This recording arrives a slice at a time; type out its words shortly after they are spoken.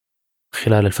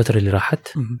خلال الفترة اللي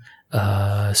راحت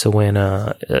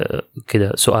سوينا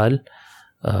كده سؤال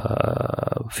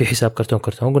في حساب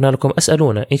كرتون. قلنا لكم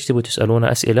أسألونا إيش تبوا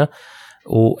تسألونا أسئلة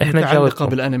وإحنا متعلقة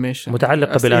بالأنيميشن.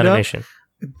 متعلقة بالأنيميشن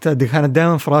كانت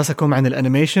دائما في راسكم عن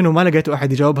الأنيميشن وما لقيتوا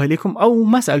أحد يجاوبها لكم أو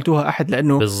ما سألتوها أحد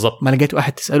لأنه بالضبط ما لقيتوا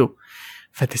أحد تسأله،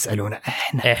 فتسألونا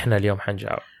إحنا اليوم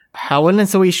حنجاوب. حاولنا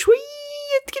نسوي شوية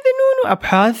كذا نونو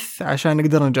أبحاث عشان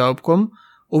نقدر نجاوبكم،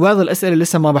 وبعض الأسئلة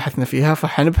لسه ما بحثنا فيها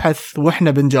فحنبحث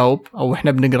وإحنا بنجاوب أو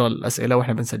إحنا بنقرأ الأسئلة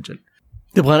وإحنا بنسجل.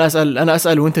 تبغى أنا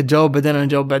أسأل وأنت تجاوب بعدين أنا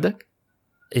نجاوب بعدك؟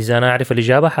 إذا أنا أعرف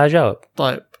الإجابة حاجاوب.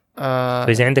 طيب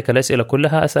فإذا عندك الأسئلة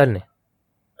كلها أسألني.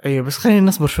 أيوة بس خلينا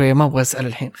نصبر شوية، ما أبغى أسأل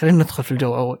الحين، خلينا ندخل في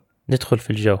الجو أول. ندخل في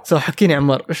الجو. حكيني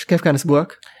عمار كيف كان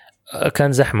أسبوعك؟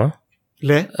 كان زحمة.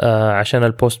 ليه؟ عشان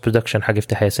البوست برودكشن حق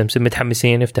افتح يا سمسم،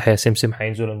 متحمسين افتح يا سمسم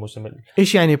حينزل الموسم.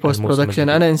 ايش يعني بوست برودكشن؟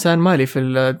 انا انسان مالي في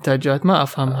الانتاجات ما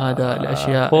افهم هذا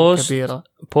الاشياء الكبيره.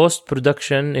 بوست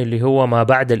برودكشن اللي هو ما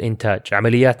بعد الانتاج،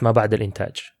 عمليات ما بعد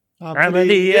الانتاج،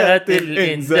 عمليات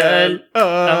الانزال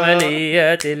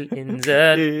عمليات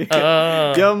الانزال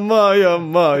يما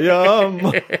يما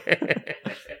يما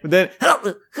بعدين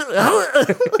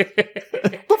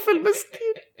طفل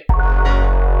مسكين.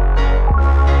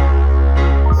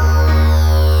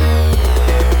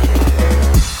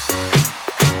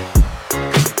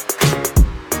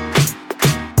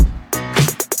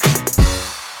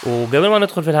 وقبل ما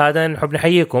ندخل في هذا نحب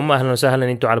نحييكم، أهلا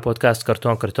وسهلا أنتم على بودكاست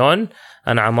كرتون.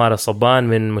 أنا عمار الصبان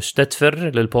من مستدفر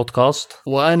للبودكاست،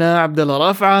 وأنا عبد الله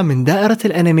رافعة من دائرة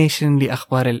الأنيميشن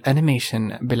لأخبار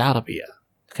الأنيميشن بالعربية.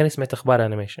 كان اسمه أخبار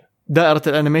الأنيميشن، دائرة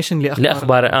الأنيميشن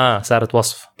لأخبار صارت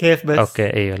وصف. كيف بس؟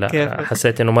 أوكي أيوه لا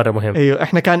حسيت إنه مرة مهم. أيوه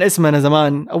إحنا كان اسمنا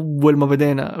زمان أول ما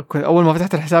بدينا، أول ما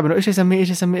فتحت الحساب إنه إيش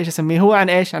أسميه هو عن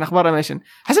إيش، عن أخبار الأنيميشن،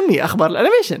 حسميه أخبار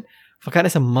الأنيميشن، فكان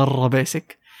اسم مرة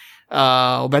بيسك.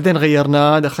 وبعدين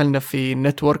غيرناه، دخلنا في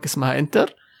نتورك اسمها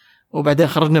انتر، وبعدين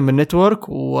خرجنا من نتورك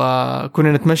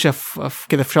وكنا نتمشى في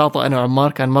كذا في شاطئ انا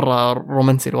وعمار، كان مره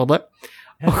رومانسي الوضع.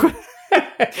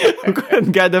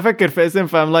 وكنت قاعد افكر في اسم،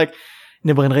 فام لايك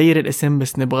نبغى نغير الاسم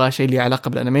بس نبغى شيء له علاقه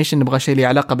بالانيميشن، نبغى شيء له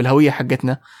علاقه بالهويه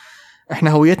حقتنا.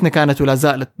 احنا هويتنا كانت ولا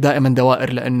زالت دائما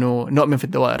دوائر، لانه نؤمن في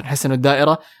الدوائر، نحس انه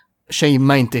الدائره شيء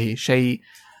ما ينتهي، شيء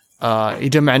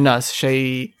يجمع الناس،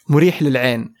 شيء مريح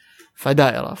للعين،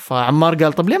 فدائرة. فعمار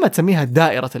قال طب ليه ما تسميها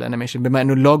دائرة الانيميشن بما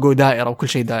انه اللوجو دائرة وكل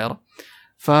شيء دائرة،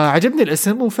 فعجبني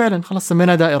الاسم وفعلا خلاص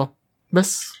سمينا دائرة.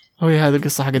 بس هي هذه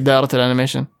القصة حق دائرة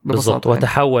الانيميشن بالضبط.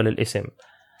 وتحول الاسم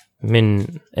من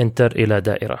انتر الى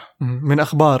دائرة، من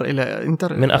اخبار الى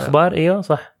انتر، من اخبار ايوه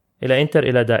صح الى انتر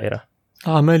الى دائرة،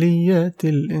 عمليات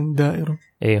الدائرة.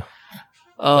 ايوه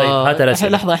طيب هات الاسم.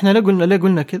 لحظة احنا ليه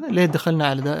قلنا كذا؟ ليه دخلنا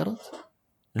على دائرة؟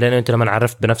 لأنه أنت لما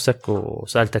عرفت بنفسك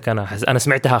وسألتك أنا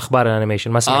سمعتها أخبار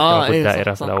الأنيميشن، ما سمعتها في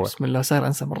الدائرة في الأول. بسم الله صار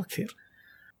أنسى مرة كثير.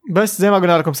 بس زي ما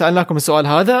قلنا لكم سألناكم السؤال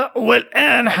هذا،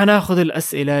 والآن حناخذ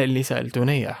الأسئلة اللي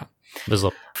سألتونا إياها.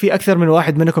 بالضبط. في أكثر من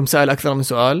واحد منكم سأل أكثر من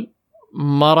سؤال،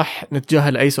 ما راح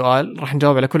نتجاهل أي سؤال، راح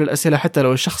نجاوب على كل الأسئلة حتى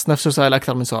لو الشخص نفسه سأل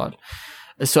أكثر من سؤال.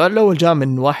 السؤال الأول جاء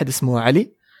من واحد اسمه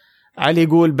علي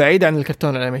يقول بعيد عن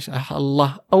الكرتون الأنيميشن.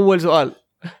 الله، أول سؤال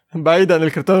بعيد عن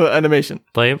الكرتون الأنيميشن.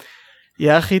 طيب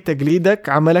يا أخي تقليدك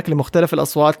عملك لمختلف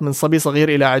الأصوات من صبي صغير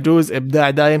إلى عجوز إبداع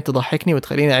دايم تضحكني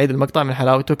وتخليني أعيد المقطع من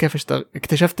حلاوته، كيف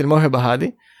اكتشفت الموهبة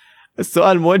هذه؟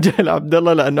 السؤال موجه لعبد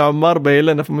الله لأنه عمار بين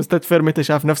لنا في مستدفر متى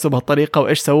شاف نفسه بهالطريقة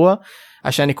وإيش سوى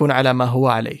عشان يكون على ما هو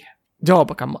عليه.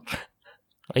 جوابك عمار.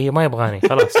 أي ما يبغاني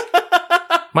خلاص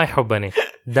ما يحبني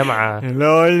دمعة.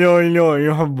 لا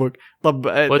يحبك. طب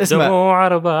اسمع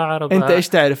عربة أنت إيش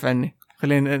تعرف عني؟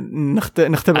 خلينا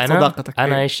نختبر صداقتك.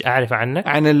 أنا إيش أعرف عنك؟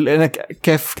 عن أنا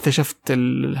كيف اكتشفت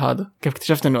هذا، كيف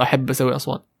اكتشفت إنه أحب أسوي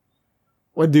أصوات.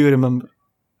 What do you remember؟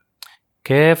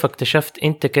 كيف اكتشفت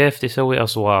أنت كيف تسوي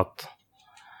أصوات؟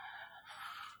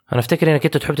 أنا أفتكر إنك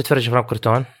كنت تحب تتفرج أفلام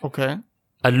كرتون. أوكي.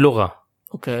 اللغة.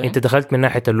 أوكي. أنت دخلت من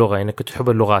ناحية اللغة، إنك كنت تحب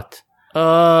اللغات.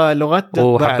 لغات.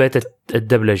 وحبيت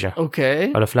الدبلجة. أوكي.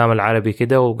 الأفلام العربي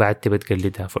كده وقعدت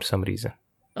بتقلدها for some reason.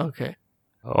 أوكي.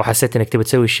 وحسيت انك تبي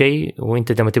تسوي شيء،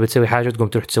 وانت لما تبي تسوي حاجه تقوم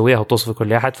تروح تسويها وتصفي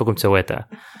كل احد، فقمت سويتها.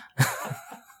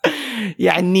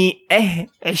 يعني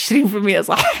 20%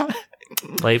 صح.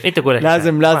 طيب انت قول.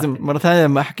 لازم مره ثانيه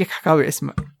لما احكيك حكاوي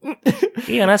اسمع.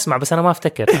 ايه انا اسمع بس انا ما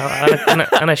افتكر.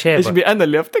 انا شايب. ايش بي انا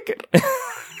اللي افتكر.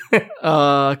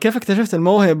 كيف اكتشفت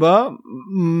الموهبه؟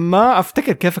 ما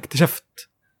افتكر كيف اكتشفت،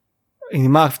 يعني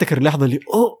ما افتكر اللحظه اللي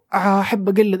احب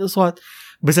اقلد اصوات،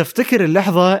 بس افتكر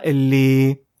اللحظه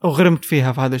اللي أغرمت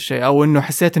فيها في هذا الشيء، أو إنه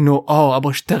حسيت إنه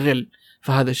أبغى أشتغل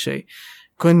في هذا الشيء.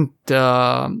 كنت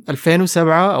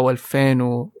 2007 أو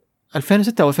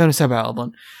 2006 أو 2007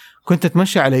 أظن، كنت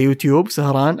أتمشى على يوتيوب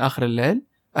سهران آخر الليل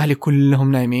أهلي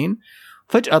كلهم نايمين.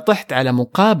 فجأة طحت على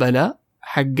مقابلة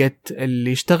حقت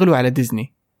اللي يشتغلوا على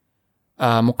ديزني،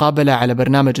 مقابلة على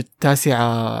برنامج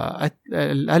 10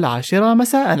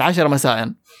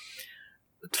 مساء.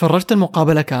 تفرجت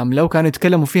المقابلة كاملة وكانوا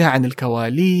يتكلموا فيها عن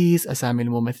الكواليس، أسامي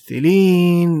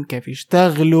الممثلين، كيف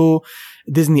يشتغلوا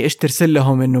ديزني، إيش ترسل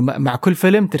لهم، إنه مع كل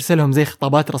فيلم ترسلهم زي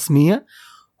خطابات رسمية،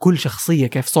 كل شخصية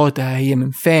كيف صوتها، هي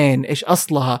من فين، إيش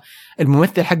أصلها،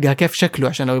 الممثل حقها كيف شكله،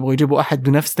 عشان لو يبغوا يجيبوا أحد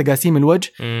بنفس تقاسيم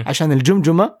الوجه عشان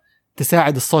الجمجمة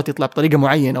تساعد الصوت يطلع بطريقة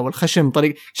معينة، أو الخشم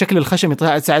شكل الخشم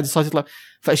يساعد الصوت يطلع.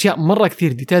 فأشياء مرة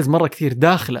كثير، ديتيلز مرة كثير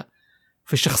داخلة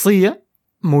في الشخصية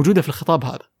موجودة في الخطاب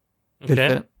هذا في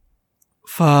الفيلم.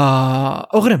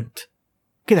 فأغرمت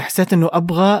كده، حسيت إنه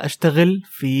أبغى أشتغل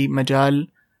في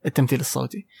مجال التمثيل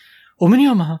الصوتي. ومن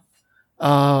يومها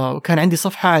كان عندي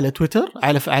صفحة على تويتر،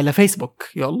 على فيسبوك،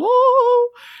 يا الله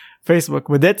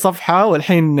فيسبوك، بديت صفحة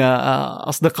والحين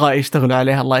أصدقائي يشتغلوا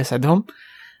عليها الله يسعدهم،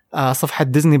 صفحة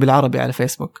ديزني بالعربي على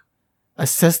فيسبوك.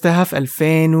 أسستها في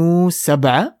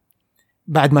 2007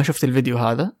 بعد ما شفت الفيديو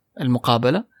هذا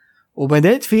المقابلة،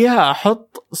 وبدأت فيها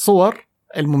أحط صور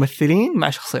الممثلين مع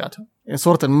شخصياتهم، يعني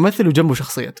صورة الممثل وجنبه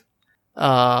شخصيته.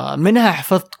 منها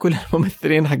حفظت كل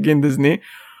الممثلين حقين ديزني.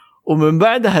 ومن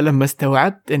بعدها لما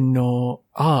استوعبت إنه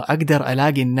أقدر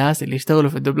ألاقي الناس اللي يشتغلوا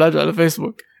في الدبلاج على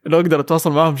فيسبوك، إنه أقدر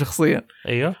أتواصل معهم شخصيا.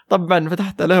 أيوه طبعا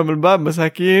فتحت لهم الباب،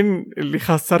 مساكين اللي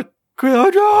خسرت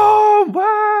هجوم،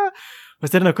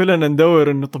 فصرنا كلنا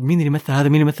ندور إنه طب مين اللي يمثل هذا،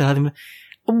 مين يمثل هذا.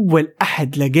 أول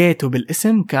أحد لقيته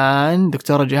بالاسم كان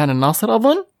دكتورة جيهان الناصر،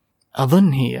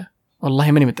 أظن هي،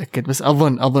 والله ماني متأكد، بس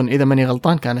أظن إذا ماني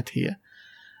غلطان كانت هي.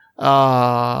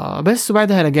 بس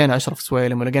وبعدها لقينا أشرف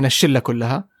سوالف ولقينا الشلة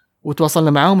كلها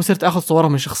وتواصلنا معاهم، وصرت أخذ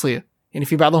صورهم من شخصية. يعني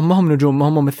في بعضهم ما هم نجوم، ما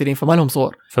هم ممثلين، فما لهم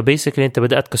صور. فبيسكلي أنت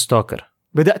بدأت كستوكر.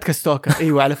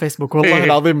 أيوة على فيسبوك، والله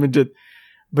العظيم من جد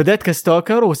بدأت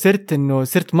كستوكر،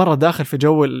 وصرت مرة داخل في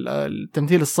جو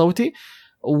التمثيل الصوتي.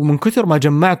 ومن كثر ما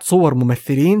جمعت صور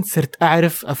ممثلين صرت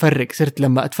أعرف أفرق. صرت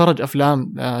لما أتفرج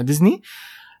أفلام ديزني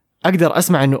أقدر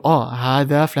أسمع إنه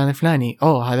هذا فلان الفلاني،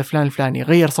 هذا فلان الفلاني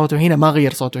غير صوته هنا، ما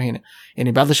غير صوته هنا.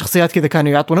 يعني بعض الشخصيات كذا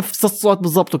كانوا يعطوا نفس الصوت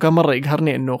بالضبط، وكان مرة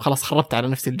يقهرني إنه خلاص خربت على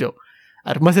نفس الجو.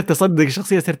 ما صرت أصدق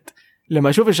الشخصية، صرت لما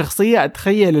أشوف الشخصية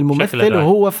أتخيل الممثل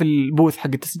وهو في البوث حق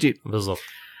التسجيل بالضبط.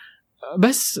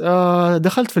 بس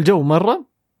دخلت في الجو مرة.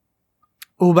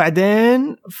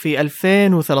 وبعدين في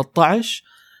 2013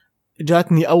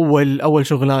 جاتني أول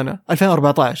شغلانة،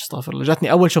 2014 استغفر الله،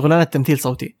 جاتني أول شغلانة تمثيل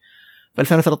صوتي. في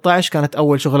 2013 كانت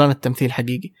أول شغلانة تمثيل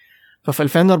حقيقي. ففي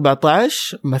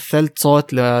 2014 مثلت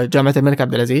صوت لجامعة الملك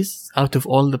عبد العزيز out of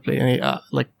all the play، يعني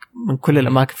من كل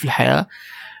الأماكن في الحياة.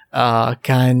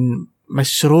 كان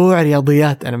مشروع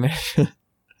رياضيات. أنا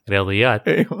رياضيات؟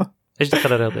 أيوة. إيش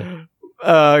دخل الرياضيات؟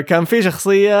 كان في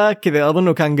شخصية كذا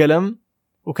أظنه كان قلم،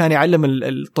 وكان يعلم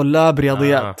الطلاب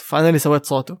رياضيات. فأنا اللي سويت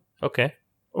صوته. أوكي.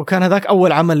 وكان هذاك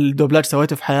أول عمل دوبلاج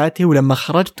سويته في حياتي. ولما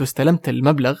خرجت واستلمت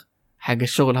المبلغ حق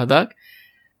الشغل هذاك،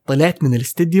 طلعت من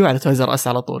الاستديو على تويز ار اس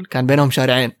على طول، كان بينهم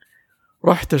شارعين.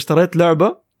 رحت اشتريت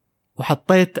لعبة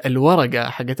وحطيت الورقة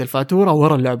حقت الفاتورة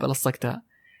ورا اللعبة، لصقتها.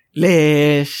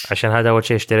 ليش؟ عشان هذا أول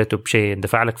شيء اشتريته بشيء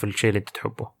اندفع لك في الشيء اللي انت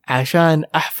تحبه، عشان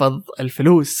أحفظ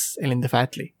الفلوس اللي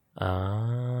اندفعت لي.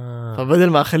 فبدل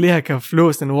ما أخليها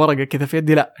كفلوس إنه ورقة كذا في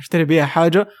يدي، لا أشتري بيها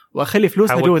حاجة وأخلي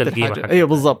فلوسها جوة الحاجة. أيوة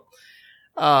بالضبط.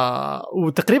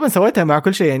 وتقريبا سويتها مع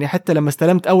كل شيء. يعني حتى لما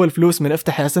استلمت أول فلوس من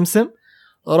افتح يا سمسم،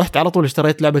 رحت على طول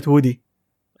اشتريت لعبة وودي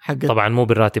حقت. طبعا مو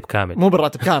بالراتب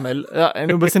كامل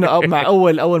يعني بس إنه مع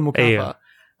أول مكافأة. أيوة.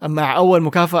 مع أول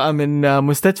مكافأة من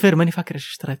مستدفر، ماني فاكر إيش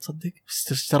اشتريت، صدق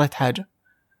بس اشتريت حاجة.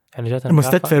 يعني جاتنا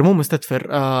مستدفر، مو مستدفر،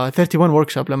 31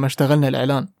 وركشوب لما اشتغلنا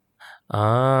الإعلان.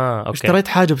 أوكي. اشتريت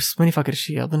حاجة بس ماني فاكر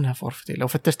إيش هي، أظنها فورفتي، لو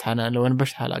فتشتها أنا، لو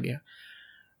نبشتها ألاقيها.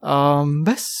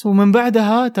 بس ومن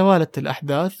بعدها توالت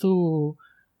الأحداث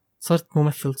وصرت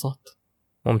ممثل صوت.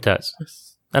 ممتاز.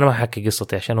 بس أنا ما حكي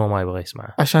قصتي عشان هو ما يبغى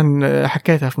يسمعها، عشان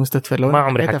حكيتها في مستدفر. لو ما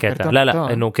عمري حكيتها.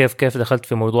 لا إنه كيف دخلت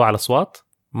في موضوع على الأصوات،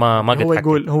 ما قد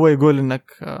هو يقول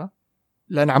إنك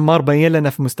لأن عمار بين لنا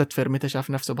في مستدفر متى شاف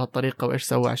نفسه بهالطريقة وإيش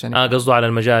سوى عشان قصده على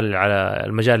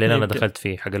المجال اللي أنا دخلت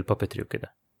فيه حق البابتري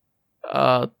وكده.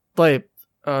 طيب،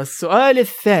 السؤال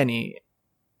الثاني،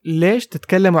 ليش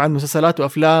تتكلموا عن مسلسلات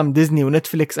وأفلام ديزني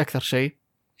ونتفليكس أكثر شيء؟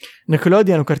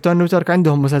 نيكلوديان وكرتون نتورك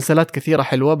عندهم مسلسلات كثيرة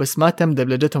حلوة بس ما تم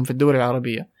دبلجتهم في الدول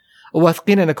العربية،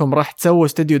 وواثقين أنكم راح تسووا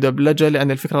استوديو دبلجة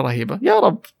لأن الفكرة رهيبة. يا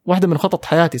رب، واحدة من خطط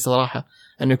حياتي صراحة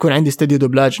أنه يكون عندي استوديو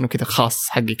دبلاج، إنه كذا خاص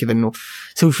حقي كذا، إنه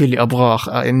سوي فيه اللي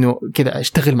أبغاه، إنه كذا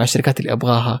أشتغل مع الشركات اللي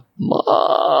أبغاها.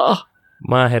 الله،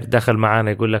 ماهر دخل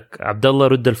معانا يقول لك عبد الله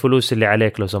رد الفلوس اللي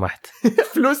عليك لو سمحت.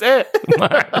 فلوس إيه؟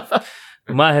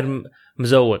 ماهر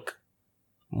مزوق.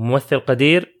 ممثل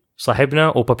قدير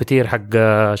صاحبنا وبابتير حق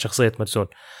شخصية مرسول.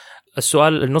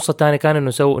 السؤال النص الثاني كان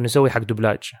إنه نسوي حق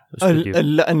دوبلاج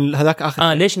هذاك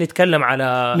آخر ليش نتكلم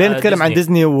على ليه نتكلم عن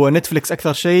ديزني ونتفليكس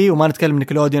أكثر شيء وما نتكلم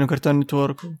نيكلوديون وكرتون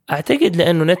نتورك؟ أعتقد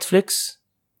لأنه نتفليكس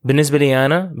بالنسبة لي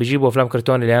أنا بيجيبوا أفلام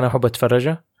كرتون اللي أنا أحب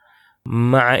أتفرجها،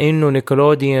 مع إنه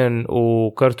نيكلوديون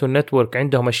وكرتون نتورك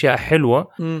عندهم أشياء حلوة.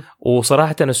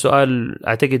 وصراحة السؤال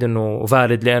أعتقد إنه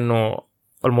فالid، لأنه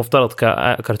المفترض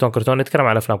كرتون نتكلم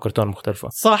على أفلام كرتون مختلفة.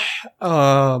 صح.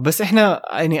 بس إحنا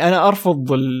يعني أنا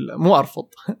أرفض مو أرفض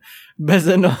بس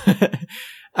إنه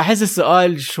أحس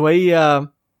السؤال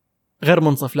شوية غير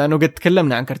منصف، لأنه قد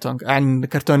تكلمنا عن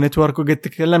كرتون نتورك وقد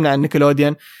تكلمنا عن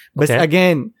نيكلوديون. بس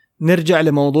أجين نرجع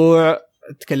لموضوع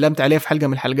تكلمت عليه في حلقة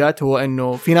من الحلقات، هو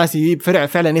إنه في ناس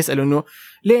فعلا يسألوا إنه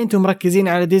ليه أنتم مركزين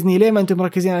على ديزني، ليه ما أنتم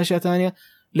مركزين على أشياء تانية؟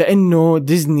 لأنه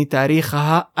ديزني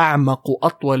تاريخها أعمق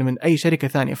وأطول من أي شركة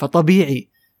ثانية، فطبيعي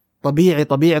طبيعي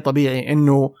طبيعي طبيعي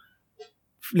إنه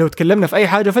لو تكلمنا في أي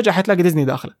حاجة فجأة حتلاقي ديزني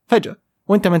داخلة فجأة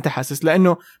وانت ما انت حاسس،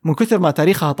 لأنه من كثر ما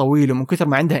تاريخها طويل ومن كثر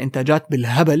ما عندها إنتاجات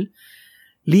بالهبل،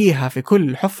 ليها في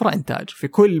كل حفرة إنتاج، في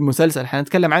كل مسلسل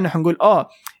حنتكلم عنه حنقول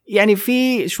يعني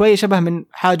في شوية شبه من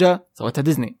حاجة سوتها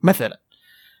ديزني مثلا.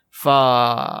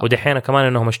 ودحين كمان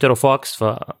انهم اشتروا فوكس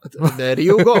there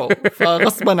you go.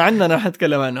 فغصبا عننا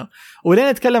حنتكلم عنه. ولين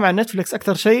نتكلم عن نتفليكس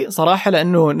أكثر شيء صراحة،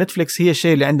 لأنه نتفليكس هي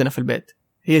الشيء اللي عندنا في البيت،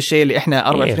 هي الشيء اللي احنا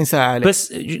 24 ساعة عليه.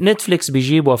 بس نتفليكس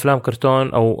بيجيبوا افلام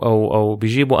كرتون او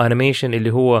بيجيبوا انيميشن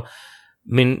اللي هو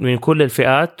من كل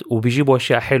الفئات، وبيجيبوا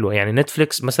اشياء حلوه. يعني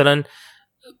نتفليكس مثلا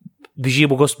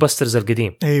بيجيبوا جوست باسترز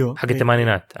القديم حق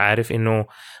الثمانينات. عارف انه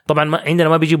طبعا عندنا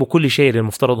ما بيجيبوا كل شيء اللي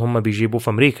المفترض هم بيجيبوا في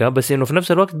امريكا، بس انه في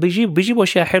نفس الوقت بيجيبوا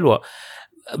اشياء حلوه.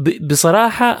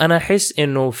 بصراحه انا احس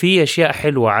انه في اشياء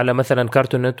حلوه على مثلا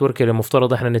كارتون نتورك اللي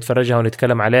المفترض احنا نتفرجها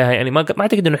ونتكلم عليها. يعني ما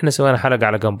اعتقد انه احنا سوينا حلقه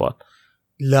على جامبول.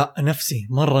 لا نفسي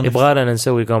مرة نفسي يبغانا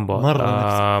نسوي جامبول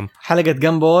مرة حلقة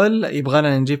جامبول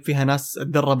يبغانا نجيب فيها ناس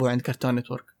تدربوا عند كرتون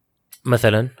نتورك.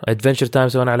 مثلا ادفنتشر تايم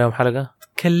سوينا عليهم حلقة،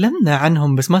 تكلمنا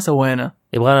عنهم بس ما سوينا.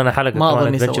 يبغانا حلقة ما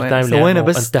ادفنتشر تايم سوينا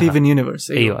بس ستيفن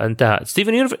يونيفرس. ايوه انتهى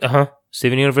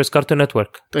ستيفن يونيفرس كارتون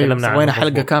نتورك. تكلمنا عنه سوينا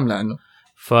حلقة كاملة عنه.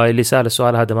 فاللي سأل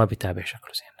السؤال هذا ما بيتابع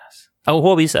شكله زي الناس، او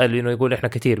هو بيسأل انه يقول احنا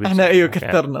كثير احنا ايوه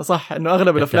كثرنا يعني. صح انه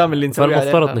اغلب الافلام اللي نسويها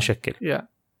فالمفترض نشكل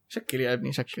شكل يا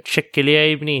ابني شكل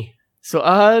يا ابني.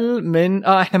 سؤال من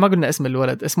احنا ما قلنا اسم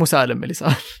الولد، اسمه سالم اللي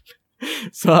سأل.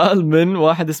 سؤال من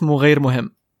واحد اسمه غير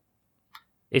مهم.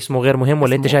 اسمه غير مهم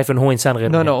ولا انت شايف انه هو انسان غير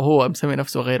مهم؟ هو مسمي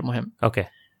نفسه غير مهم. اوكي.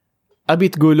 ابي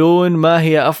تقولون ما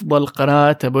هي افضل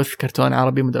قناة تبث كرتون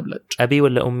عربي مدبلج؟ ابي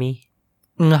ولا امي؟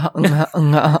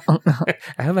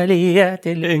 عمليات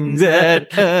الانزال.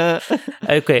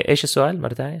 اوكي ايش السؤال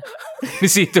مرة ثانية؟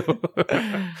 نسيته.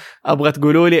 ابغى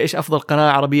تقولوا لي ايش افضل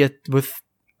قناة عربية تبث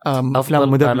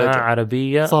افلام مدبلجة؟ قناة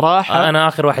عربية صراحة انا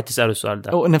اخر واحد تسأله السؤال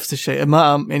ده. او نفس الشيء،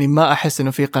 ما احس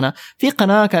انه في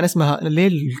قناة كان اسمها ليه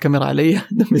الكاميرا علي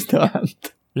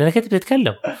مستوعبت لانك انت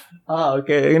بتتكلم.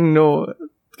 اوكي انه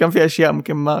كان في اشياء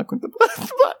ممكن ما كنت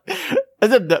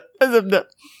ازبده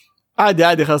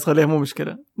عادي خلاص خليه مو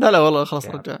مشكلة. لا والله خلاص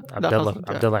رجع.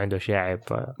 عبد الله عنده شيء عيب.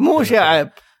 مو شيء عيب،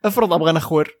 افرض ابغى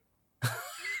نخور.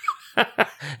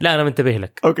 لا انا منتبه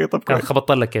لك. اوكي طب كان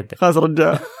خبطت لك يدك خلاص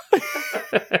رجع.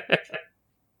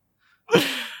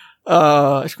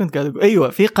 ايش كنت قاعد اقول؟ ايوه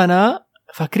في قناة،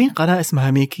 فاكرين قناة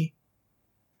اسمها ميكي؟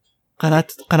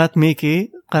 قناة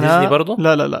ميكي، قناة ديزني برضو؟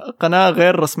 لا قناة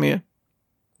غير رسمية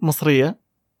مصرية،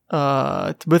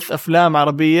 تبث أفلام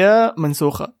عربية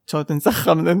منسوخة، شو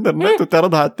تنسخها من الإنترنت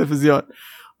وتعرضها على التلفزيون.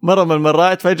 مرة من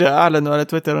المرات فجأة أعلنوا على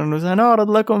تويتر أنه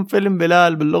سنعرض لكم فيلم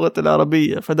بلال باللغة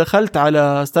العربية. فدخلت على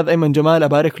أستاذ أيمن جمال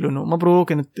أبارك له أنه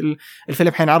مبروك إن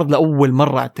الفيلم حينعرض لأول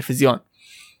مرة على التلفزيون.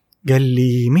 قال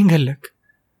لي مين قال لك؟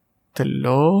 قلت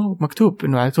له مكتوب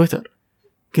إنه على تويتر.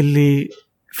 قال لي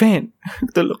فين؟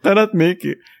 قلت له قناة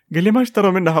ميكي. قال لي ما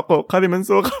اشتروا منها حقوق، هذه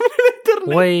منسوخة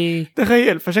وي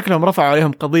تخيل. فشكلهم رفعوا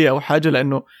عليهم قضية أو حاجة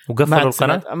لأنه وقفلوا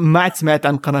القناة. ما عاد سمعت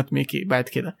عن قناة ميكي بعد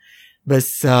كذا.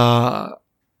 بس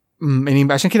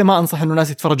يعني عشان كذا ما أنصح إنه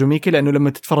الناس يتفرجوا ميكي، لأنه لما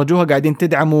تتفرجوها قاعدين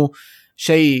تدعموا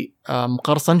شيء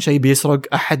مقرصن، شيء بيسرق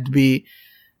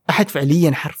أحد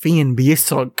فعليا حرفيا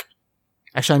بيسرق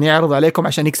عشان يعرض عليكم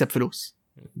عشان يكسب فلوس.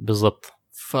 بالضبط.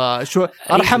 فشو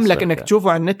أرحم لك إنك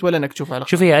تشوفه على النت ولا إنك تشوفه على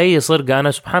شوف هي أي سرقة.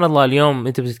 أنا سبحان الله اليوم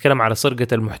أنت بتتكلم على سرقة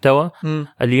المحتوى.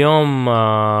 اليوم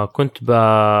كنت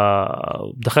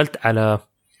دخلت على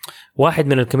واحد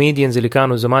من الكوميديانز اللي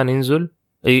كانوا زمان ينزل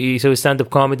يسوي ستاند اب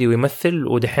كوميدي ويمثل،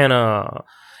 ودحين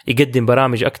يقدم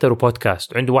برامج أكتر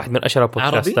وبودكاست. عنده واحد من أشهر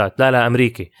بودكاستات. لا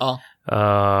أمريكي.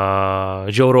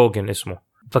 جو روجن اسمه.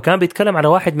 فكان بيتكلم على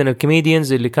واحد من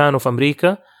الكوميديانز اللي كانوا في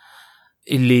أمريكا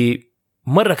اللي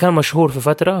مرة كان مشهور في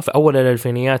فترة في أول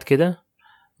الألفينيات كده،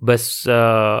 بس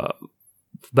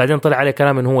بعدين طلع عليه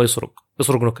كلام إنه هو يسرق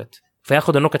نكت،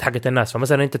 فياخذ النكت حقت الناس.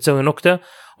 فمثلا أنت تسوي نكتة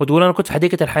وتقول أنا كنت في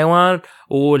حديقة الحيوان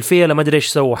والفيلة ما أدري إيش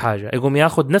سووا حاجة، يقوم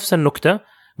ياخذ نفس النكتة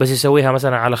بس يسويها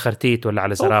مثلا على خرتيت ولا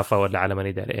على زرافة ولا على ما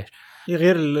ندري إيش،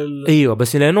 يغير ايوه.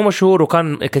 بس لانه مشهور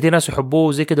وكان كثير ناس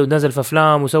يحبوه زي كده ونزل في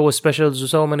افلام وسوى سبيشلز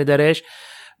وسوى ما ندري ايش،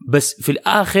 بس في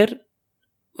الاخر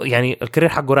يعني الكارير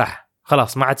حقه راح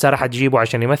خلاص، ما عاد صار احد يجيبه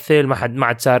عشان يمثل، ما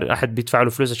عاد صار احد بيدفع له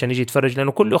فلوس عشان يجي يتفرج،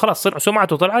 لانه كله خلاص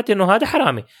سمعته طلعت انه هذا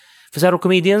حرامي، فصاروا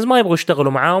كوميديانز ما يبغوا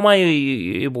يشتغلوا معاه وما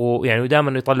يبغوا يعني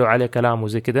دائما يطلعوا عليه كلام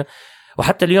وزي كده.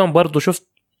 وحتى اليوم برضو شفت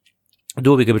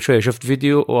دوبي قبل شويه شفت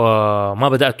فيديو وما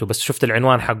بدأته بس شفت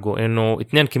العنوان حقه انه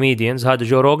 2 كوميديانز، هذا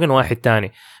جو روغن وواحد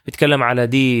تاني بيتكلم على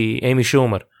دي ايمي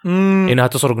شومر انها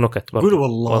تسرق نكت. قول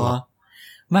والله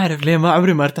ما اعرف ليه ما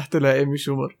عمري ما ارتحت لها ايمي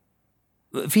شومر،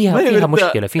 فيها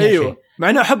مشكله فيها أيوة. شيء، مع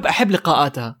انه احب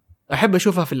لقاءاتها، احب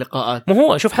اشوفها في اللقاءات. ما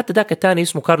هو شوف حتى ذاك الثاني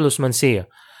اسمه كارلوس منسيا،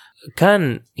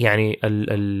 كان يعني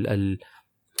ال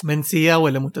منسيا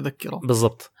ولا متذكره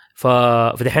بالضبط،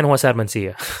 فدحين هو صار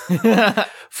منسيا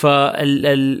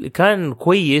كان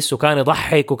كويس وكان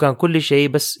يضحك وكان كل شيء،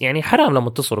 بس يعني حرام لما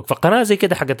تسرق. فقناه زي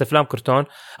كده حقت افلام كرتون،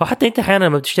 او حتى انت احيانا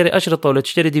لما بتشتري اشرطه ولا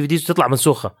تشتري DVD وتطلع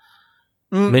منسوخه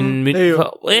من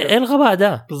أيوه. ايه الغباء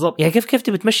ده بالضبط. يعني كيف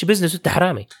تبي تمشي بزنس وانت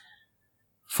حرامي؟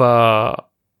 ف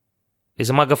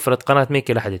اذا ما قفلت قناه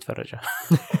ميكي لا حد يتفرجها.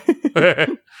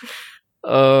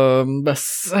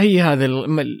 بس هي هذه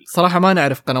صراحه ما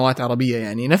نعرف قنوات عربيه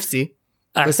يعني نفسي،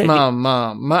 بس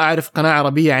ما اعرف قناه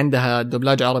عربيه عندها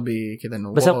دوبلاج عربي كذا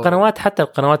انه بس القنوات حتى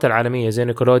القنوات العالميه زي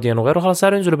نيكولوديان وغيره خلاص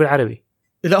صاروا ينزلوا بالعربي.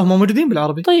 لا هم موجودين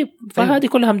بالعربي. طيب فهذه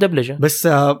كلها مدبلجه، بس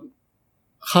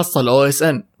خاصه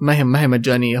الOSN ما هي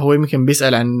مجانيه، هو يمكن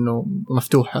بيسال عن انه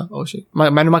مفتوحه او شيء،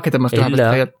 مع انه ما كتب مفتوحه. بس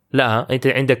تخيل لا انت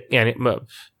عندك يعني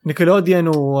نيكولوديان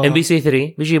و MBC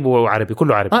 3 بيجيبوا عربي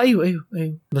كله عربي. ايوه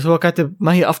بس هو كاتب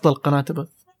ما هي افضل قناه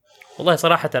بس. والله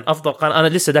صراحه افضل قناه انا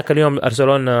لسه ذاك اليوم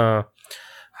ارسلونا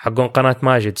حقون قناه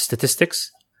ماجد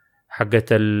ستاتستكس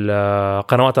حقت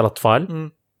قنوات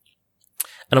الاطفال.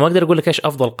 انا ما اقدر اقول لك ايش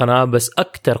افضل قناه، بس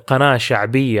اكثر قناه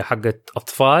شعبيه حقت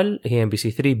اطفال هي MBC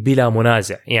 3 بلا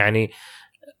منازع. يعني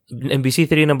MBC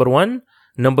 3 نمبر 1،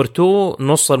 نمبر 2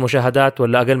 نص المشاهدات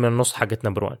ولا اقل من النص حقت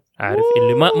نمبر 1. عارف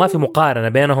اللي ما في مقارنه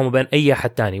بينهم وبين اي احد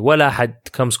تاني، ولا احد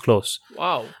comes close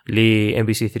واو ل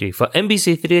MBC 3. ف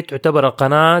MBC 3 تعتبر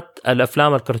قناه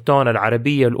الافلام الكرتون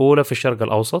العربيه الاولى في الشرق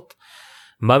الاوسط.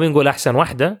 ما بنقول احسن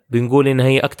واحده، بنقول ان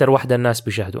هي اكثر واحده الناس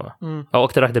بيشاهدوها او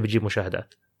اكثر واحده بتجيب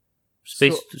مشاهدات.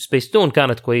 سبيس تون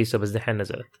كانت كويسه بس دحين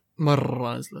نزلت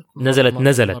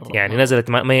يعني نزلت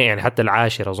ما يعني حتى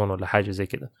العاشرة اظن ولا حاجه زي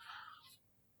كده.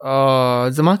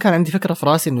 زمان كان عندي فكره في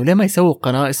راسي انه ليه ما يسووا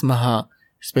قناه اسمها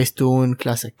سبيس تون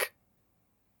كلاسيك.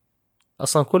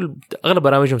 اصلا اغلب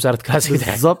برامجهم صارت كلاسيك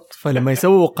بالضبط. فلما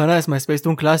يسووا قناه اسمها سبيس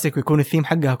تون كلاسيك ويكون الثيم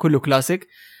حقها كله كلاسيك،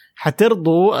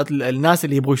 حترضوا الناس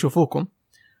اللي يبغوا يشوفوكم.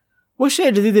 والشيء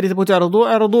الجديد اللي تبغوا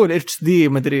تعرضوه اعرضوه الHD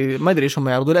ما ادري ايش هم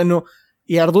يعرضوا، لانه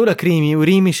يعرضوا لك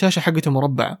ريمي الشاشه حقته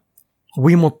مربعه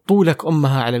ويمطوا لك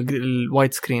امها على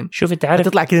الوايد سكرين. شوف انت عارف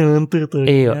تطلع كذا منطقه.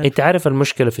 ايوه يعني. انت عارف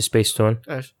المشكله في سبيس تون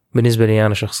بالنسبه لي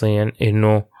انا شخصيا،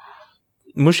 انه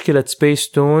مشكله سبيس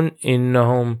تون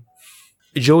انهم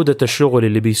جوده الشغل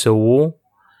اللي بيسووه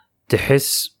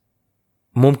تحس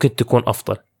ممكن تكون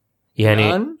افضل.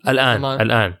 يعني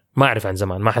الان ما اعرف عن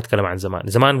زمان، ما حتكلم عن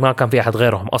زمان ما كان في احد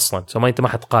غيرهم اصلا، سو انت ما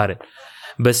حتقارن.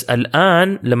 بس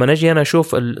الان لما نجي انا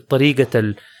اشوف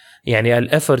طريقه يعني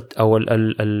الافورت او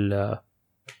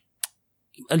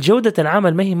الجوده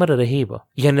العمل ما هي مره رهيبه.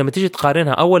 يعني لما تيجي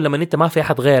تقارنها، اول لما انت ما في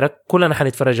احد غيرك كلنا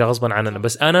حنتفرج غصبا عننا.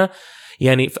 بس انا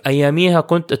يعني في اياميها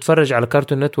كنت اتفرج على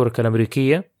كارتون نتورك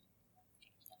الامريكيه،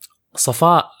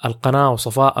 صفاء القناه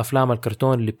وصفاء افلام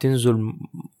الكرتون اللي بتنزل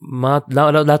ما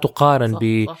لا تقارن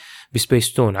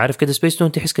بسبيس تون. عارف كده سبيس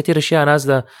تون تحس كتير اشياء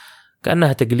نازله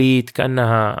كانها تقليد،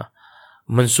 كانها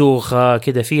منسوخه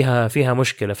كده، فيها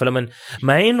مشكله. فلما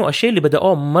مع انه الشيء اللي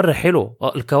بدأوه مره حلو،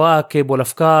 الكواكب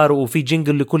والافكار، وفي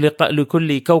جينجل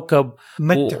لكل كوكب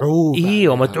متعوب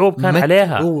متعوب كان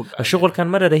عليها، الشغل كان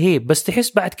مره رهيب. بس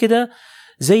تحس بعد كده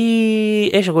زي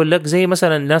ايش اقول لك، زي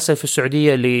مثلا الناس في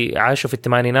السعوديه اللي عاشوا في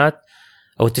الثمانينات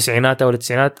او التسعينات او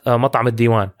التسعينات، مطعم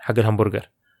الديوان حق الهمبرجر.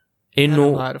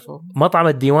 انه مطعم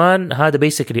الديوان هذا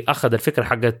بيسكلي اخذ الفكره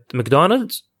حقت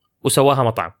ماكدونالدز وسواها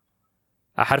مطعم.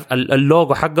 حرف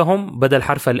اللوجو حقهم بدل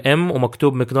حرف الام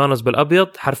ومكتوب ماكدونالدز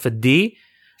بالابيض، حرف الدي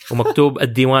ومكتوب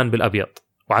الديوان بالابيض،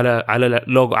 وعلى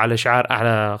لوجو على شعار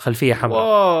على خلفيه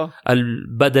حمراء.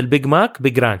 بدل بيج ماك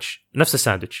بيج رانش، نفس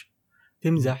الساندويتش.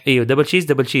 تمزح؟ ايوه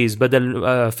دبل تشيز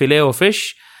بدل فيليه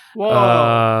وفيش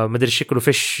مدري شكله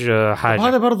فيش حاجة.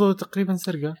 هذا برضو تقريبا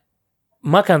سرقة.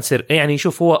 ما كان يعني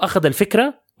شوف هو أخذ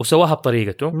الفكرة وسواها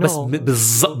بطريقته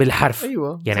بس بالحرف.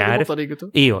 أيوة يعني عارف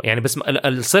بطريقته. ايوه يعني بس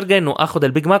السرقه انه اخذ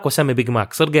البيج ماك واسمي بيج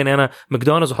ماك. سرقه اني انا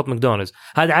ماكدونالدز واحط ماكدونالدز.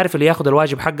 هذا عارف اللي ياخذ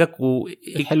الواجب حقك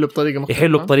ويحله بطريقه مختلفه.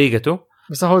 يحله بطريقته.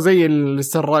 بس هو زي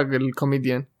السراق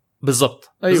الكوميديان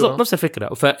بالضبط. أيوة. بالضبط نفس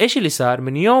الفكره. فايش اللي صار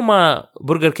من يوم ما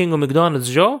برجر كينج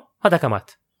وماكدونالدز جو هذا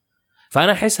كمات.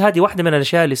 فانا احس هذه واحده من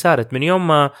الاشياء اللي صارت من يوم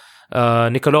ما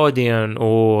نيكلوديان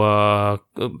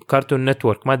وكارتون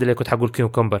نتورك ما ادري ليه كنت حقول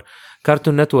كيوكمبر.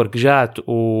 كارتون نتورك جات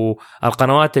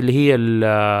والقنوات اللي هي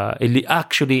اللي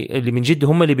اكشلي اللي من جد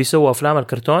هم اللي بيسووا افلام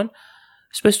الكرتون.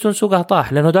 سبيستون سوقها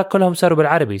طاح لانه داك كلهم صاروا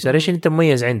بالعربي. صار ايش انت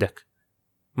مميز عندك؟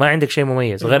 ما عندك شيء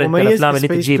مميز غير الافلام اللي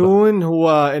تجيبها. سبيستون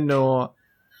هو انه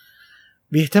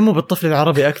بيهتموا بالطفل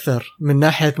العربي اكثر من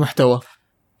ناحيه محتوى.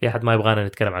 في احد ما يبغانا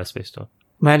نتكلم على سبيستون؟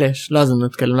 معليش لازم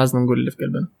نتكلم. لازم نقول اللي في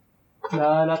قلبنا.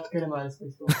 لا تتكلم على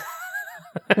سبيستون.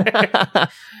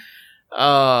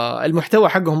 المحتوى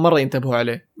حقهم مرة ينتبهوا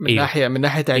عليه من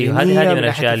ناحية تعليمية. هذه من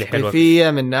الأشياء اللي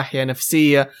حلوة. من ناحية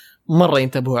نفسية مرة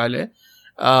ينتبهوا عليه.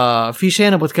 في شيء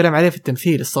أنا بتكلم عليه في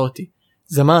التمثيل الصوتي.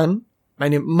 زمان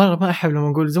يعني مرة ما أحب لما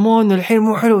نقول زمان الحين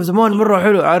مو حلو زمان مرة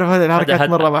حلو. عارف هذه الحركات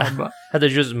مرة ما أحبها. هذا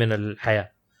جزء من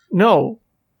الحياة. No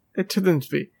it shouldn't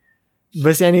be.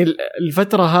 بس يعني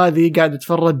الفترة هذه قاعد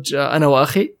أتفرج أنا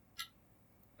وأخي.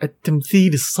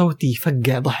 التمثيل الصوتي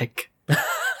يفقع ضحك.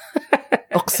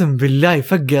 أقسم بالله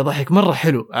يفقع ضحك مرة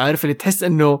حلو. عارف اللي تحس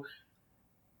إنه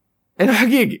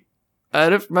حقيقي.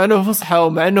 عارف مع إنه فصحى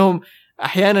ومع إنهم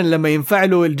أحيانا لما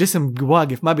ينفعلوا الجسم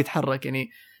واقف ما بيتحرك. يعني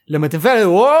لما تنفعله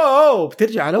واو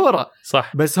بترجع على ورا.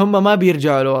 صح. بس هم ما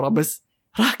بيرجعوا لورا بس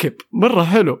راكب مرة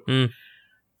حلو.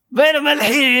 بينما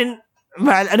الحين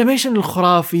مع الانيميشن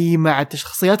الخرافي مع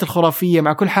الشخصيات الخرافية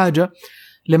مع كل حاجة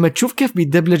لما تشوف كيف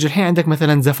بيتدبلج. الحين عندك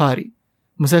مثلا زفاري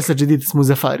مسلسل جديد اسمه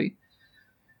زفاري.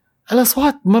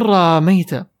 الأصوات مرة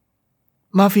ميتة.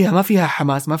 ما فيها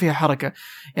حماس ما فيها حركة.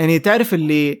 يعني تعرف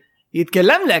اللي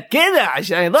يتكلم لك كذا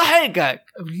عشان يضحكك.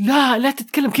 لا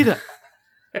تتكلم كذا.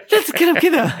 لا تتكلم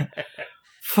كذا.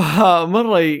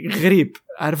 فمرة غريب.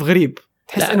 عارف غريب.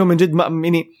 تحس انه من جد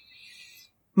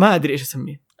ما ادري ايش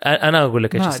اسميه. انا اقول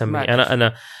لك ايش اسميه.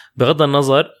 انا بغض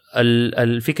النظر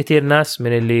في كثير ناس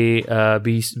من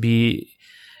اللي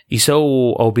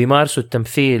يسووا او بيمارسوا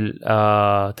التمثيل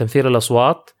تمثيل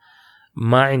الاصوات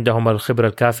ما عندهم الخبرة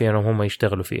الكافية انهم هم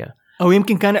يشتغلوا فيها. او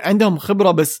يمكن كان عندهم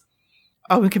خبرة بس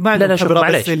او يمكن ما عندهم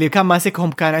خبرة بس اللي كان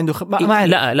ماسكهم كان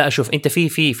عنده لا شوف انت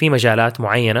في مجالات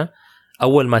معينة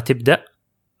اول ما تبدأ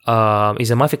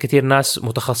إذا ما في كثير ناس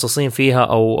متخصصين فيها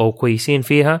أو كويسين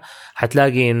فيها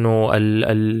حتلاقي إنه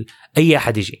أي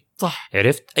أحد يجي. صح.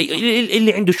 عرفت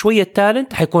اللي عنده شوية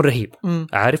تالنت حيكون رهيب.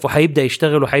 عارف وحيبدأ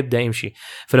يشتغل وحيبدأ يمشي.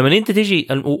 فلما أنت تيجي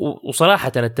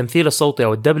وصراحة التمثيل الصوتي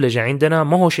أو الدبلجة عندنا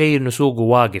ما هو شيء إنه سوقه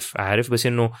واقف. عارف بس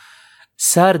إنه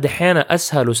صار دحين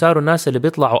أسهل وصاروا الناس اللي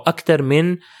بيطلعوا أكتر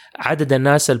من عدد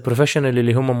الناس البروفيشنال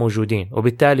اللي هم موجودين.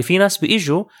 وبالتالي في ناس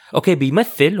بيجوا أوكي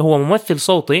بيمثل هو ممثل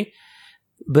صوتي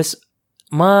بس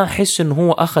ما أحس إنه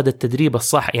هو أخذ التدريب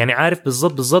الصح. يعني عارف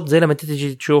بالضبط زي لما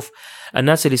تيجي تشوف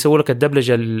الناس اللي يسووا لك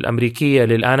الدبلجة الأمريكية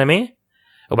للأنمي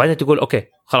وبعدين تقول أوكي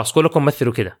خلاص كلكم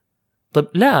مثلوا كده. طب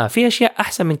لا في أشياء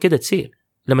أحسن من كده تصير.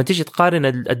 لما تيجي تقارن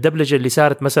الدبلجة اللي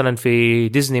صارت مثلا في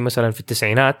ديزني مثلا في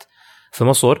التسعينات في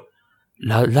مصر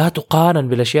لا تقارن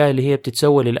بالأشياء اللي هي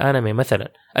بتتسوى للأنمي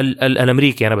مثلا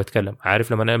الأمريكي. أنا بتكلم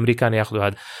عارف لما الأمريكان يأخذوا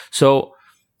هذا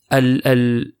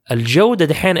الجودة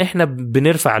دحين إحنا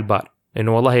بنرفع البار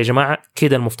إنه والله يا جماعة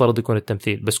كده المفترض يكون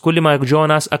التمثيل. بس كل ما جو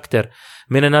ناس أكتر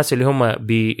من الناس اللي هم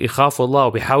بيخافوا الله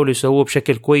وبيحاولوا يسووا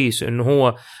بشكل كويس إنه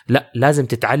هو لا لازم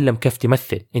تتعلم كيف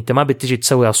تمثل. أنت ما بتجي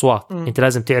تسوي أصوات. أنت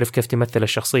لازم تعرف كيف تمثل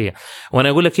الشخصية. وأنا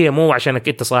أقول لك هي مو عشانك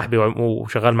أنت صاحبي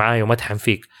وشغال معاي ومدحن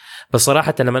فيك بس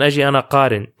صراحة لما أجي أنا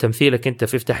قارن تمثيلك أنت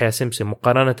في افتح يا سمسم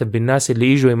مقارنة بالناس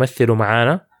اللي يجوا يمثلوا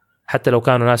معانا حتى لو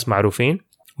كانوا ناس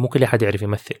معروفين مو كل أحد يعرف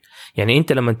يمثل. يعني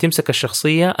أنت لما تمسك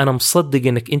الشخصية أنا مصدق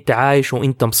إنك أنت عايش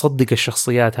وأنت مصدق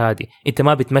الشخصيات هذه. أنت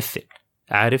ما بتمثل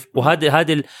عارف. وهذا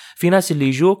في ناس اللي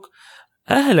يجوك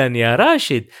أهلا يا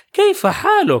راشد كيف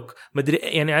حالك مدري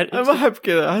يعني أنا ما أحب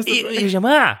كذا يا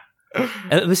جماعة.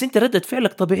 بس أنت ردت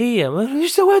فعلك طبيعية.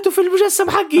 إيش سويته في المجسم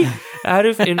حقي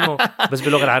عارف إنه بس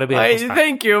باللغة العربية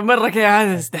ثانك يو مرة كده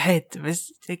هذا استحيت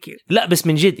بس تذكر. لا بس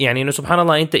من جد يعني إنه سبحان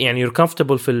الله أنت يعني you're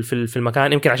comfortable في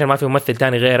المكان. يمكن عشان ما في ممثل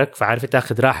تاني غيرك فعارف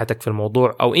تاخذ راحتك في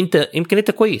الموضوع أو أنت يمكن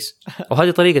أنت كويس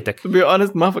وهذه طريقتك. to be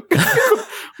honest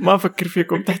ما أفكر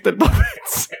فيكم تحت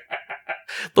البابت.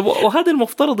 طب وهذا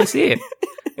المفترض يصير.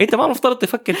 انت ما المفترض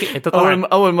تفكر فيه. انت طبعا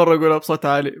اول مره اقولها بصوت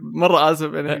عالي، مره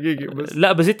اسف انا حقيقي، بس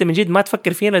لا بس انت من جد ما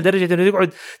تفكر فينا لدرجه انه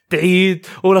تقعد تعيد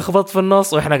ولخبط في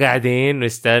النص واحنا قاعدين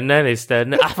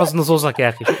نستنى احفظ نصوصك يا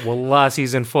اخي. والله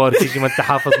سيزون 4 تيجي ما انت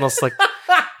حافظ نصك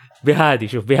بهادي.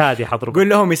 شوف بهادي حضرب. قول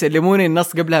لهم يسلموني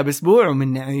النص قبلها باسبوع،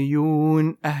 ومن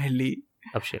عيون اهلي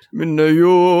ابشر، من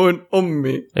عيون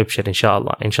امي ابشر ان شاء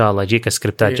الله ان شاء الله يجيك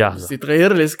سكريبتات جاهزه. بس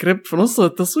يتغير لي سكريبت في نص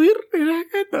التصوير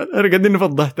انا قاعدين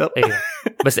نفضح ترى. ايوه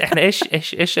بس احنا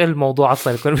ايش الموضوع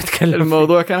اصلا كنا بنتكلم؟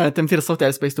 الموضوع كان عن التمثيل الصوتي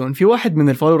على سبيس تون. في واحد من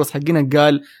الفولورز حقنا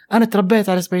قال انا تربيت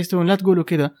على سبيس تون، لا تقولوا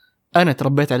كذا. انا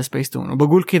تربيت على سبيس تون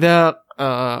وبقول كذا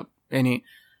يعني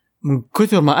من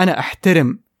كثر ما انا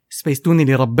احترم سبيس تون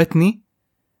اللي ربتني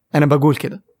انا بقول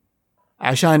كذا،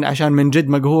 عشان من جد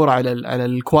مقهور على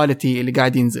الكواليتي اللي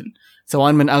قاعد ينزل،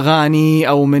 سواء من اغاني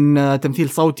او من تمثيل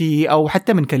صوتي او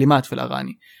حتى من كلمات في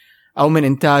الاغاني او من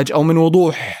انتاج او من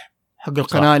وضوح حق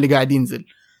القناه اللي قاعد ينزل.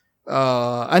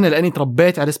 انا لاني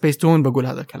تربيت على سبيس تون بقول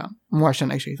هذا الكلام، مو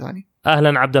عشان اي شيء ثاني.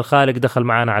 اهلا عبد الخالق دخل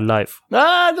معنا على اللايف.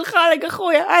 عبد الخالق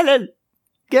اخويا اهلا،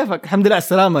 كيفك؟ الحمد لله على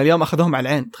السلامه. اليوم اخذوهم على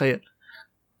العين، تخيل.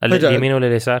 اليمين ولا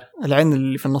اليسار؟ العين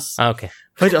اللي في النص. اوكي.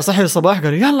 فجاه صحي الصباح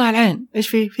قالوا يلا على العين، ايش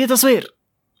في تصوير؟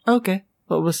 اوكي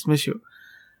بس مشيوا.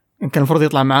 كان المفروض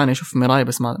يطلع معانا يشوف مرايه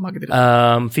بس ما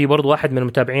قدر. في برضو واحد من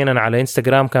متابعينا على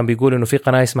انستغرام كان بيقول انه في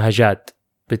قناه اسمها جاد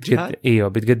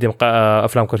بتقدم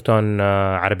افلام كرتون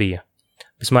عربيه،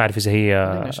 بس ما اعرف اذا هي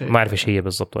ما اعرف ايش هي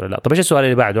بالضبط ولا لا. طب ايش السؤال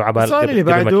اللي بعده؟ السؤال اللي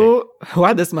بعده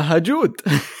واحده اسمها جود.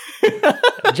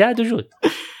 جاد وجود.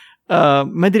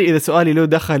 ما ادري اذا سؤالي له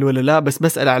دخل ولا لا، بس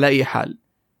بسأل على اي حال.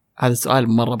 هذا السؤال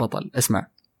مره بطل. اسمع،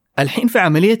 الحين في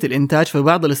عمليه الانتاج في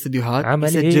بعض الاستديوهات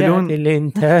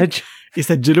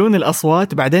يسجلون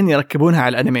الاصوات بعدين يركبونها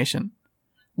على الانيميشن،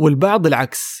 والبعض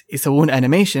العكس يسوون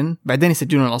انيميشن بعدين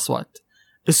يسجلون الاصوات.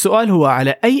 السؤال هو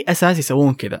على أي أساس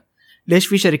يسوون كذا؟ ليش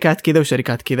في شركات كذا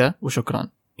وشركات كذا؟ وشكرا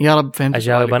يا رب فهمت.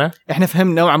 أجاوب أنا؟ إحنا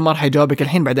فهمنا نوعا ما، رح يجاوبك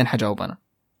الحين بعدين حجاوب أنا.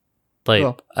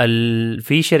 طيب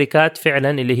في شركات فعلا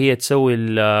اللي هي تسوي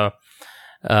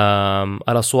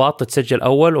الأصوات تتسجل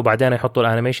أول وبعدين يحطوا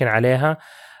الأنيميشن عليها.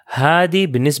 هذه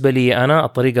بالنسبة لي أنا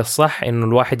الطريقة الصح إنه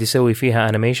الواحد يسوي فيها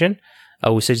أنيميشن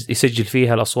أو يسجل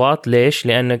فيها الأصوات. ليش؟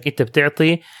 لأنك أنت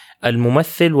بتعطي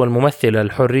الممثل والممثلة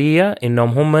الحرية إنهم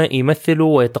هم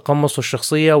يمثلوا ويتقمصوا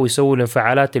الشخصية ويسووا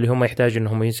الانفعالات اللي هم يحتاجوا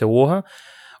إنهم يسووها،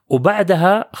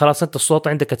 وبعدها خلاص أنت الصوت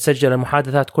عندك تسجل،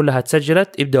 المحادثات كلها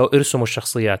تسجلت، يبدأوا يرسموا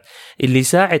الشخصيات. اللي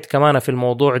يساعد كمان في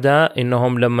الموضوع ده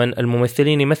إنهم لما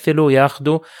الممثلين يمثلوا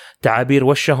ياخدوا تعابير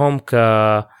وشهم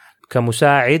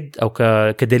كمساعد أو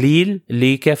كدليل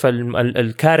لكيف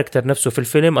الكاركتر نفسه في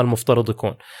الفيلم المفترض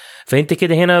يكون. فأنت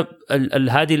كده هنا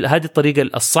هذه الطريقة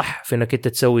الصح في أنك أنت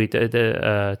تسوي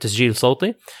تسجيل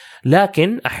صوتي.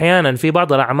 لكن أحيانا في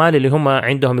بعض الأعمال اللي هم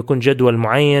عندهم يكون جدول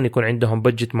معين، يكون عندهم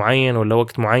بجت معين ولا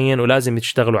وقت معين ولازم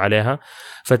يشتغلوا عليها،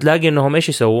 فتلاقي أنهم إيش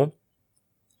يسووا؟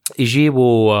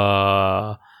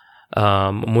 يجيبوا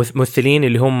ممثلين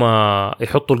اللي هم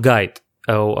يحطوا الجايد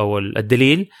أو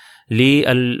الدليل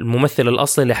للممثل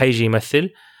الأصلي اللي حيجي يمثل،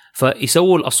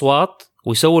 فيسووا الأصوات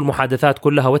ويسووا المحادثات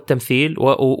كلها والتمثيل.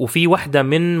 وفي واحدة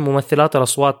من ممثلات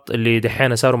الأصوات اللي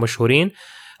دحين صاروا مشهورين،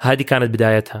 هذه كانت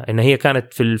بدايتها إن هي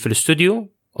كانت في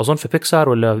الاستوديو، أظن في بيكسار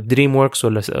ولا دريم ووركس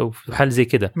ولا حل زي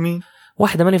كده،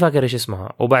 واحدة ماني فاكر إيش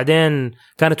اسمها. وبعدين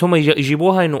كانت هم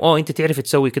يجيبوها إنه أنت تعرف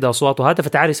تسوي كده أصوات وهذا،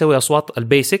 فتعالي يسوي أصوات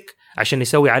البيسك عشان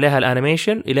يسوي عليها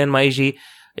الأنيميشن إلين ما يجي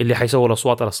اللي حيسوي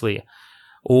الأصوات الأصلية.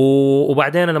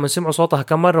 وبعدين لما سمعوا صوتها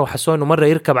كم مرة وحسوا إنه مرة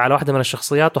يركب على واحدة من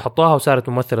الشخصيات وحطوها وصارت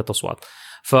ممثلة أصوات.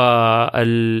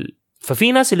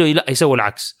 ففي ناس اللي لا يسووا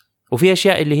العكس، وفي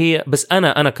أشياء اللي هي بس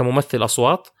أنا كممثل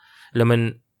أصوات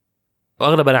لما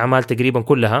أغلب الأعمال تقريبا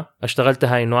كلها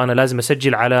اشتغلتها إنه أنا لازم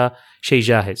أسجل على شيء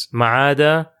جاهز، ما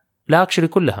عدا لا أكشلي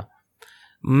كلها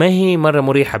ما هي مرة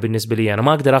مريحة بالنسبة لي. أنا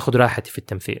ما أقدر أخذ راحتي في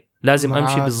التمثيل، لازم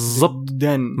أمشي بالضبط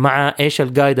مع إيش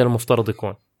القايد المفترض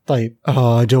يكون. طيب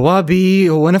جوابي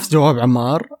هو نفس جواب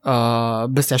عمار،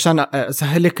 بس عشان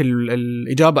أسهل لك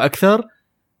الإجابة أكثر،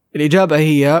 الإجابة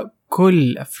هي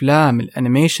كل أفلام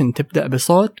الأنيميشن تبدأ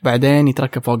بصوت بعدين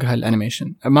يتركب فوقها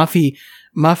الأنيميشن.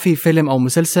 ما في فيلم أو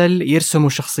مسلسل يرسموا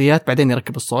الشخصيات بعدين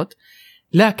يركب الصوت،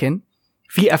 لكن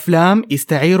في أفلام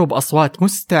يستعيروا بأصوات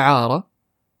مستعارة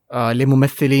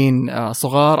لممثلين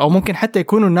صغار، أو ممكن حتى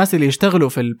يكونوا الناس اللي يشتغلوا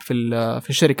في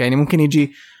الشركة. يعني ممكن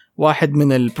يجي واحد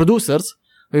من البرودوسرز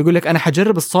ويقول لك أنا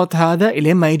حجرب الصوت هذا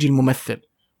إلين ما يجي الممثل،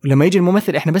 ولما يجي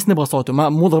الممثل إحنا بس نبغى صوته،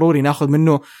 مو ضروري ناخذ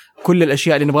منه كل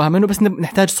الأشياء اللي نبغاها منه، بس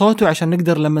نحتاج صوته عشان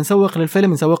نقدر لما نسوق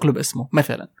للفيلم نسوق له باسمه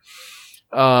مثلا.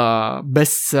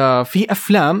 بس في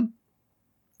أفلام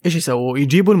إيش يسووا؟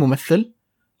 يجيبوا الممثل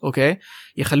أوكي،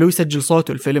 يخلوه يسجل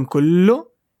صوته الفيلم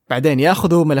كله، بعدين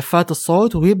ياخذوا ملفات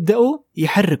الصوت ويبدأوا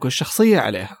يحركوا الشخصية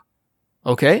عليها.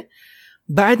 أوكي،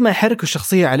 بعد ما يحركوا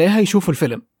الشخصية عليها يشوفوا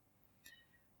الفيلم،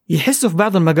 يحسوا في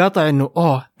بعض المقاطع إنه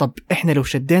طب إحنا لو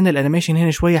شدينا الأنيميشن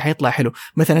هنا شوية حيطلع حلو.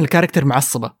 مثلا الكاركتر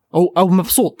معصبة أو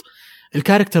مبسوط،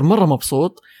 الكاركتر مرة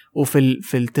مبسوط،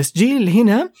 وفي التسجيل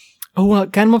هنا هو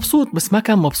كان مبسوط بس ما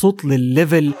كان مبسوط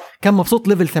للليفل، كان مبسوط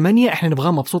ليفل 8، إحنا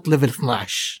نبغاه مبسوط ليفل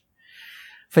 12.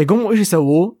 فيقوموا إيش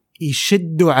يسووا؟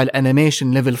 يشدوا على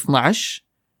الأنيميشن ليفل 12.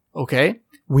 أوكي،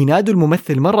 وينادوا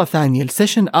الممثل مرة ثانية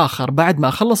لسيشن آخر بعد ما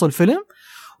خلصوا الفيلم،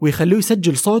 ويخلوه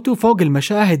يسجل صوته فوق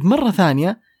المشاهد مرة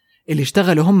ثانية اللي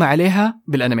اشتغلوا هم عليها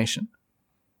بالأنيميشن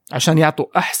عشان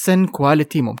يعطوا أحسن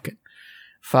كواليتي ممكن.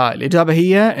 فالإجابة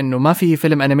هي إنه ما في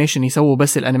فيلم أنيميشن يسووا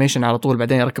بس الأنيميشن على طول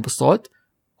بعدين يركب الصوت.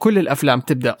 كل الأفلام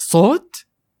تبدأ صوت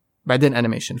بعدين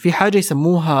أنيميشن. في حاجة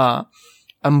يسموها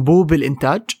أنبوب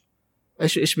الإنتاج.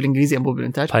 إيش بالإنجليزي أنبوب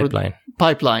الإنتاج؟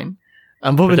 بايبلاين.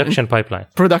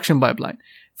 برودكشن بايبلاين.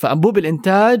 فأنبوب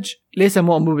الإنتاج ليه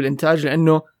سموه أنبوب الإنتاج؟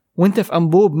 لأنه وانت في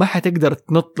أنبوب ما حتقدر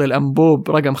تنط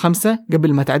للأنبوب رقم 5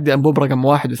 قبل ما تعدي أنبوب رقم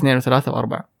 1 و2 و3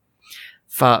 و4.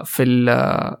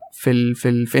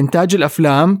 في إنتاج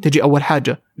الأفلام تجي أول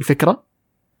حاجة الفكرة،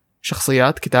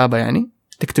 شخصيات، كتابة، يعني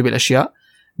تكتب الأشياء.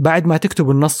 بعد ما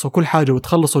تكتبوا النص وكل حاجة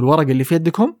وتخلصوا الورق اللي في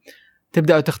يدكم،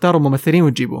 تبدأوا تختاروا ممثلين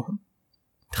وتجيبوهم.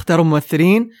 تختاروا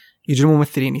ممثلين، يجوا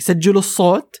ممثلين يسجلوا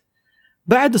الصوت.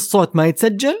 بعد الصوت ما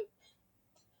يتسجل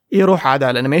يروح عاد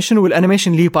على الانيميشن،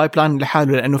 والانيميشن ليه بايبلاين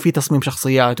لحاله لانه في تصميم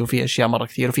شخصيات وفي اشياء مره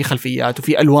كثير وفي خلفيات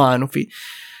وفي الوان وفي.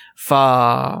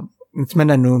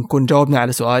 فنتمنى انه نكون جاوبنا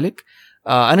على سؤالك.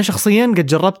 انا شخصيا قد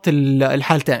جربت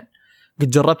الحالتين. قد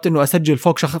جربت انه اسجل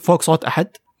فوق صوت احد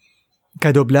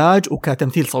كدوبلاج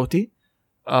وكتمثيل صوتي.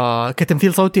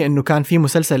 كتمثيل صوتي انه كان في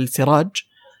مسلسل سراج،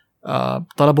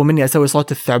 طلبوا مني اسوي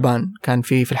صوت الثعبان. كان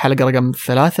في الحلقه رقم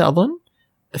 3 اظن،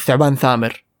 الثعبان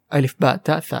ثامر، ألف باء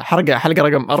تاء ثاء. حلقة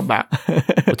رقم 4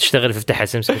 وتشتغل في افتح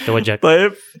سمسك توجهك.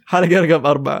 طيب حلقة رقم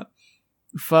 4.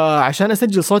 فعشان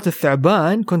أسجل صوت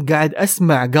الثعبان كنت قاعد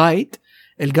أسمع جايد.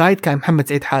 الجايد كان محمد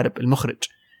سعيد حارب المخرج،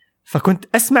 فكنت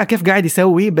أسمع كيف قاعد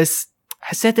يسوي، بس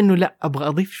حسيت إنه لا أبغى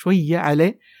أضيف شوية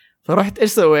عليه. فرحت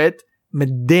إيش سويت؟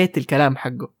 مديت الكلام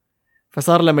حقه،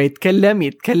 فصار لما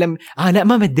يتكلم لا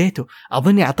ما مديته،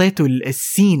 أظني أعطيته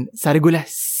السين، صار يقوله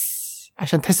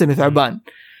عشان تحس إنه ثعبان.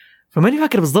 فماني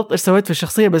فاكر بالضبط إيش سويت في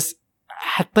الشخصية، بس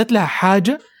حطيت لها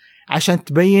حاجة عشان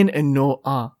تبين إنه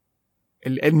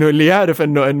إنه اللي يعرف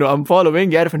إنه I'm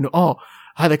following يعرف إنه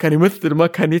هذا كان يمثل ما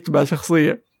كان يتبع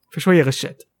شخصية. فشوية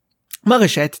ما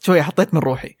غشيت شوية، حطيت من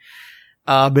روحي.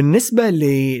 بالنسبة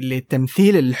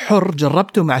للتمثيل الحر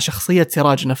جربته مع شخصية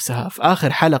سراج نفسها. في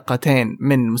آخر حلقتين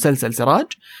من مسلسل سراج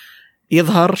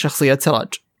يظهر شخصية سراج،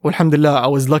 والحمد لله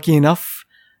I was lucky enough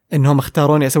إنهم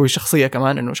اختاروني أسوي شخصية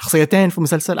كمان، إنه شخصيتين في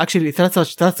مسلسل.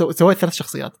 سويت 3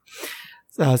 شخصيات.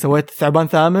 سويت الثعبان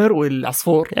ثامر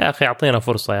والعصفور. يا أخي أعطينا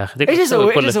فرصة يا أخي. إيش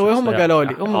أسوي؟ هم قالوا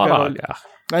لي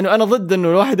يعني أنا ضد إنه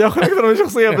الواحد يأخذ أكثر من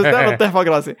شخصية، بس دائما تطيح فوق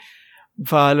راسي.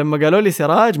 فلما قالوا لي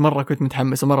سراج مرة كنت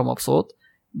متحمس ومرة مبسوط.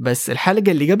 بس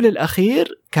الحلقة اللي قبل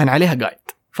الأخير كان عليها جايد،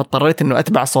 فاضطريت إنه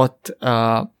أتبع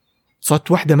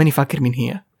صوت واحدة ماني فاكر مين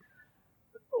هي.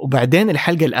 وبعدين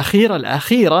الحلقة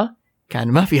الأخيرة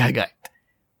كان ما فيها جايد،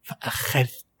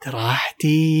 فأخذت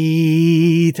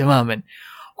راحتي تماما.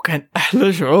 وكان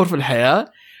أحلى شعور في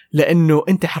الحياة، لأنه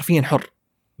أنت حرفيا حر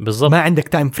بالضبط. ما عندك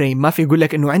تايم فريم، ما في يقول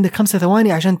لك إنه عندك 5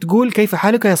 ثواني عشان تقول كيف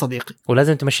حالك يا صديقي،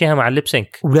 ولازم تمشيها مع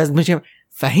الليبسينك،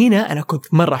 فهنا أنا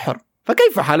كنت مرة حر.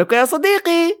 فكيف حالك يا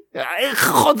صديقي،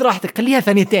 خذ راحتك، خليها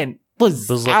 2 ثانية طز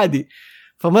بالزبط. عادي.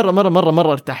 فمرة مرة مرة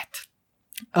مرة ارتحت.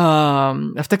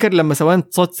 افتكر لما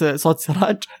سويت صوت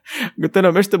سراج قلت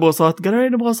لهم ايش تبغوا صوت؟ قالوا لي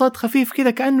نبغى صوت خفيف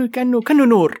كذا كأنه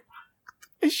نور.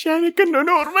 ايش يعني كأنه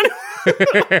نور؟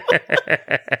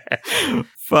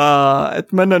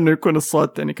 فاتمنى انه يكون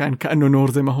الصوت يعني كان كأنه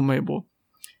نور زي ما هم يبغوا.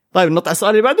 طيب نطلع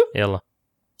السؤال اللي بعده. يلا.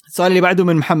 السؤال اللي بعده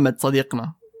من محمد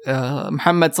صديقنا.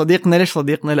 محمد صديقنا. ليش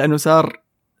صديقنا؟ لانه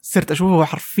صرت اشوفه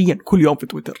حرفيا كل يوم في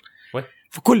تويتر،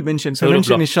 في كل منشن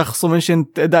الشخص، ومنشن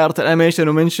دائرة الانيميشن،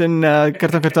 ومنشن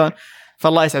كرتون.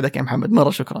 فالله يسعدك يا محمد، مرة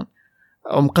شكرا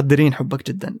ومقدرين حبك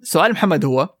جدا. سؤال محمد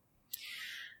هو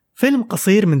فيلم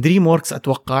قصير من دريم ووركس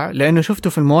أتوقع، لأنه شفته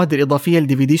في المواد الإضافية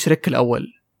لDVD شريك الأول.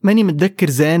 ماني متذكر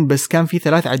زين، بس كان في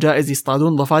 3 عجائز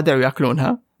يصطادون ضفادع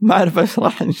ويأكلونها. ما أعرف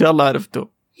أشرح، إن شاء الله عرفته.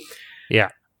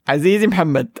 عزيزي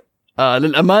محمد،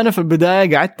 للأمانة في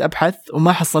البداية قعدت أبحث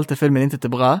وما حصلت الفيلم اللي أنت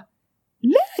تبغاه،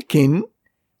 لكن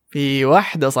في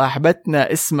واحدة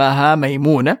صاحبتنا اسمها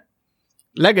ميمونة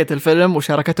لقت الفيلم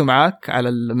وشاركته معاك على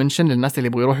المنشن للناس اللي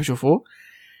يبغوا يروحوا يشوفوه.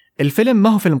 الفيلم ما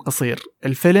هو فيلم قصير،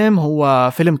 الفيلم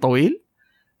هو فيلم طويل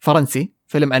فرنسي،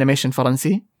 فيلم أنيميشن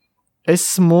فرنسي.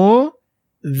 اسمه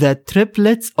The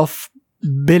Triplets of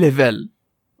Belleville.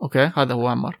 اوكي هذا هو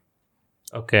عمار.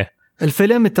 اوكي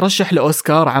الفيلم ترشح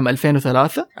لأوسكار عام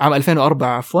 2004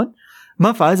 عفوا،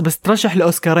 ما فاز بس ترشح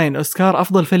لأوسكارين، أوسكار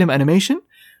أفضل فيلم أنيميشن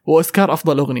وأوسكار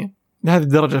أفضل أغنية. لهذه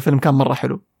الدرجة الفيلم كان مرة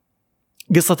حلو.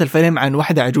 قصة الفيلم عن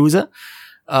واحدة عجوزة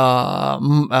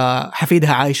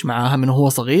حفيدها عايش معاها من هو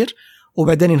صغير،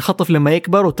 وبعدين ينخطف لما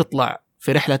يكبر وتطلع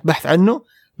في رحلة بحث عنه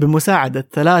بمساعدة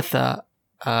 3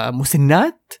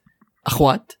 مسنات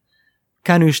أخوات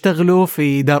كانوا يشتغلوا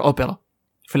في دار أوبرا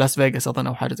في لاس فيغاس أظن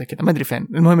أو حاجة زي كذا، ما أدري فين.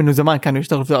 المهم إنه زمان كانوا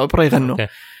يشتغلوا في دار أوبرا يغنوا. أوكي.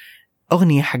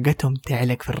 أغنية حقتهم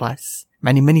تعلق في الرأس،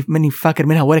 يعني ماني فاكر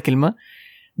منها ولا كلمة،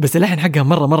 بس اللحن حقها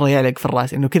مرة يعلق في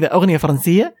الرأس، إنه كذا أغنية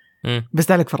فرنسية بس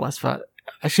تعلق في الرأس،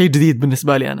 فالشيء جديد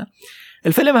بالنسبة لي أنا.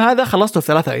 الفيلم هذا خلصته في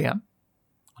 3 أيام.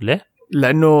 ليه؟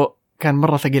 لأنه كان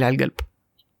مرة ثقيل على القلب.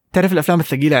 تعرف الأفلام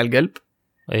الثقيلة على القلب؟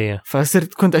 ايه.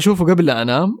 كنت أشوفه قبل لا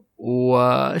أنام،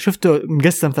 وشفته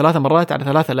مقسم 3 مرات على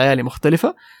 3 ليالي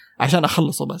مختلفة عشان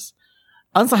أخلصه. بس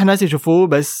أنصح الناس يشوفوه،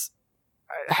 بس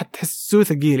حتحسوه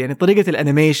ثقيل. يعني طريقة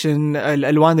الأنيميشن،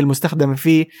 الألوان المستخدمة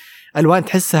فيه ألوان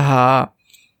تحسها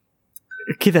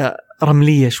كذا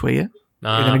رملية شوية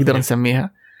إذا نقدر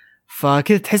نسميها،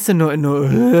 فكذا تحس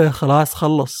إنه خلاص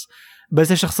خلص.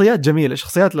 بس الشخصيات جميلة،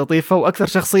 شخصيات لطيفة، وأكثر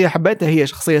شخصية حبيتها هي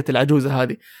شخصية العجوزة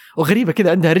هذه، وغريبة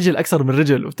كذا عندها رجل أكثر من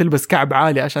رجل وتلبس كعب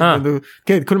عالي عشان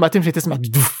كذا كل ما تمشي تسمع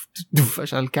دوف دوف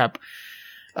عشان الكعب.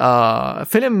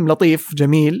 فيلم لطيف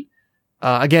جميل.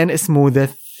 again اسمه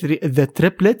The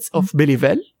Triplets of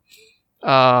Belleville.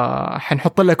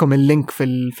 حنحط لكم اللينك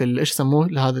في إيش سموه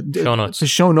لهذا في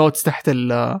الشو نوتس تحت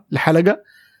الحلقة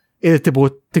إذا تبغوا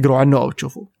تقروا عنه أو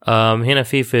تشوفوا. هنا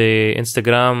في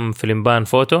إنستغرام فيلمبان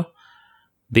فوتو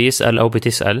بيسأل أو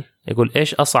بتسأل يقول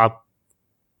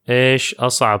إيش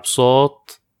أصعب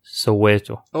صوت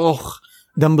سويته؟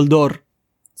 دمبلدور،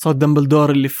 صوت دمبلدور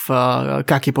اللي في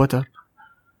كاكي بوتر،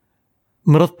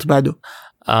 مرضت بعده.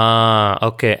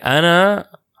 أوكي. أنا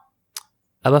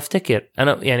أبى أفتكر،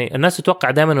 أنا يعني الناس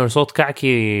تتوقع دائما إنه صوت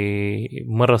كعكي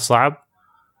مرة صعب.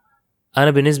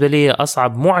 أنا بالنسبة لي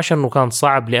أصعب مو عشان إنه كان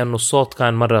صعب، لأنه الصوت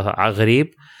كان مرة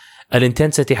غريب،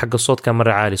 الانتنسيتي حق الصوت كان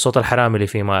مرة عالي. صوت الحرامي اللي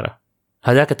فيه مارة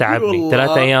هذاك تعبني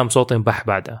 3 أيام صوتي انبح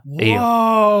بعدها.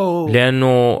 أيوه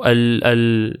لأنه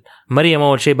مريم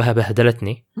أول شيء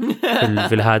بهدلتني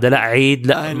في هذا. لا عيد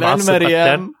لا معصب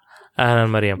أكثر. أهلا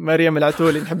مريم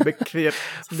العتولي نحبك كثير.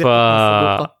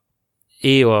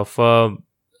 ايوه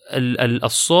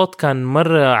الصوت كان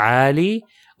مره عالي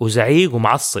وزعيق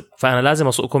ومعصب، فانا لازم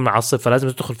اكون معصب، فلازم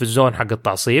تدخل في الزون حق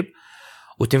التعصيب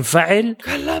وتنفعل.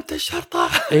 كلمت الشرطه.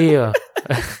 ايوه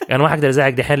انا ما حقدر ازعق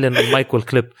دحين لان المايك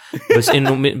والكليب، بس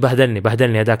انه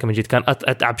بهدلني هذاك من جد. كان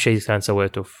اتعب شيء كان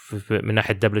سويته من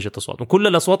ناحيه دبلجه الصوت، وكل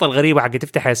الاصوات الغريبه حق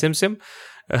تفتح يا سمسم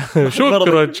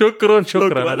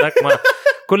شكرا هذاك ما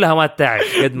كلها ما تتعب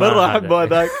قد ما مرة أحبه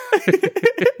هذاك.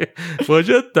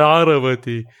 وجدت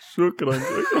عربتي. شكرا.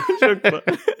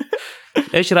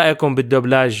 إيش رأيكم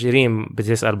بالدبلاج؟ ريم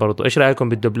بتسأل برضو إيش رأيكم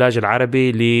بالدبلاج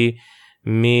العربي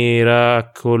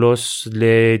لميراكولوس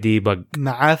ليدي بق؟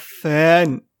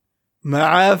 معفن.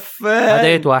 هذا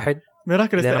ايت واحد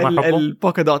ميراكولوس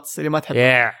البوكا دوتس اللي ما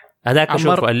تحبه. هذاك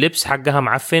أشوفه اللبس حقها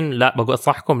معفن. لا بقول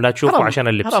أنصحكم لا تشوفوا عشان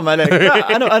اللبس. حرام عليك.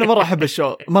 أنا مرة أحب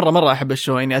الشو، مرة أحب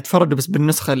الشو، يعني أتفرج بس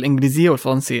بالنسخة الإنجليزية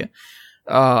والفرنسية.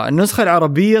 النسخة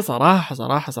العربية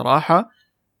صراحة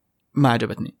ما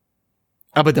عجبتني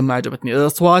أبدا، ما عجبتني.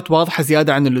 الأصوات واضحة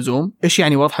زيادة عن اللزوم. إيش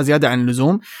يعني واضحة زيادة عن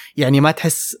اللزوم؟ يعني ما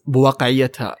تحس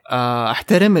بواقعيتها.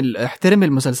 احترم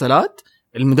المسلسلات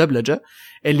المدبلجة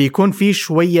اللي يكون فيه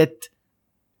شوية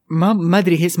ما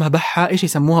أدري هي اسمها بحة إيش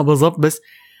يسموها بالضبط، بس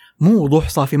مو وضوح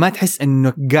صافي، ما تحس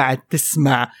انك قاعد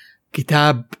تسمع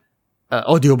كتاب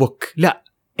اوديو بوك، لا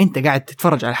انت قاعد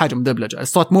تتفرج على حاجه مدبلجه.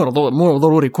 الصوت مو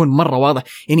ضروري يكون مره واضح.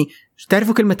 يعني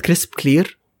تعرفوا كلمه كريسب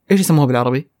كلير ايش يسموها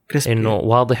بالعربي؟ كريسب انه كلير.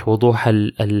 واضح وضوح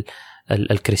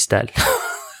الكريستال.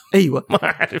 ايوه ما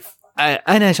اعرف.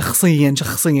 انا شخصيا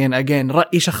اجين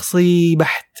رايي شخصي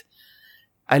بحت،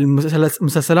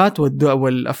 المسلسلات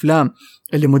والافلام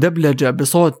اللي مدبلجه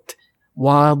بصوت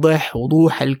واضح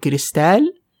وضوح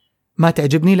الكريستال ما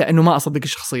تعجبني، لأنه ما أصدق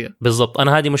الشخصية. بالضبط.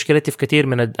 أنا هذه مشكلتي في كثير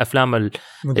من الأفلام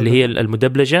اللي هي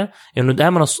المدبلجة، إنه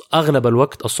دائما أغلب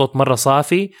الوقت الصوت مرة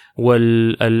صافي،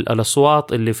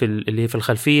 والأصوات اللي في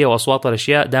الخلفية وأصوات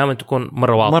الأشياء دائما تكون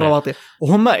مرة واضحة.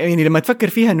 وهم يعني لما تفكر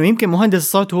فيها إنه يمكن مهندس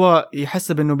الصوت هو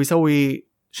يحسب إنه بيسوي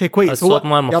شيء كويس، الصوت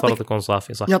ما المفترض يكون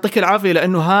صافي. صح، يعطيك العافية،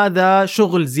 لأنه هذا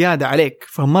شغل زيادة عليك،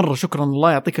 فمرة شكرا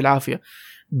الله يعطيك العافية.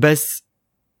 بس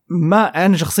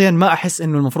أنا شخصيا ما أحس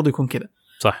إنه المفروض يكون كذا.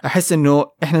 صح. أحس إنه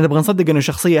إحنا نبغى نصدق إنه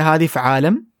الشخصية هذه في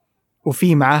عالم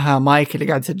وفي معاها مايك اللي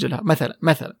قاعد يسجلها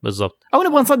مثلا بالضبط، او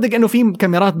نبغى نصدق انه في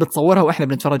كاميرات بتصورها واحنا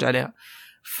بنتفرج عليها.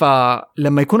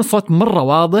 فلما يكون الصوت مره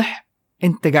واضح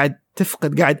انت قاعد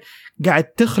تفقد، قاعد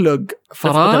تخلق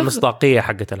فراغ، المصداقيه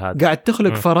حقت هذا، قاعد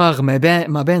تخلق فراغ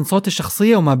ما بين صوت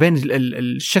الشخصيه وما بين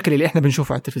الشكل اللي احنا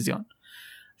بنشوفه على التلفزيون.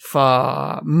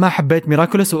 فما حبيت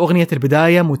ميراكولس، واغنيه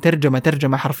البدايه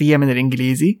ترجمه حرفيه من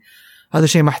الانجليزي، هذا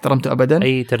شيء ما احترمته ابدا.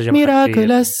 اي ترجمه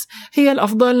ميراكولس هي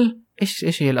الافضل.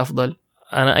 ايش هي الافضل؟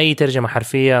 انا اي ترجمه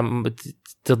حرفيه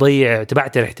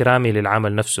تبعتر احترامي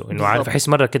للعمل نفسه، انه عارف احس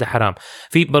مره كده حرام.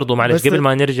 في برضو معلش قبل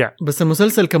ما نرجع، بس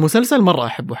المسلسل كمسلسل مره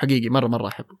احبه حقيقي، مره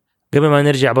احبه. قبل ما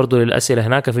نرجع برضو للاسئله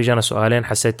هناك، في جانا سؤالين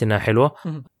حسيت انها حلوه.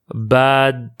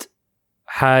 باد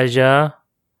حاجه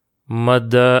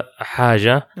مدى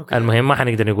حاجه، المهم ما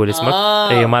حنقدر نقول اسمك.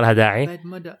 هي ما لها داعي. باد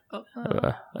مدى.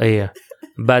 ايه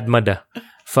باد مدى.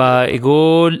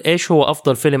 فيقول ايش هو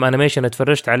افضل فيلم انيميشن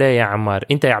اتفرجت عليه يا عمار؟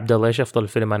 انت يا عبد الله ايش افضل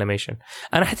فيلم انيميشن؟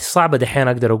 انا حتى صعبه دحين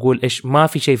اقدر اقول ايش، ما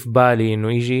في شيء في بالي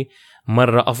انه يجي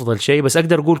مره افضل شيء، بس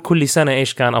اقدر اقول كل سنه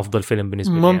ايش كان افضل فيلم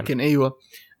بالنسبه لي. ممكن يعني. ايوه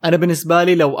انا بالنسبه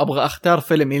لي لو ابغى اختار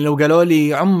فيلم، يعني لو قالوا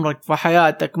لي عمرك في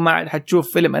حياتك ما عاد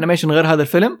حتشوف فيلم انيميشن غير هذا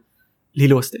الفيلم،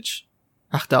 ليلو وستيتش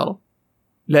اختاره،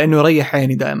 لانه يريح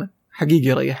عيني دائما، حقيقي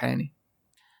يريح عيني.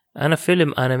 انا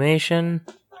فيلم انيميشن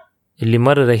اللي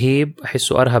مرة رهيب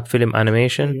أحسه أرهب فيلم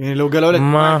أنيميشن، يعني لو قالوا لك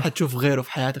ما حتشوف غيره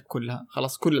في حياتك كلها،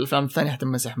 خلاص كل الأفلام الثانية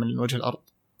حتمسح من وجه الأرض.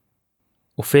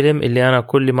 وفيلم اللي أنا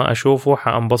كل ما أشوفه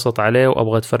حأنبسط عليه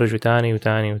وأبغى أتفرجه تاني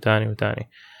وتاني وتاني وتاني.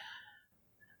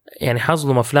 يعني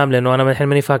حظلم أفلام لأنه أنا الحين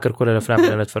ماني فاكر كل الأفلام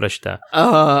اللي أنا اتفرجتها.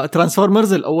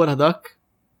 ترانسفورمرز الأول هذاك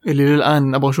اللي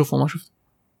للآن أبغى أشوفه ما شفت.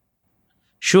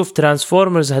 شوف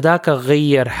ترانسفورمرز هذاك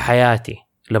غير حياتي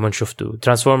لما شفته.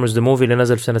 ترانسفورمرز ذا موفي اللي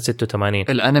نزل في سنة 86.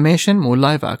 الانيميشن مو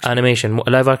اللايف اكشن. انيميشن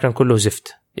لايف اكشن كله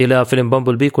زفت، الى فيلم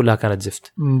بامبل بي كلها كانت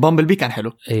زفت. بامبل بي كان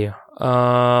حلو. ايوه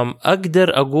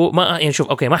اقدر اقول ما يعني شوف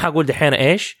اوكي ما حقول دحين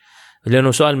ايش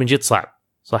لانه سؤال من جد صعب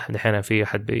صح. دحين في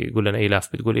احد بيقول لنا ايلاف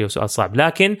بتقول ايه سؤال صعب،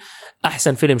 لكن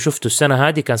احسن فيلم شفته السنة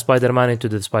هذه كان سبايدر مان انتو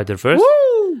ذا سبايدر فيرس.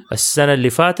 السنة اللي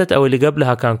فاتت او اللي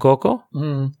قبلها كان كوكو.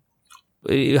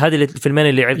 هذه الفيلمين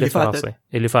اللي عقدت في راسي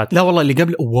اللي فات. لا والله اللي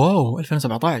قبل واو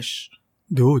 2017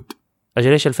 دود.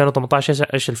 اجل ايش 2018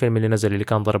 ايش الفيلم اللي نزل اللي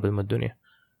كان ضرب الدنيا؟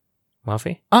 ما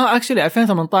في اكشلي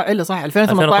 2018 الا صح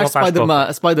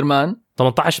 2018 سبايدر مان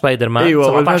 18 سبايدر مان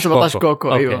ايوه 17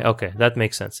 كوكو ايوه اوكي ذات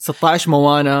ميك سنس. 16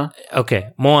 موانا اوكي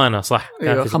موانا صح كان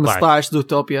أيوة. 15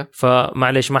 زوتوبيا.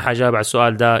 فمعليش ما حجاوب على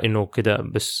السؤال ده انه كده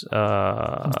بس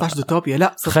 15 زوتوبيا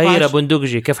لا 16. خيره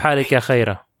بندقجي كيف حالك يا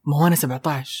خيره؟ موانا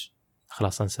 17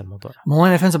 خلاص انسى الموضوع.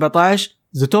 موانا 2017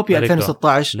 زوتوبيا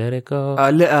 2016 ليريكو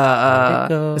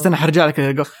بس انا حرجع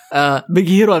لك بيج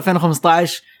هيرو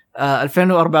 2015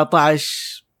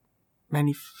 2014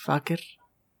 ماني فاكر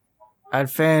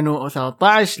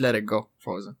 2013 ليريكو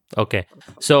فوزن. اوكي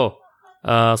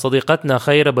صديقتنا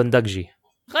خيره بندقجي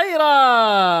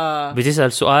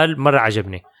بتسأل سؤال مرة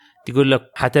عجبني. تقول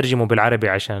لك حترجمه بالعربي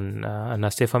عشان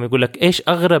الناس تفهم. يقول لك ايش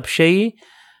اغرب شيء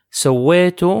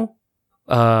سويته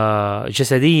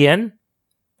جسديا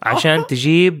عشان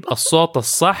تجيب الصوت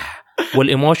الصح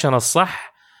والإيموشن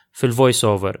الصح في الفويس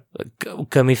اوفر؟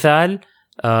 كمثال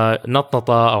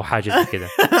نطنطة او حاجه زي كده.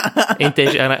 انت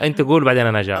ايش انت قول بعدين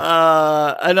انا جاوب.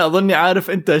 انا اظني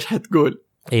عارف انت ايش حتقول.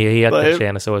 هي اكثر شيء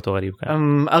انا سويته غريب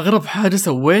كان. اغرب حاجه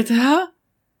سويتها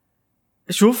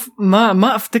شوف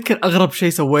ما افتكر اغرب شيء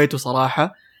سويته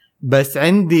صراحه، بس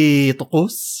عندي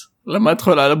طقوس لما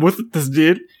ادخل على بوث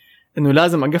التسجيل انه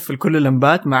لازم اقفل كل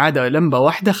اللمبات ما عدا لمبه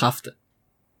واحده خافته.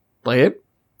 طيب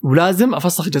ولازم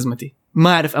افسخ جزمتي،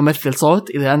 ما اعرف امثل صوت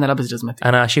اذا انا لابس جزمتي.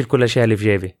 انا اشيل كل الاشياء اللي في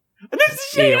جيبي نفس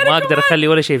الشيء. ما اقدر اخلي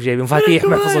ولا شيء في جيبي، مفاتيح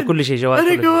محفظه كل شيء جوال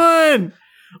انا كمان.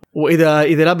 واذا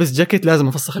لابس جاكيت لازم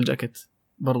افسخ الجاكيت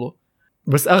برضو.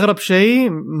 بس اغرب شيء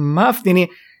ما افتني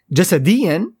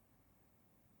جسديا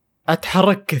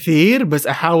اتحرك كثير بس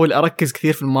احاول اركز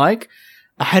كثير في المايك،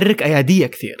 احرك اياديه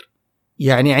كثير.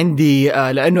 يعني عندي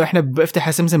لانه احنا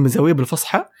بفتح سمسم بزاويه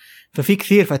بالفصحى ففي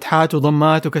كثير فتحات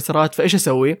وضمات وكسرات، فايش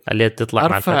اسوي؟ اللي تطلع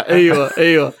مع الفتحه.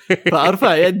 ايوه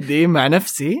فارفع يدي مع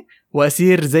نفسي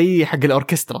واصير زي حق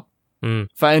الاوركسترا.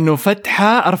 فانه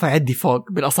فتحه ارفع يدي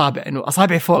فوق بالاصابع، انه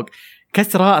اصابعي فوق،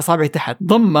 كسره اصابعي تحت،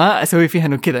 ضمه اسوي فيها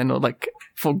انه كذا انه ضك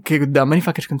فوق كذا قدام. ماني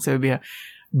فاكر ايش كنت اسوي بيها،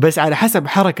 بس على حسب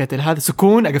حركه هذا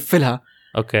سكون اقفلها.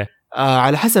 اوكي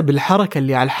على حسب الحركه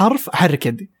اللي على الحرف احرك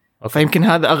يدي. فيمكن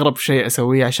هذا اغرب شيء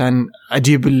اسويه عشان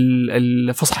اجيب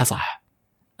الفصحى صح.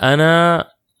 انا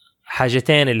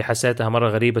حاجتين اللي حسيتها مرة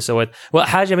غريبة سويت،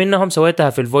 وحاجة منهم سويتها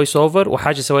في الفويس اوفر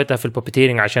وحاجة سويتها في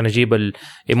البوبيتيرينج عشان اجيب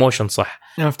الايموشن صح.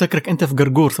 انا افتكرك انت في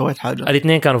قرقور سويت حاجة.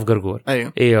 الاثنين كانوا في قرقور.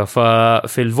 ايوه.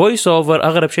 ففي الفويس اوفر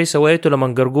اغرب شيء سويته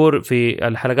لما قرقور في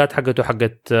الحلقات حقته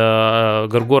حقت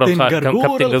قرقور الخارق، كابتن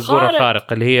قرقور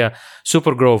الخارق اللي هي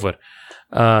سوبر جروفر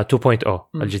 2.0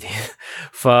 الجديد.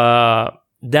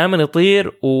 فدائما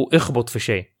يطير ويخبط في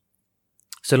شيء،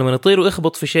 لما يطير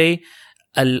ويخبط في شيء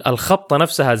الخبطة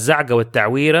نفسها الزعقة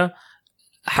والتعويرة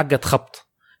حقت خبط،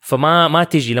 فما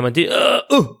تيجي لما تيجي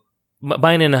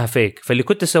باين انها فيك. فاللي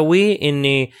كنت اسويه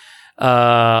اني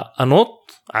انط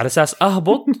على اساس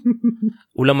اهبط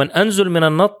ولما انزل من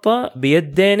النطة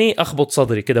بيديني اخبط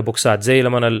صدري كده بوكسات زي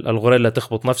لما الغوريلا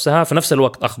تخبط نفسها في نفس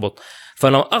الوقت اخبط.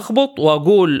 فلما اخبط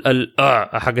واقول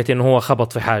حقتي انه هو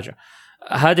خبط في حاجة،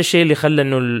 هذا الشيء اللي خلى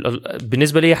انه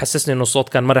بالنسبه لي حسسني انه الصوت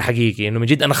كان مره حقيقي، انه من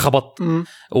جد انا خبطت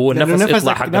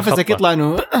ونفسك يطلع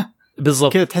انه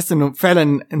بالضبط كده، تحس انه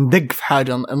فعلا اندق في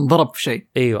حاجه، انضرب في شيء.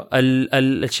 ايوه.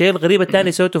 الشيء الغريب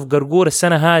الثاني سويته في قرقور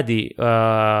السنه هذه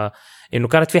انه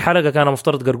كانت في حلقه كان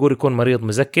مفترض قرقور يكون مريض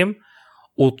مزكم،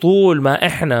 وطول ما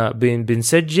احنا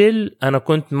بنسجل انا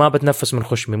كنت ما بتنفس من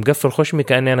خشمي، مقفل خشمي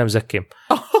كاني انا مزكم.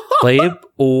 طيب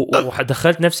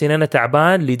ودخلت نفسي ان انا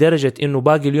تعبان لدرجه انه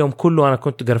باقي اليوم كله انا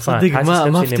كنت قرفان، حاسس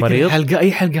نفسي اني مريض.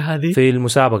 اي حلقه هذه في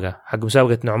المسابقه حق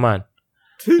مسابقه نعمان،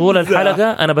 طول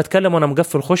الحلقه انا بتكلم وانا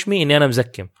مقفل خشمي اني انا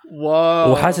مزكم.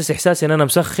 واو. وحاسس احساسي ان انا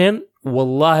مسخن.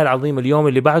 والله العظيم اليوم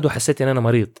اللي بعده حسيت ان انا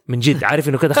مريض من جد، عارف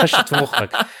انه كده خشت في مخك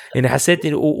اني حسيت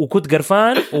وكنت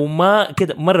قرفان وما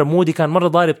كده مره مودي كان مره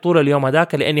ضارب طول اليوم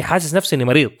هذاك لاني حاسس نفسي اني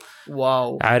مريض.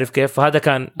 واو. عارف كيف؟ فهذا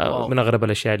كان من اغرب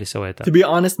الاشياء اللي سويتها. تبي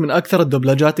honest من اكثر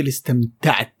الدبلاجات اللي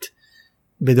استمتعت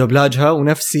بدبلاجها،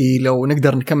 ونفسي لو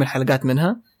نقدر نكمل حلقات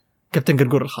منها، كابتن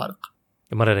قرقور الخارق.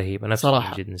 مرة رهيبة نفس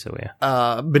صراحة جدا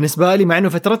نسويها. بالنسبة لي مع انه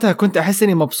فترتها كنت احس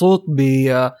اني مبسوط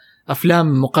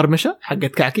بافلام مقرمشة حقت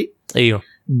كعكي. ايوه.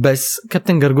 بس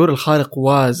كابتن قرقور الخارق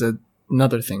was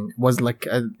another thing, was like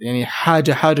يعني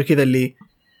حاجة كذا اللي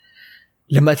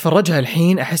لما اتفرجها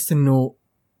الحين احس انه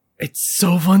it's so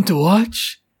fun to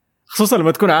watch، خصوصا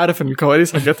لما تكون عارف ان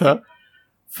الكواليس حقتها.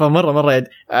 فمرة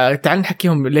تعال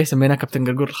نحكيهم ليه سميناه كابتن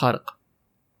قرقور الخارق.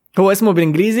 هو اسمه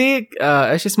بالانجليزي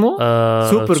ايش اسمه؟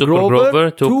 سوبر جروفر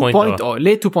 2.0.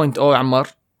 ليه 2.0 يا عمار؟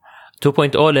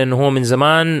 2.0 لانه هو من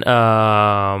زمان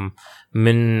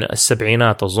من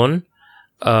السبعينات اظن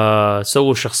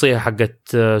سووا الشخصيه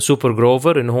حقت سوبر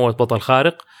جروفر انه هو بطل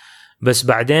خارق، بس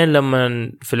بعدين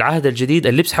لما في العهد الجديد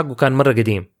اللبس حقه كان مره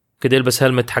قديم كده، يلبس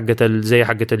هلمت حقت زي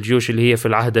حقت الجيوش اللي هي في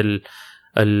العهد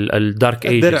الدارك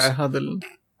ايجز، الدرع هذا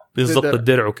بالضبط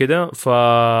الدرع وكده.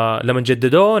 فلما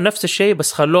جددوه نفس الشيء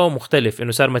بس خلوه مختلف،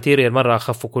 انه صار ماتيريال مره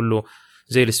اخف كله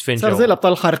زي الاسفنج، صار زي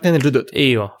الابطال الخارقين الجدد.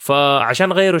 ايوه.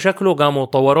 فعشان غيروا شكله قاموا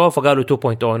طوروه فقالوا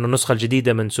 2.0 انه النسخه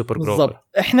الجديده من سوبر جروفر.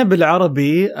 احنا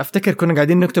بالعربي افتكر كنا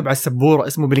قاعدين نكتب على السبوره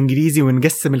اسمه بالانجليزي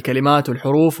ونقسم الكلمات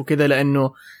والحروف وكده،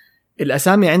 لانه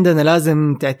الاسامي عندنا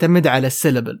لازم تعتمد على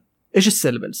السيلبل. ايش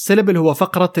السيلبل؟ السيلبل هو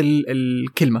فقره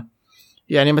الكلمه.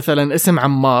 يعني مثلا اسم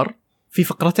عمار في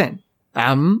فقرتين،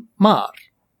 عمار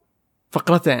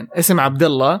فقرتين. اسم عبد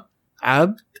الله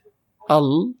عبد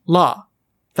الله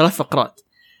 3 فقرات.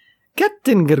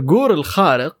 كابتن قرقور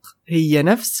الخارق هي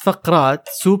نفس فقرات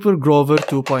سوبر جروفر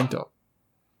 2.0.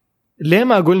 ليه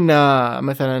ما قلنا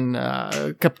مثلا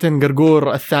كابتن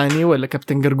قرقور الثاني ولا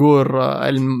كابتن قرقور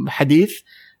الحديث؟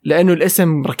 لأنه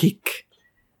الاسم ركيك.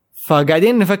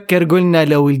 فقاعدين نفكر قلنا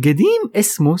لو القديم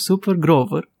اسمه سوبر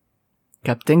جروفر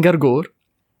كابتن قرقور،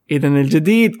 إذا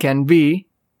الجديد كان بيه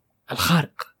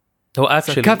الخارق، هو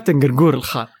اكشلي كابتن قرقور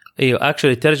الخارق. ايوه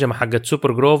اكشلي الترجمه حقت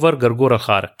سوبر جروفر قرقور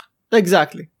الخارق.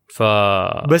 اكزاكتلي.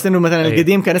 بس انه مثلا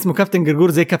القديم كان اسمه كابتن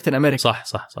قرقور زي كابتن امريكا.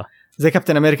 صح زي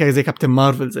كابتن امريكا زي كابتن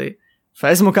مارفل زي،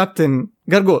 فاسمه كابتن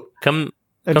قرقور. كم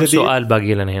سؤال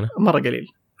باقي لنا هنا؟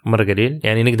 مره قليل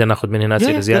يعني نقدر ناخذ من هنا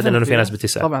اسئله زياده لانه في ناس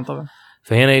بتسال. طبعا.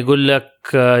 فهنا يقول لك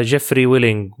جيفري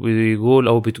ويلينج ويقول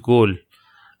او بتقول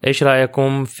ايش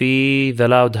رايكم في ذا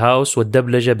لاود هاوس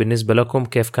والدبلجه بالنسبه لكم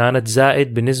كيف كانت،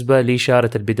 زائد بالنسبه لإشارة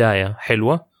البدايه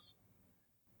حلوه؟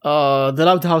 ذا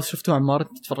لاود هاوس شفتوه عمار؟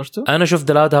 تفرجته؟ انا شفت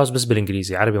ذا لاود هاوس بس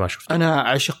بالانجليزي، عربي ما شفته. انا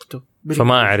عشقته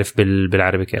فما اعرف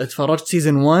بالعربي كيف. اتفرجت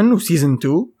سيزن 1 وسيزن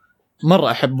 2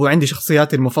 مره احبه، وعندي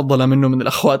شخصياتي المفضله منه من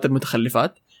الاخوات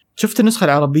المتخلفات. شفت النسخه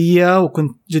العربيه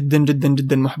وكنت جدا جدا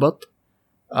جدا محبط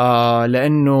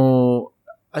لانه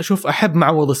احب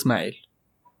معوض اسماعيل.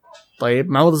 طيب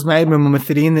معوض اسماعيل من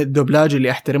ممثلين الدوبلاج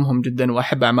اللي احترمهم جدا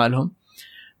واحب اعمالهم،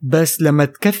 بس لما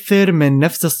تكثر من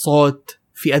نفس الصوت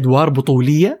في ادوار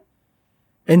بطوليه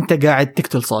انت قاعد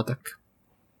تقتل صوتك.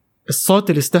 الصوت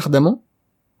اللي استخدمه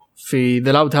في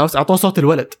ذا لاود هاوس اعطوه صوت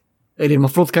الولد اللي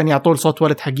المفروض كان يعطوه صوت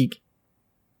ولد حقيقي.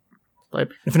 طيب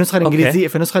في النسخة الإنجليزية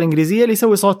في النسخة الإنجليزية اللي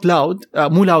يسوي صوت لاود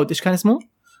مو لاود إيش كان اسمه؟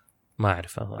 ما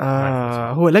أعرف.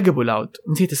 هو لقبه لاود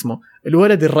نسيت اسمه.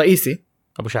 الولد الرئيسي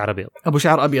أبو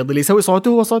شعر أبيض اللي يسوي صوته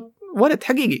هو صوت ولد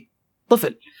حقيقي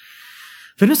طفل.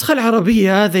 في النسخة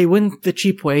العربية they went the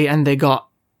cheap way and they got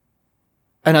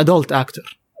an adult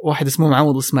actor واحد اسمه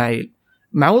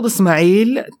معوض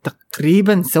إسماعيل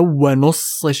تقريبا سوى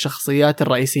نص الشخصيات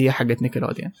الرئيسية حقت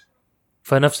نيكلوديان.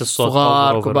 فنفس الصوت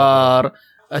صغار كبار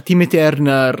تيمي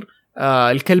تيرنر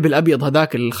الكلب الأبيض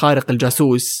هذاك الخارق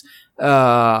الجاسوس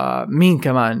مين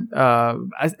كمان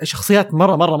شخصيات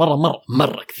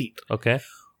مرة كثير. أوكي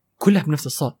كلها بنفس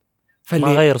الصوت.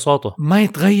 ما غير صوته ما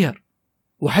يتغير.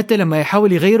 وحتى لما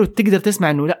يحاول يغيره تقدر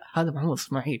تسمع انه لا هذا معوض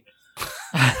اسماعيل.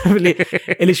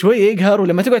 اللي شويه يقهر.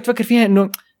 ولما تقعد تفكر فيها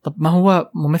انه طب ما هو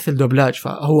ممثل دوبلاج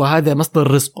فهو هذا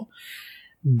مصدر رزقه.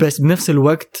 بس بنفس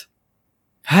الوقت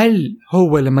هل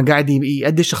هو لما قاعد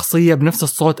يؤدي الشخصيه بنفس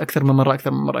الصوت اكثر من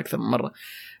مره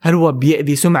هل هو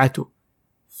بيأذي سمعته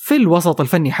في الوسط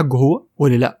الفني حقه هو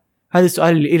ولا لا؟ هذا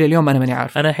السؤال اللي الى اليوم انا ماني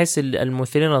عارف. انا احس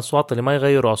الممثلين الاصوات اللي ما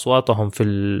يغيروا اصواتهم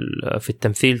في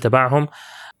التمثيل تبعهم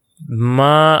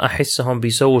ما أحسهم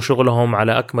بيسووا شغلهم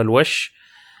على أكمل وش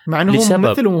مع أنه هو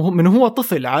ممثل من هو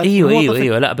طفل عارف.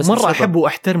 أيوة لا بس مرة أحبه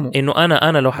وأحترمه. إنه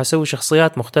أنا لو حسوي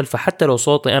شخصيات مختلفة حتى لو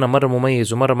صوتي أنا مرة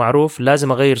مميز ومرة معروف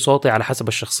لازم أغير صوتي على حسب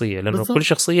الشخصية لأنه بالضبط. كل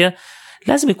شخصية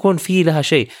لازم يكون فيه لها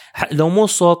شيء. لو مو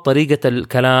الصوت طريقة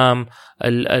الكلام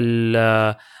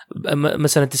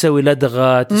مثلا تسوي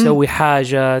لدغة تسوي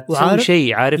حاجة تسوي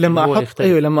شيء عارف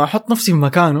لما أحط نفسي في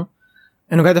مكانه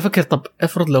إنه قاعد أفكر طب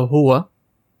افرض لو هو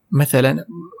مثلا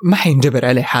ما حينجبر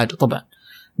عليه حاجة طبعا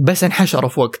بس انحشره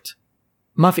في وقت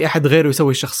ما في أحد غيره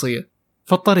يسوي الشخصية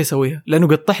فاضطر يسويها لأنه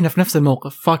قد طحنا في نفس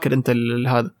الموقف. فاكر أنت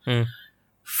هذا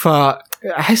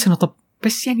فأحس إنه طب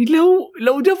بس يعني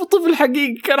لو جاب طفل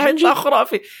حقيقي كان حيطلع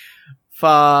خرافي.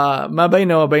 فما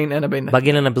بينه وبين أنا بينه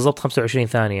باقي لنا بالضبط 25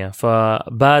 ثانية.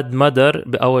 فباد مدر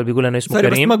أول بيقول أنه اسمه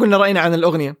كريم بس ما قلنا رأينا عن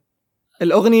الأغنية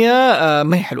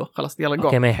ما هي حلوة خلاص يلا جو.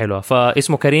 اوكي ما هي حلوة.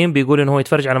 فاسمه كريم بيقول انه هو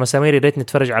يتفرج على مسامير. يا ريت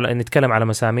نتكلم على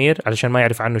مسامير علشان ما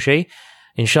يعرف عنه شيء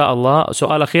ان شاء الله.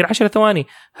 سؤال اخير 10 ثواني.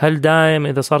 هل دائم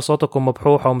اذا صار صوتكم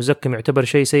مبحوح او مزكم يعتبر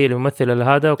شيء سيء للممثل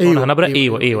هذا وكنا نبرأ؟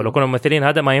 ايوه لو كنا ممثلين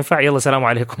هذا ما ينفع. يلا سلام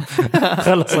عليكم.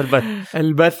 خلص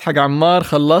البث حق عمار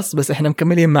خلص. بس احنا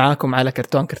مكملين معاكم على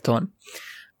كرتون.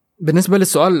 بالنسبة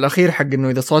للسؤال الاخير حق انه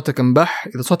اذا صوتك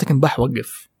انبح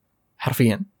وقف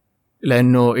حرفيا.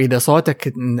 لأنه إذا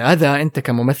صوتك أذى أنت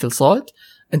كممثل صوت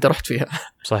أنت رحت فيها.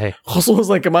 صحيح.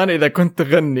 خصوصا كمان إذا كنت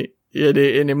تغني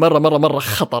يعني مرة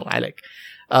خطر عليك.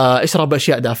 اشرب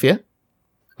أشياء دافية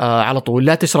على طول.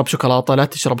 لا تشرب شوكولاتة لا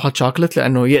تشرب هوت شوكولات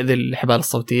لأنه يؤذي الحبال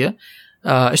الصوتية.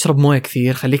 اشرب موية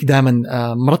كثير. خليك دائما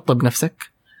مرطب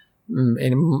نفسك.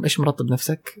 يعني إيش مرطب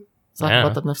نفسك صح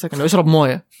مرطب نفسك إنه اشرب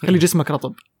موية خلي جسمك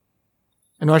رطب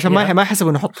إنه عشان ما يحسب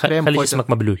إنه حط كريم خلي جسمك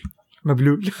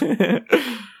مبلول.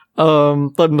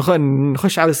 طيب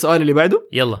نخش على السؤال اللي بعده.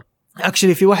 يلا.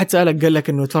 اكشلي في واحد سألك قال لك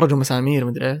انه تفرجوا مسامير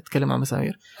مدري ايه تكلم عن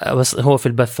مسامير بس هو في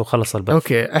البث وخلص البث.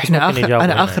 اوكي احنا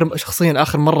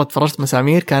اخر مرة تفرجت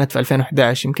مسامير كانت في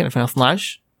 2011 يمكن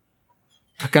 2012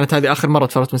 كانت هذه اخر مرة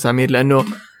تفرجت مسامير. لانه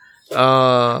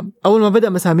اول ما بدأ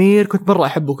مسامير كنت مرة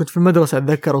احبه. كنت في المدرسة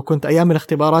اتذكر وكنت ايام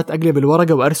الاختبارات اقلب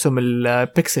الورقة وارسم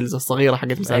البيكسلز الصغيرة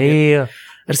حقت مسامير.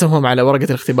 ارسمهم على ورقة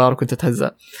الاختبار وكنت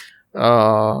اتهزأ.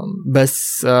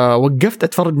 بس وقفت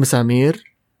أتفرج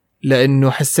مسامير لأنه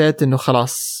حسيت أنه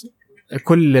خلاص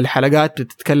كل الحلقات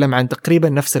بتتكلم عن تقريبا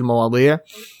نفس المواضيع.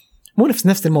 مو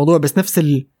نفس الموضوع بس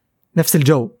نفس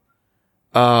الجو.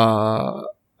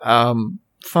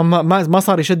 فما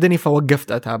صار يشدني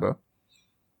فوقفت أتابعه.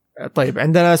 طيب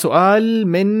عندنا سؤال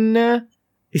من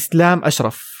إسلام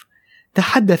أشرف.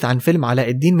 تحدث عن فيلم علاء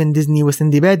الدين من ديزني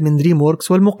وسندباد من دريم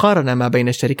ووركس والمقارنة ما بين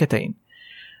الشركتين.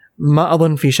 ما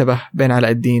أظن في شبه بين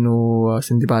علاء الدين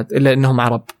وسندباد إلا إنهم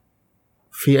عرب.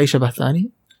 في أي شبه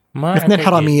ثاني؟ الاثنين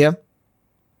حرامية.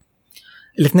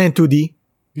 الاثنين 2D.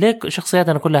 ليك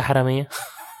شخصياتنا كلها حرامية.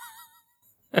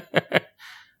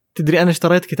 تدري أنا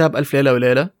اشتريت كتاب ألف ليلة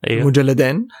وليلة. أيوه.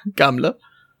 مجلدين كاملة.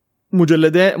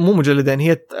 مو مجلدين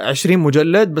هي 20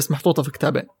 مجلد بس محطوطة في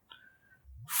كتابين.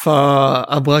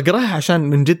 فأبغى أقرأها عشان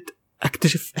من جد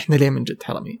أكتشف إحنا ليه من جد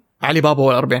حرامية. علي بابا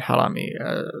والأربعين حرامي.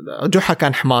 جحا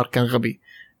كان حمار كان غبي.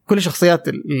 كل الشخصيات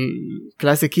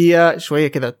الكلاسيكية شوية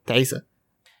كذا تعيسة.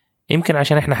 يمكن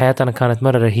عشان إحنا حياتنا كانت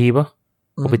مرة رهيبة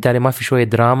وبالتالي ما في شوية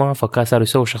دراما فكانوا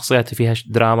يسووا شخصيات فيها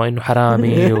دراما إنه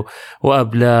حرامي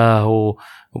وأبله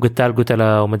وقتال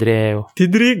ومدري.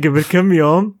 تدري قبل كم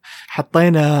يوم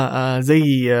حطينا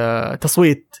زي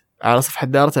تصويت على صفحة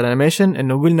دارة الأنيميشن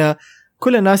إنه قلنا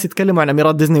كل الناس يتكلموا عن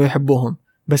أميرات ديزني ويحبوهم،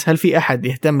 بس هل في أحد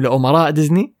يهتم لأمراء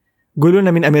ديزني؟ قولوا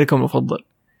لنا مين أميركم المفضل.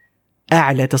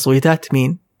 أعلى تصويتات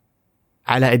مين؟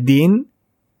 علاء الدين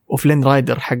وفلين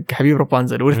رايدر حق حبيب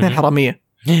رابنزل، والاثنين حرامية.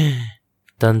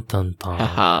 تن تن تن.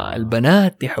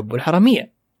 البنات يحبوا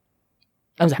الحرامية.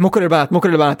 أمزح، مو كل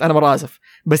البنات أنا مرة آسف،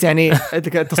 بس يعني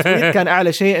التصويت كان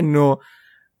أعلى شيء إنه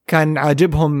كان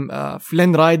عاجبهم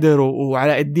فلين رايدر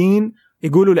وعلاء الدين،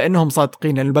 يقولوا لأنهم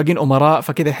صادقين، لأن الباقين أمراء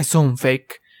فكذا يحسهم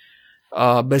فيك.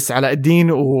 بس علاء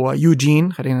الدين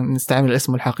ويوجين، خلينا نستعمل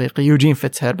الاسم الحقيقي، يوجين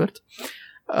فيتس هيربرت،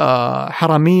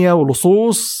 حرامية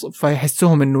ولصوص،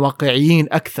 فيحسوهم إنه واقعيين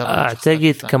أكثر.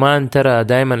 أعتقد كمان ترى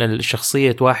دائما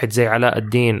الشخصية واحد زي علاء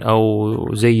الدين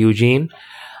أو زي يوجين،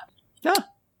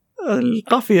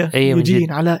 القافية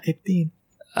يوجين علاء الدين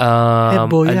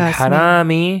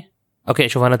الحرامي. اوكي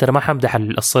شوف انا ترى ما حمدح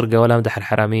السرقه ولا امدح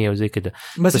الحراميه وزي كده،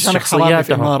 بس عشانك حرامي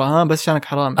في إمارة، بس عشانك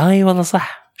حرامي. اي والله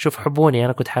صح، شوف حبوني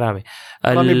انا كنت حرامي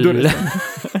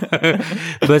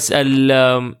بس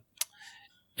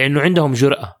انه عندهم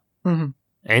جرأة،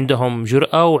 عندهم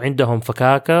جرأة وعندهم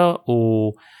فكاكة،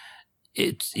 و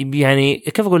يعني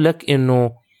كيف اقول لك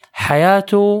انه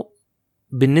حياته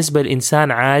بالنسبه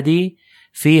للانسان عادي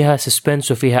فيها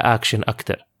سسبنس وفيها اكشن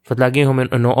اكتر، فتلاقيهم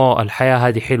انه الحياه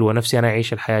هذه حلوه، نفسي انا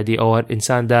اعيش الحياه دي، او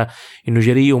الانسان ده انه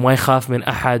جريء وما يخاف من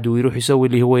احد ويروح يسوي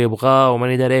اللي هو يبغاه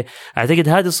وما ندري ايه. اعتقد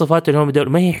هذه الصفات اللي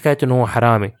هم ما هي حكايه انه هو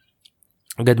حرامي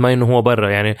قد ما انه هو برا.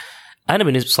 يعني انا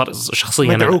بالنسبه صار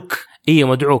شخصيا مدعوك،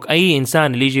 مدعوك. اي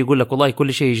انسان اللي يجي يقول لك والله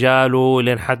كل شيء جاله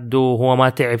لين حده وهو ما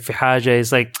تعب في حاجه،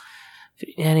 يصير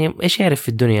يعني ايش يعرف في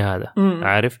الدنيا هذا؟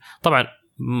 عارف طبعا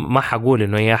ما حقول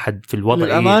انه اي احد في الوضع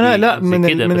الامانه لا،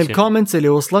 من الكومنتس اللي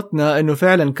وصلتنا انه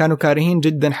فعلا كانوا كارهين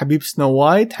جدا حبيب سنو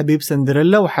وايت، حبيب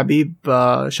سندريلا، وحبيب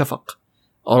شفق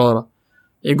أورورا،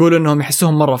 يقولوا انهم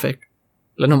يحسوهم مره فيك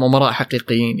لانهم امراء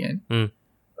حقيقيين يعني.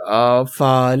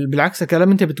 فبالعكس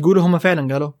الكلام انت بتقوله هم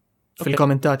فعلا قالوا في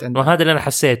الكومنتات عندهم، وهذا اللي انا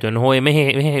حسيته انه هو ما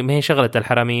هي شغله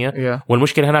الحراميه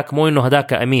والمشكله هناك مو انه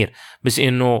هذاك امير، بس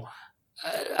انه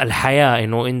الحياة،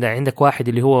 إنه عندك واحد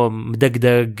اللي هو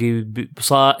مدقدق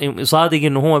صادق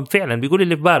إنه هو فعلا بيقول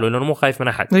اللي في باله، لأنه مو خايف من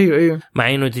أحد. أيوة.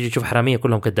 مع إنه تيجي تشوف حرامية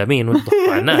كلهم كذابين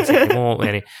وتضحكوا على الناس، يعني مو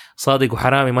يعني صادق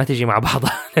وحرامي ما تيجي مع بعض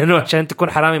لأنه عشان تكون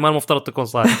حرامي ما المفترض تكون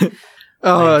صادق.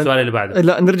 السؤال اللي بعده،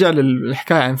 لا نرجع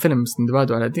للحكاية عن فيلم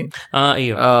سندباد وعلاء الدين.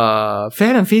 أيوة.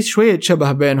 فعلا في شوية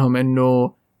شبه بينهم،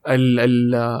 إنه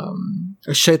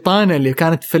الشيطان اللي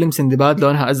كانت فيلم سندباد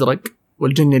لونها أزرق،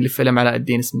 والجن اللي في فيلم علاء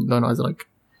الدين اسمه لونه أزرق.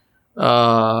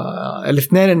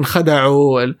 الاثنين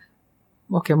انخدعوا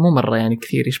اوكي مو مرة يعني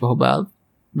كثير يشبهوا بعض،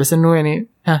 بس انه يعني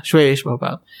شوية يشبهوا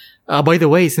بعض. باي ذا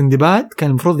واي سندباد كان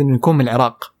المفروض انه يكون من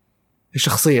العراق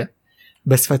الشخصية،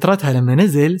 بس فترتها لما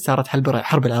نزل صارت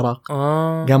حرب العراق.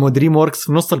 قاموا دريم ووركس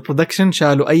في نص البرودكشن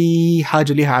شالوا اي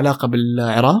حاجة ليها علاقة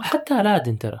بالعراق. حتى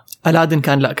ألادين ترى ألادين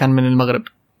كان من المغرب.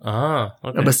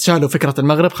 أوكي. بس شالوا فكرة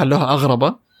المغرب خلوها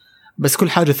أغربة، بس كل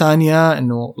حاجة ثانية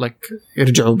إنه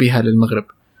يرجعوا بيها للمغرب.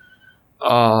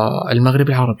 المغرب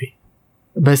العربي.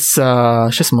 بس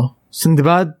شو اسمه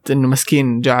سندباد إنه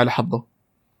مسكين جاء على حظه.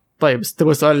 طيب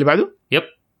تبغى السؤال اللي بعده؟ يب.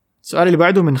 السؤال اللي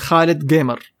بعده من خالد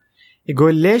جيمر،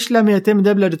 يقول ليش لم يتم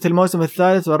دبلجة الموسم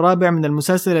الثالث والرابع من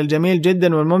المسلسل الجميل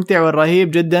جدا والممتع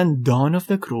والرهيب جدا Dawn of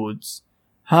the Croods؟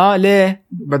 ليه؟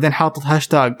 بعدين حاطط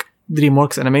هاشتاج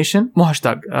DreamWorks Animation، مو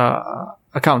هاشتاج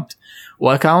أكاونت،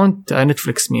 وأكاونت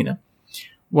نتفليكس مينا.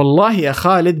 والله يا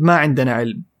خالد ما عندنا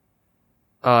علم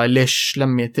ليش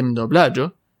لم يتم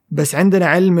دبلاجه، بس عندنا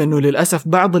علم انه للأسف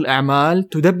بعض الأعمال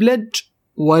تدبلج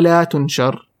ولا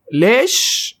تنشر.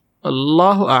 ليش؟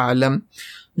 الله أعلم.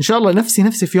 إن شاء الله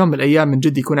نفسي في يوم من الأيام من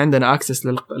جد يكون عندنا أكسس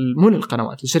مو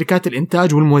للقنوات، لشركات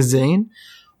الإنتاج والموزعين،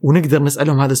 ونقدر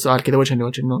نسألهم هذا السؤال كذا وجها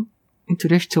لوجه، إنه أنتوا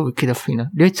ليش تسوي كذا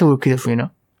فينا؟ ليش تسوي كذا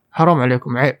فينا؟ حرام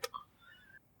عليكم، عيب.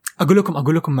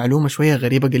 أقول لكم معلومة شوية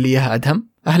غريبة قال لي إياها أدهم.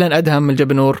 أهلا أدهم من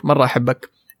الجبنور، مرة أحبك،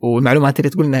 والمعلومات اللي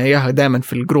تقولنا إياها دائما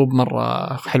في الجروب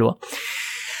مرة حلوة.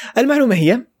 المعلومة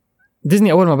هي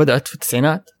ديزني أول ما بدأت في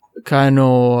التسعينات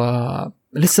كانوا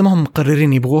لسه ما هم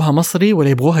مقررين يبغوها مصري ولا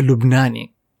يبغوها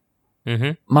لبناني.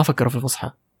 ما فكروا في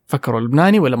الفصحى، فكروا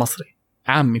لبناني ولا مصري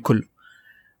عامي كله.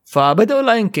 فبدأوا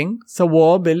لاين كينج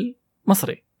سووه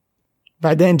بالمصري،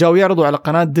 بعدين جاوا يعرضوا على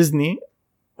قناة ديزني،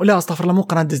 ولا استغفر الله مو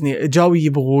قناة ديزني، جاوا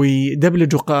يبغوا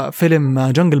يدبلجوا فيلم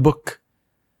جنجل بوك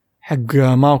حق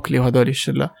ماوكلي وهذول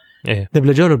الشلة،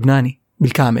 دبلجوا لبناني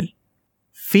بالكامل.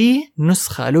 في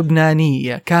نسخة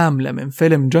لبنانية كاملة من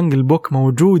فيلم جنجل بوك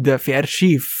موجودة في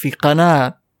أرشيف في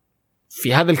قناة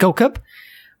في هذا الكوكب،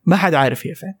 ما حد عارف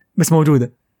هي فين، بس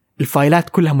موجودة. الفايلات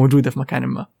كلها موجودة في مكان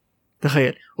ما.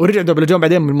 تخيل. ورجع دبلجوه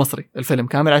بعدين بالمصري الفيلم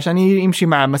كامل عشان يمشي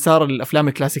مع مسار الأفلام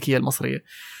الكلاسيكية المصرية.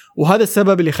 وهذا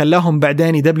السبب اللي خلاهم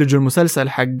بعدين يدبلجوا المسلسل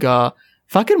حق،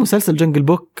 فاكر مسلسل جنجل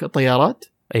بوك طيارات؟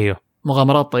 ايوه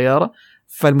مغامرات طيارة.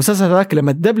 فالمسلسل ذاك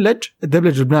لما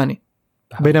الدبلج لبناني،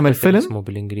 بينما الفيلم اسمه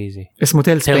بالانجليزي اسمه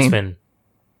تيل سبين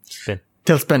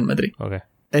ما ادري. اوكي.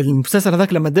 المسلسل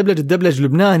هذاك لما الدبلج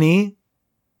لبناني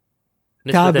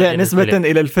تابع نسبة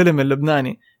إلى الفيلم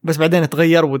اللبناني، بس بعدين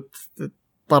تغير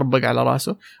وتطربق على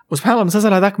راسه. وسبحان الله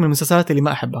المسلسل هذاك من المسلسلات اللي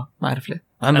ما أحبها، ما أعرف ليه،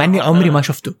 مع إني عمري ما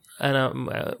شفته. أنا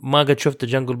ما قد شفت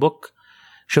جنجل بوك،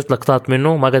 شفت لقطات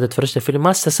منه، ما قد اتفرجت الفيلم،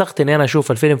 ما استسقت إني أنا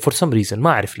أشوف الفيلم for some reason، ما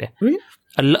أعرف ليه.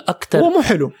 الأكتر هو مو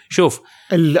حلو. شوف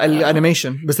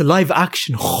الانيميشن، بس اللايف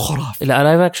اكشن خرافي. لا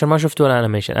اللايف اكشن ما شفته ولا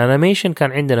انيميشن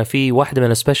كان عندنا في واحدة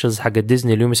من السبيشلز حق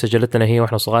ديزني اليوم سجلتنا هي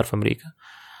واحنا صغار في امريكا،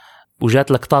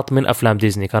 وجات لقطات من افلام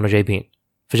ديزني كانوا جايبين،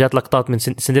 فجات لقطات من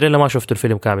سندريلا ما شفت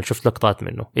الفيلم كامل، شفت لقطات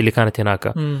منه اللي كانت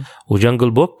هناك.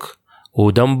 وجنجل بوك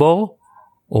ودمبو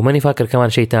وماني فاكر كمان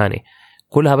شيء تاني،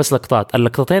 كلها بس لقطات.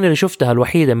 اللقطتين اللي شفتها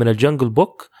الوحيدة من الجنجل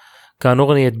بوك كان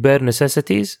أغنية Bare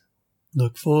Necessities.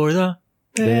 Look for the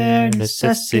bare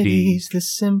necessities, the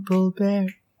simple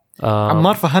bare.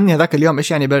 عمار فهمني هذاك اليوم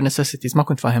إيش يعني bare necessities، ما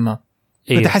كنت فاهمها.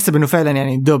 كنت أحسب إنه فعلا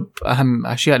يعني الدب أهم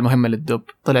أشياء المهمة للدب،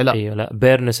 طلع لا. أيوة لا،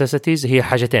 bare necessities هي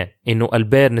حاجتين، إنه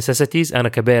البير necessities أنا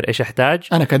كبير إيش أحتاج،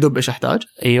 أنا كدب إيش أحتاج.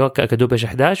 أيوة كدب إيش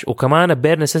أحتاج. وكمان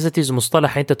bare necessities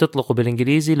مصطلح أنت تطلقه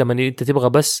بالإنجليزي لما أنت تبغى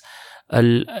بس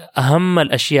الأهم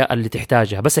الأشياء اللي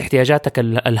تحتاجها، بس احتياجاتك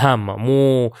الهامة،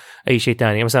 مو أي شيء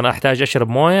تاني. مثلا أحتاج أشرب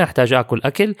موية، أحتاج أكل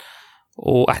أكل،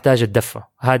 وأحتاج الدفة.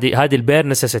 هذه البير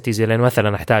نسيسيتيز اللي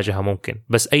مثلا أحتاجها ممكن،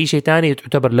 بس أي شيء تاني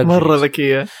تعتبر لك مرة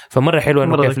ذكية. فمرة حلوة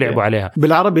إنه كيف لعبوا عليها.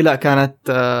 بالعربي لا كانت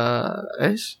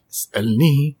إيش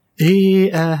اسألني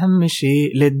إيه أهم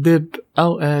شيء للدب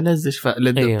أو ألذ شفاء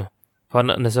للدب. أيوه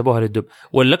فنسبوها للدب.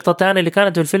 واللقطة الثانية اللي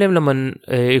كانت في الفيلم لما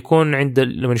يكون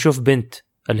لما نشوف بنت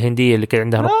الهندية اللي كان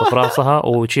عندها نقطة في راسها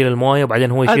وتشيل الموية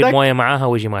وبعدين هو يشيل موية معاها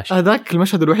ويجي ماشي. هذاك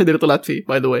المشهد الوحيد اللي طلعت فيه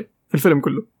باي ذا واي في الفيلم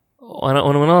كله. وانا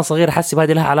من وانا صغير احس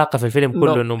بهذه لها علاقة في الفيلم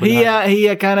كله انه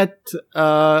هي كانت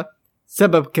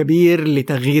سبب كبير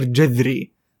لتغيير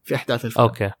جذري في احداث الفيلم.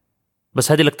 اوكي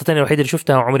بس هذه اللقطتين الوحيدة اللي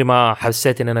شفتها وعمري ما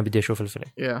حسيت ان انا بدي اشوف الفيلم.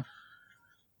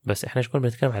 بس احنا ايش كنا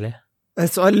بنتكلم عليه؟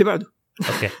 السؤال اللي بعده.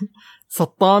 اوكي.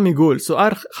 سطام يقول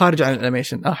سؤال خارج عن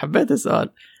الانيميشن. حبيت السؤال.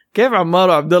 كيف عمار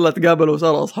وعبد الله تقابلوا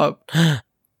وصاروا اصحاب؟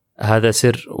 هذا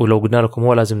سر، ولو قلنا لكم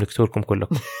هو لازم نكتوركم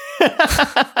كلكم.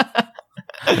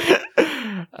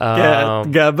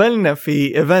 قابلنا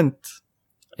في ايفنت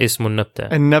اسمه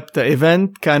النبتة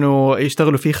ايفنت كانوا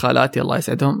يشتغلوا فيه خالاتي الله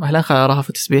يسعدهم. اهلا خالة رهف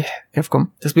وتسبيح، كيفكم؟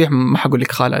 تسبيح ما حقول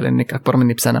لك خالة لانك اكبر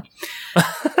مني بسنة.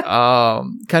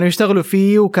 كانوا يشتغلوا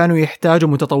فيه وكانوا يحتاجوا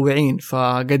متطوعين،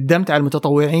 فقدمت على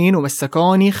المتطوعين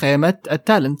ومسكوني خيمة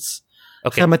التالنتس.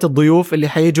 خيمة الضيوف اللي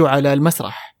حيجوا على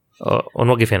المسرح.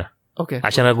 ونوقف هنا أوكي.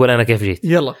 عشان أقول أنا كيف جيت.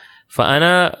 يلا.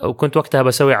 فأنا كنت وقتها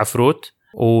بسوي عفروت،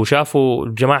 وشافوا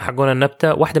الجماعة حقون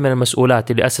النبتة، واحدة من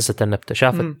المسؤولات اللي أسست النبتة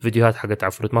شافت فيديوهات حقت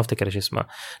عفروت، ما أفتكر إيش اسمها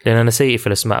لأن أنا سيء في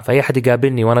الأسماء. فأي حد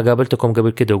يقابلني وأنا قابلتكم قبل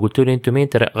كده وقلت لي أنتم مين،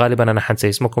 ترى غالبا أنا حنسى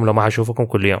اسمكم لو ما هشوفكم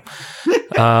كل يوم.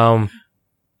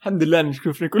 الحمد لله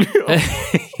نشوفني كل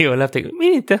يوم. ولا أفتكر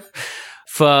مين أنت.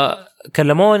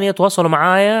 فكلموني تواصلوا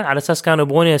معايا على أساس كانوا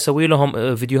يبغوني أسوي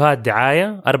لهم فيديوهات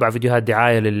دعاية، 4 فيديوهات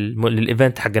دعاية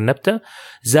للإيفنت حق النبتة،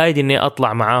 زايد إني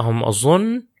أطلع معاهم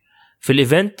أظن في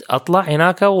الإيفنت، أطلع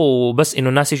هناك وبس إنه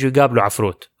الناس يجوا يقابلوا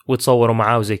عفروت ويتصوروا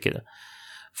معاه وزي كده.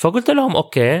 فقلت لهم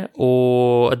أوكي،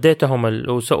 وأديتهم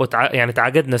يعني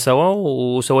تعاقدنا سوا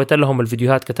وسويت لهم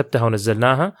الفيديوهات، كتبتها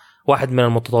ونزلناها. واحد من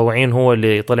المتطوعين هو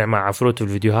اللي طلع مع عفروت في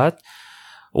الفيديوهات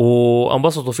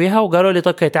وانبسطوا فيها وقالوا لي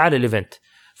طيب تعال الإيفنت.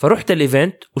 فرحت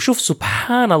الإيفنت وشوف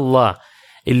سبحان الله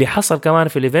اللي حصل كمان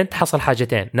في الإيفنت. حصل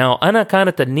حاجتين. أنا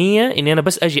كانت النية إني أنا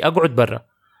بس أجي أقعد برا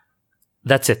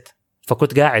that's it.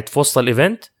 فكنت قاعد في وسط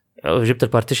الإيفنت، جبت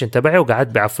البارتيشن تبعي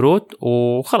وقعدت بعفروت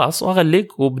وخلاص وأغلق،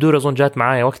 وبدور أظن جات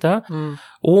معايا وقتها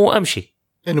وأمشي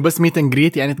إنه بس ميت اند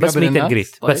جريت، يعني بس ميت اند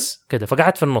جريت بس كده.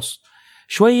 فقعدت في النص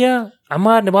شوية.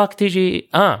 عمار نبغاك تيجي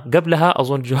قبلها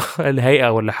أظن جو الهيئة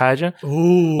ولا حاجة.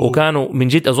 وكانوا من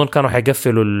جد أظن كانوا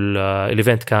حيقفلوا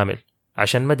الإيفنت كامل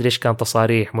عشان ما أدري إيش كان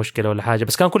تصاريح مشكلة ولا حاجة،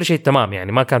 بس كان كل شيء تمام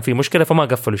يعني ما كان في مشكلة، فما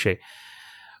قفلوا شيء.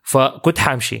 فكنت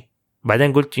حامشي،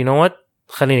 بعدين قلت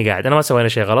خليني قاعد، أنا ما سوينا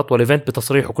شيء غلط والإيفنت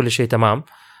بتصريح وكل شيء تمام،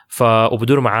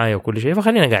 وبدور معايا وكل شيء،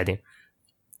 فخلينا قاعدين.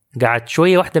 قعدت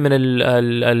شوية، واحدة من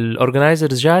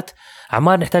الأورجنايزرز جات،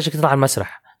 عمار نحتاجك تطلع على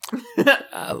المسرح.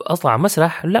 أطلع على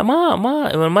المسرح؟ لا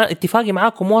ما اتفاقي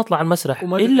معاكم مو أطلع على المسرح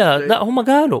إلا لا، هم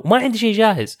قالوا ما عندي شيء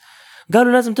جاهز،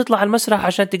 قالوا لازم تطلع على المسرح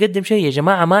عشان تقدم شيء. يا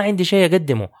جماعة ما عندي شيء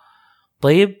أقدمه.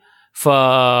 طيب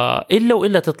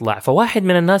فإلا تطلع. فواحد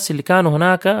من الناس اللي كانوا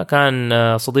هناك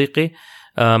كان صديقي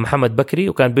محمد بكري،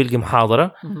 وكان بيلقي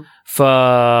محاضرة،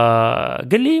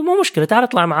 فقال لي مو مشكلة تعال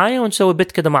اطلع معايا ونسوي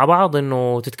بيت كده مع بعض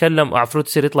انه تتكلم، عفروت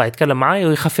يصير يطلع يتكلم معايا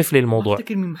ويخفف لي الموضوع.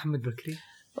 افتكر من محمد بكري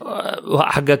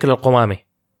حق أكل القمامي.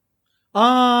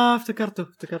 افتكرته.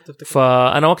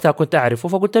 فأنا وقتها كنت أعرفه،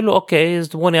 فقلت له أوكي إذا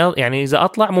تبغوني يعني إذا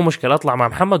أطلع مو مشكلة أطلع مع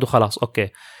محمد وخلاص أوكي.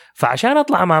 فعشان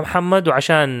أطلع مع محمد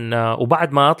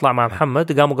وبعد ما أطلع مع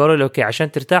محمد قالوا لي أوكي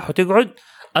عشان ترتاح وتقعد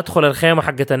أدخل الخيمة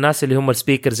حقت الناس اللي هم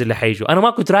السبيكرز اللي حيجوا. أنا ما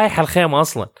كنت رايح الخيمة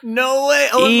أصلا. نو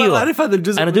واي. أول مرة أعرف هذا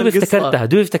الجزء. أنا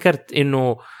دوبي افتكرت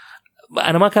إنه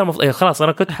أنا ما كان خلاص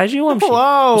أنا كنت حاجي وأمشي.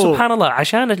 سبحان الله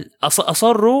عشان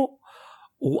أصروا،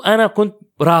 وأنا كنت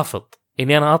رافض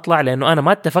إني أنا أطلع لأنه أنا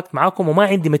ما اتفقت معاكم وما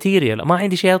عندي ماتيريال، ما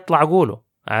عندي شيء أطلع أقوله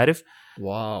عارف.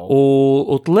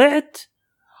 وطلعت،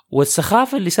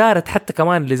 والسخافة اللي صارت حتى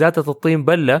كمان اللي ذاتت الطين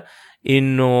بلة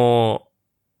إنه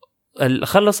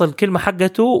خلص الكلمة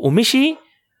حقته ومشي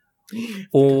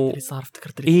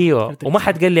افتكرت ايوه وما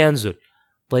حد قال لي انزل.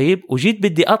 طيب وجيت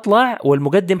بدي اطلع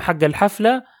والمقدم حق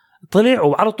الحفلة طلع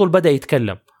وعلى طول بدأ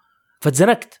يتكلم،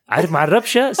 فتزنكت عارف مع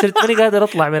الربشة، صرت ماني قادر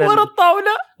اطلع من ورا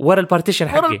الطاولة ورا البارتيشن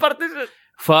حقي.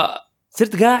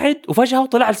 فصرت قاعد وفجأة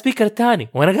طلع السبيكر الثاني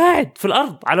وانا قاعد في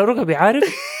الارض على ركبي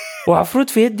عارف وعفروت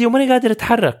في يدي وماني قادر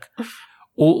اتحرك،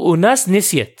 وناس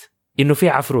نسيت انه في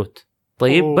عفروت.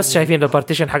 طيب بس شايفين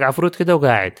البارتيشن حق عفروت كده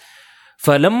وقاعد.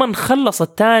 فلما نخلص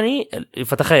الثاني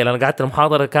فتخيل انا قعدت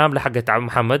المحاضره كامله حقت عبد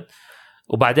محمد،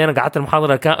 وبعدين قعدت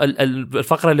المحاضره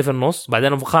الفقره اللي في النص،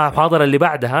 بعدين المحاضره اللي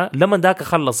بعدها لما ذاك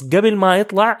خلص قبل ما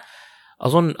يطلع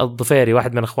اظن الضفيري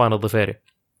واحد من اخوان الضفيري،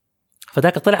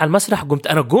 فذاك طلع على المسرح،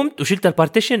 قمت وشلت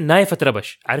البارتيشن نايفه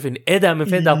ربش، عارف ان ايه ده من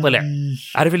فين ده طلع،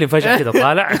 عارف اللي فجاه كده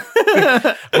طالع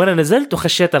وانا نزلت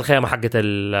وخشيت الخيمه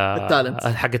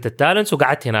حقت التالنتس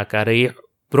وقعدت هناك اريح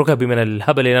ركبي من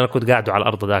الهبل اللي انا كنت قاعده على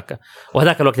الارض ذاك،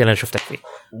 وهذاك الوقت اللي انا شفتك فيه.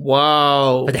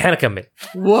 واو. فدحين اكمل.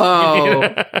 واو.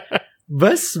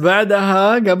 بس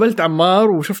بعدها قابلت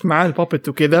عمار وشفت معاه البابت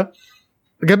وكذا.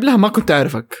 قبلها ما كنت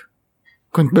اعرفك،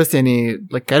 كنت بس يعني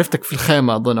عرفتك في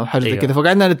الخيمه اظن او حاجه كذا،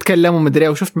 فقعدنا نتكلم ومدري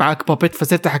وشفت معاك بابت،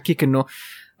 فصرت احكيك انه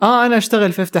انا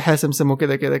اشتغل في افتح سمسم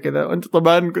وكذا كذا كذا، وانت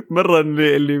طبعا كنت مره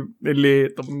اللي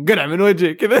طب انقلع من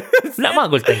وجهي كذا. لا ما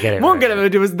قلت انقلع، مو انقلع من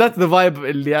وجهي، بس ذات ذا فايب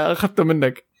اللي اخذته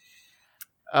منك.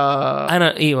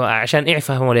 انا ايوه عشان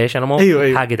يفهموا ليش انا مو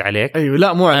حاقد عليك. ايوه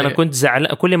لا مو عليك. انا كنت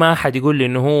زعلان كل ما احد يقول لي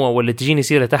انه هو ولا تجيني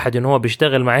سيره احد انه هو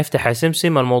بيشتغل مع افتح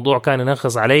سمسم، الموضوع كان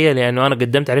ينخص علي لانه انا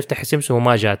قدمت على افتح سمسم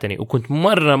وما جاتني، وكنت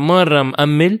مره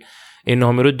مأمل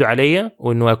انهم يردوا علي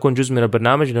وانه اكون جزء من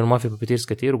البرنامج لانه ما في بابيتيرز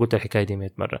كتير، وقلت الحكايه دي 100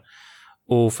 مره.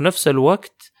 وفي نفس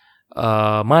الوقت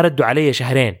ما ردوا علي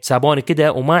شهرين، سابوني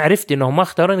كده، وما عرفت انهم ما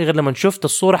اختاروني غير لما شفت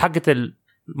الصوره حقت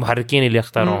المحركين اللي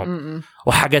اختاروهم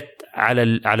وحقت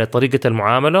على طريقه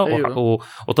المعامله. أيوة.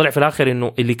 وطلع في الاخر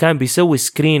انه اللي كان بيسوي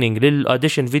سكرينينج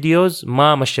للاوديشن فيديوز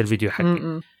ما مشى الفيديو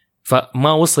حقي،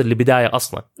 فما وصل لبدايه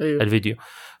اصلا. أيوة. الفيديو.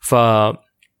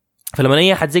 فلما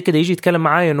اي احد زي كده يجي يتكلم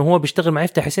معايا انه هو بيشتغل مع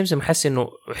يفتح سمسم، محس انه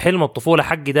حلم الطفوله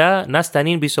حقي ده ناس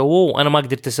تانيين بيسووه وانا ما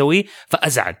قدرت اسويه،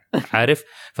 فازعل عارف.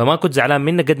 فما كنت زعلان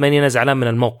منه قد ما اني انا زعلان من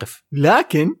الموقف.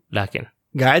 لكن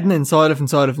قاعدنا نسولف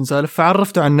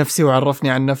فعرفته عن نفسي وعرفني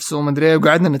عن نفسه وما ادري،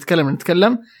 وقعدنا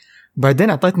نتكلم بعدين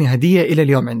اعطتني هديه الى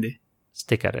اليوم عندي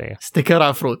ستيكر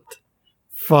عفروت.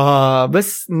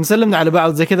 فبس نسلمنا على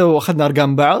بعض زي كذا واخذنا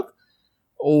ارقام بعض،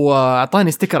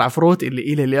 واعطاني ستيكر عفروت اللي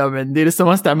الى اليوم عندي لسه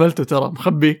ما استعملته، ترى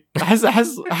مخبي.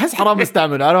 احس حرام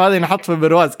استعمله. انا هذا نحط في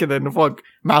برواز كذا انه فوق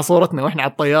مع صورتنا واحنا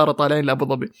على الطياره طالعين لابو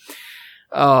ظبي.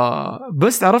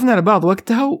 بس عرفنا على بعض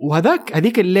وقتها.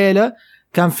 هذيك الليله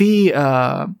كان في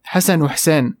حسن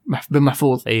وحسين بن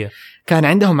محفوظ. أيه. كان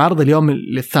عندهم عرض اليوم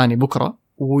الثاني بكره،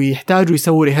 ويحتاجوا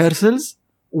يسووا ريهرسلز،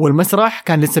 والمسرح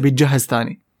كان لسه بيتجهز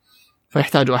ثاني،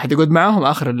 فيحتاجوا احد يقعد معاهم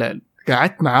اخر الليل.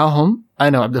 قعدت معاهم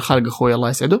انا وعبد الخالق اخوي الله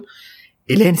يسعده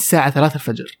الين الساعه 3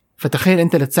 الفجر. فتخيل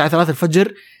انت للساعه 3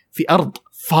 الفجر في ارض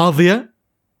فاضيه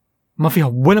ما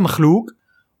فيها ولا مخلوق،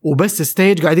 وبس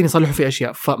ستيج قاعدين يصلحوا فيه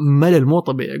اشياء، فملل مو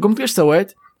طبيعي. قمت ايش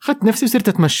سويت؟ اخذت نفسي وصرت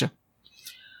اتمشى،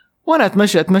 وانا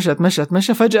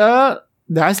اتمشى فجاه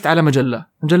دعست على مجله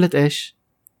ايش؟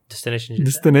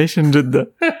 ديستنيشن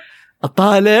جدة.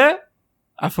 اطالع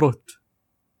عفروت.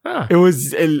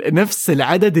 نفس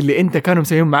العدد اللي انت كانوا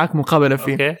مسويين معاك مقابله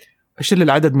فيه. اشيل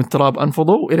العدد من التراب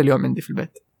انفضه، والى اليوم عندي في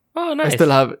البيت. نايس.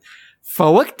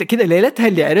 فوقت كده ليلتها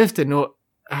اللي عرفت انه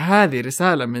هذه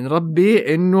رساله من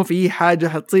ربي انه في حاجه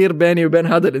حتصير بيني وبين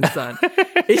هذا الانسان.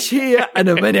 ايش هي؟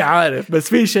 انا ماني عارف، بس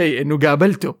في شيء انه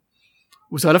قابلته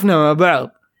وسولفنا مع بعض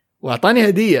واعطاني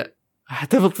هديه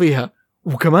احتفظ فيها،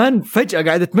 وكمان فجأة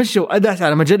قاعد اتمشى وادعس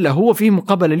على مجلة هو فيه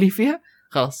مقابلة لي فيها،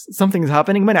 خلاص something is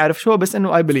happening، ما نعرف شو، بس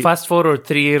انه I believe. fast forward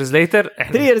 3 years later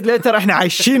 3 years later احنا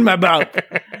عايشين مع بعض.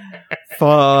 ف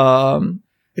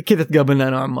كذا تقابلنا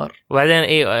انا وعمار. وبعدين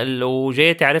ايه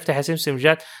وجيت عرفت حسمسم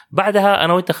جات بعدها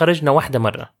انا وانت خرجنا واحدة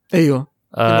مرة. ايوه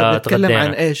كنا بنتكلم عن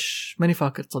ايش ماني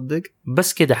فاكر تصدق،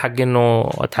 بس كده حق انه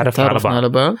اتعرفنا على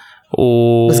بعض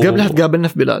بس قبلها تقابلنا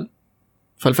في بلال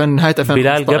في نهاية 2015.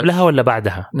 بلال قبلها ولا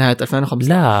بعدها؟ نهاية 2015.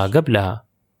 لا قبلها.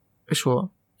 ايش هو؟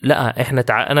 لا احنا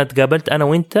انا تقابلت انا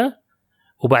وانت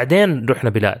وبعدين رحنا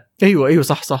بلال. ايوه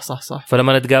صح.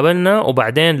 فلما نتقابلنا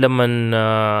وبعدين لما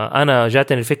انا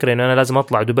جاتني الفكره ان انا لازم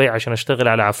اطلع دبي عشان اشتغل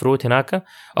على عفروت هناك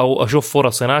او اشوف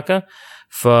فرص هناك،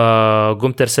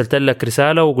 فقمت ارسلت لك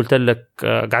رساله وقلت لك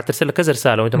قعدت ارسل لك كذا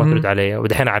رساله وانت ما ترد علي،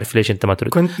 ودحين اعرف ليش انت ما ترد.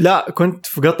 كنت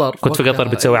في قطر. كنت في قطر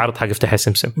بتسوي عرض حق افتح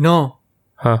سمسم.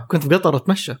 ها كنت في قطر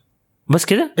اتمشى بس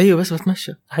كده. ايوه بس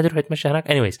بتمشى، حد يروح يتمشى هناك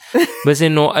anyways. بس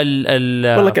انه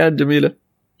والله كانت جميله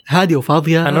هاديه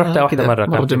وفاضيه. انا رحت واحده مره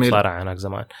كانت صارعه هناك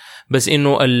زمان، بس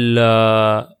انه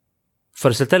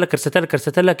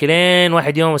فرسلت لك لين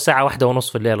واحد يوم الساعه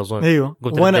 1:30 في الليل اظن. ايوه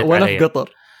وانا في قطر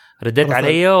رديت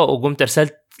علي وقمت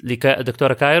ارسلت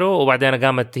لدكتوره كايرو، وبعدين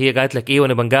قامت هي قالت لك ايوه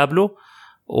نبغى نقابله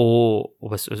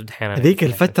وبس. دحين هذيك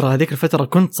الفتره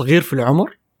كنت صغير في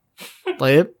العمر.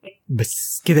 طيب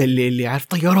بس كذا اللي عارف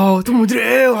طيارات ومدري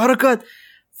ايه وحركات.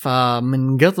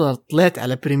 فمن قطر طلعت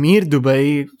على بريمير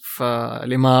دبي في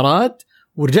الامارات،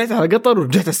 ورجعت على قطر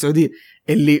ورجعت على السعوديه،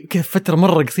 اللي كذا فتره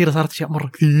مره قصيره صارت اشياء مره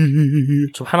كثير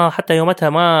سبحان الله. حتى يومتها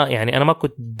ما يعني انا ما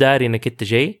كنت داري انك انت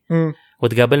جاي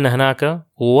وتقابلنا هناك،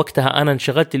 ووقتها انا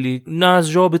انشغلت اللي ناس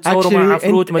جو بتصوروا مع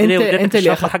عفروت ما ادري وديت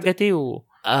الشاشه حقتي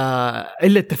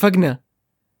الا اتفقنا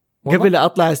قبل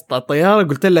اطلع الطياره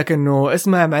قلت لك انه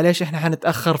اسمع معليش احنا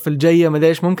حنتاخر في الجايه ما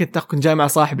ادري، ممكن تاخذ جاي مع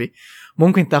صاحبي،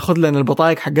 ممكن تاخذ لنا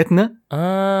البطايق حقتنا.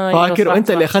 فاكر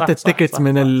وانت اللي اخذت التيكتس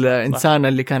من الانسان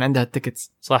اللي كان عندها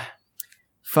التيكتس صح.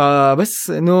 فبس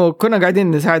انه كنا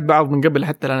قاعدين نساعد بعض من قبل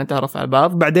حتى لا نتعرف على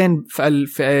بعض. بعدين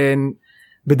في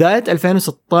بدايه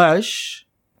 2016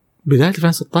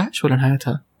 ولا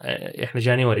نهايتها احنا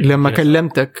جانيوري لما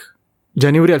كلمتك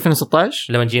جانيوري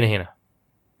 2016 لما جينا هنا.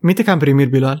 متى كان بريمير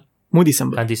بلال؟ مو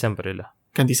ديسمبر؟ كان ديسمبر. لا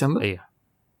كان ديسمبر. ايه.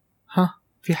 ها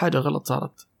في حاجه غلط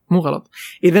صارت، مو غلط.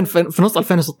 اذا في نص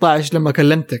 2016 لما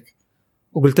كلمتك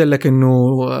وقلت لك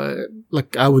انه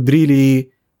لك اودريلي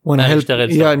وانا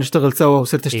نشتغل سوا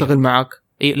وصرت اشتغل معك.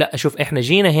 إيه لا شوف احنا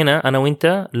جينا هنا انا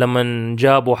وانت لما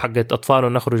جابوا حقت اطفال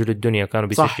ونخرج للدنيا كانوا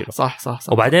بيسجلوا. صح.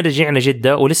 وبعدين رجعنا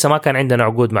جدة ولسه ما كان عندنا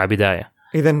عقود مع بداية،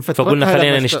 اذا فقلنا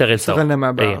خلينا نشتغل سوا. اشتغلنا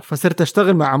مع بعض. فصرت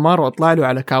اشتغل مع عمار واطلع له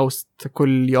على كاوست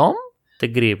كل يوم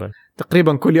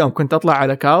تقريبا كل يوم. كنت اطلع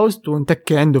على كاوست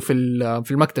ونتكي عنده في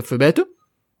المكتب في بيته،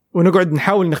 ونقعد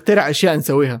نحاول نخترع اشياء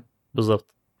نسويها.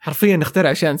 بالضبط حرفيا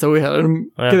نخترع اشياء نسويها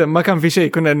كذا. ما كان في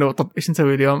شيء كنا انه طب ايش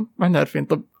نسوي اليوم، ما احنا عارفين،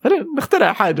 طب خلينا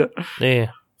نخترع حاجه.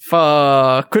 ايه.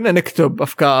 فكنا نكتب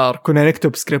افكار، كنا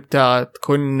نكتب سكريبتات،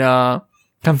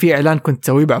 كان في اعلان كنت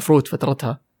سويه بعفروت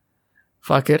فترتها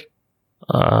فاكر؟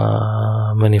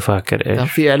 ماني فاكر ايش. كان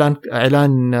في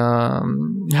اعلان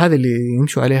هذا اللي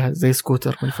يمشوا عليها زي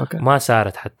سكوتر، ماني فاكر. ما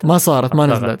صارت حتى ما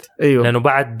نزلت. ايوه لانه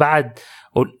بعد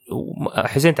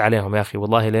حزنت عليهم يا اخي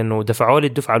والله، لانه دفعوا لي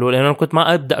الدفعه الاولى، لانه انا كنت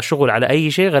ما ابدا الشغل على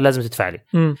اي شيء غير لازم تدفع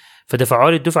لي.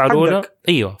 فدفعوا لي الدفعه الاولى.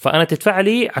 ايوه فانا تدفع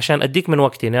لي عشان اديك من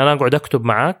وقتي، يعني انا اقعد اكتب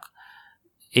معاك.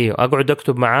 ايوه اقعد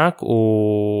اكتب معاك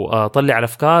واطلع على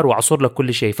افكار واعصر لك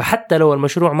كل شيء. فحتى لو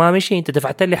المشروع ما مشي انت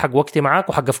دفعت لي حق وقتي معاك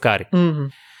وحق افكاري.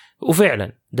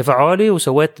 وفعلا دفعوا لي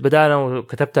وسويت بدانا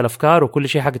وكتبت الافكار وكل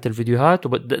شيء حقت الفيديوهات،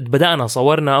 وبدانا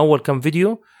صورنا اول كم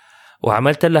فيديو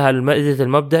وعملت لها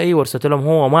المبدئي وارسلت لهم،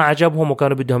 هو ما عجبهم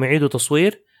وكانوا بدهم يعيدوا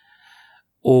تصوير،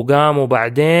 وقاموا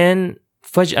بعدين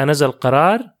فجأة نزل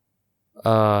قرار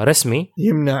رسمي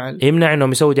يمنع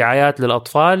انهم يسوي دعايات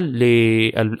للاطفال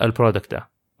للبرودكت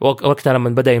ده. وقتها لما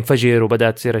بدأ ينفجر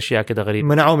وبدأت تصير اشياء كده غريبة،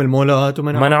 منعوه المولات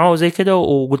منعوه زي كده.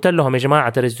 وقلت لهم يا جماعة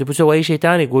ترى تبوا تسووا اي شيء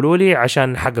تاني قولوا لي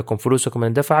عشان حقكم، فلوسكم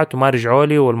اندفعت. وما رجعوا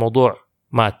لي والموضوع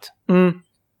مات.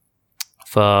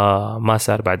 فما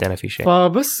صار بعدين في شيء.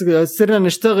 فبس صرنا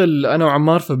نشتغل انا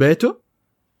وعمار في بيته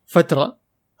فترة،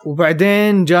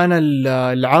 وبعدين جانا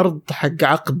العرض حق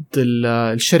عقد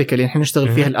الشركة اللي نحن نشتغل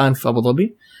فيها الآن في أبو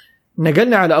ظبي.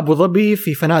 نقلنا على أبو ظبي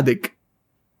في فنادق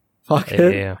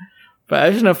فاكر؟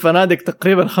 فعشنا في فنادق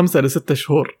تقريبا 5 ل 6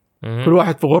 شهور، كل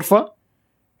واحد في غرفة.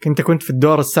 كنت في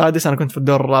الدور السادس، أنا كنت في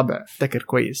الدور الرابع أفتكر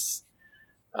كويس.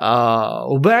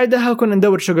 وبعدها كنا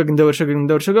ندور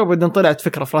شقق، وبعدين طلعت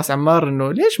فكرة في راس عمار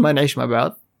إنه ليش ما نعيش مع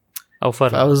بعض أو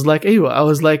فرق. I was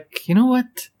like you know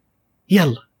what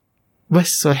يلا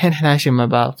بس والحين احنا عايشين مع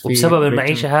بعض وبسبب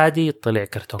المعيشة هذه طلع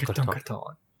كرتون.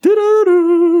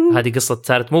 هذه قصة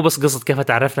صارت مو بس قصة كيف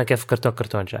تعرفنا كيف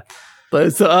كرتون جاء. طيب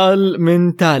سؤال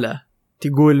من تالا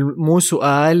تقول مو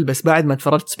سؤال بس بعد ما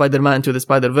تفرجت سبايدر مان انتو ذا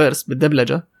سبايدر فيرس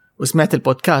بالدبلجة وسمعت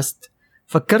البودكاست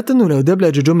فكرت انه لو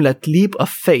دبلجة جملة leap of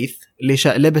faith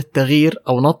لشقلبة تغيير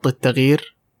او نط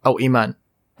التغيير او ايمان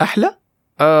احلى.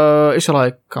 ايش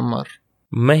رايك كمار؟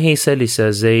 ما هي سلسة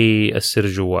زي السر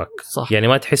جواك صح. يعني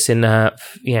ما تحس انها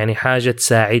يعني حاجة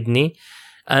تساعدني.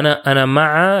 انا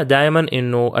مع دائما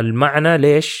انه المعنى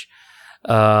ليش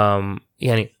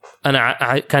يعني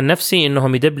انا كان نفسي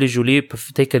انهم يدبلجوا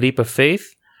take a leap of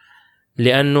faith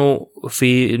لانه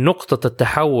في نقطة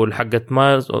التحول حقت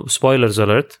ما سبويلرز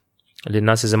اليرت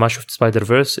للناس اذا ما شفت سبايدر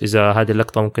فيرس، اذا هذه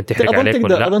اللقطة ممكن تحرق عليك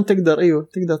ولا لا. اظن تقدر ايوه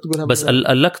تقدر تقولها بس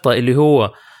اللقطة اللي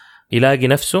هو يلاقي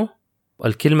نفسه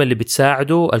الكلمة اللي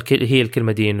بتساعده هي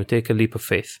الكلمة دي انه take a leap of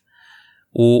faith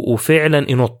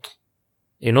وفعلا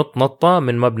ينط نطة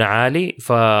من مبنى عالي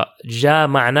فجاء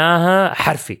معناها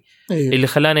حرفي. أيوه. اللي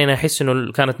خلاني أنا أحس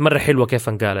إنه كانت مرة حلوة كيف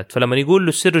انقالت. فلما يقول له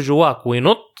السر جواك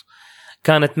وينط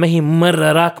كانت ما هي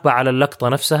مرة راكبة على اللقطة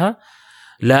نفسها،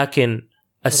 لكن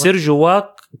السر جواك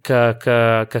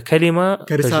ككلمة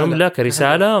كجملة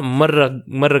كرسالة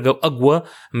مرة أقوى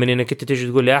من إنك أنت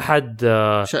تيجي تقول لأحد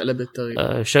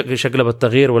شقلب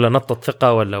التغيير ولا نطة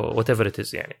ثقة ولا whatever it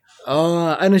is يعني.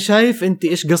 أنا شايف أنت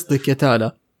إيش قصدك يا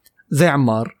تالا زي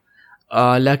عمار.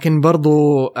 لكن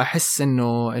برضو أحس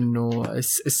إنه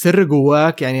السر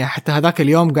جواك يعني حتى هذاك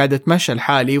اليوم قاعد أتمشى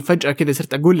لحالي وفجأة كده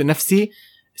صرت أقول لنفسي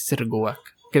السر جواك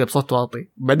كده بصوت واطي.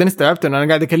 بعدين استوعبت إنه أنا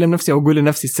قاعد أكلم نفسي وأقول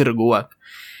لنفسي السر جواك.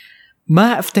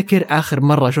 ما أفتكر آخر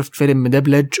مرة شفت فيلم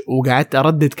مدبلج وقعدت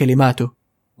أردد كلماته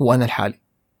وأنا لحالي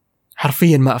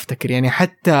حرفيا ما أفتكر. يعني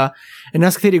حتى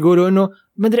الناس كثير يقولوا إنه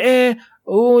مدري إيه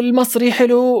والمصري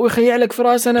حلو ويخيع لك في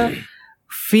راسنا.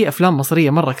 في أفلام مصرية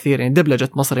مرة كثير يعني دبلجة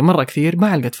مصري مرة كثير ما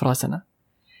علقت في راسنا.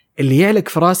 اللي يعلق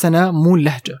في راسنا مو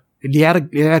اللهجة، اللي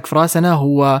يعلق في راسنا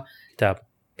هو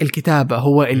الكتابة،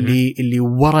 هو اللي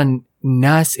ورا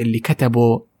الناس اللي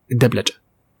كتبوا الدبلجة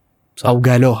أو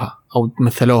قالوها أو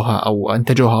مثلوها أو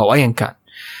أنتجوها أو أيا كان.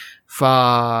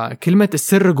 فكلمة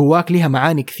السر جواك ليها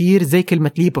معاني كثير زي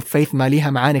كلمة leap of faith ما ليها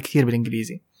معاني كثير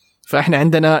بالإنجليزي. فإحنا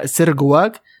عندنا السر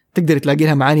جواك تقدر تلاقي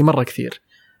لها معاني مرة كثير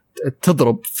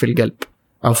تضرب في القلب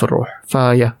أو في الروح.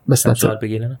 فيا بس سؤال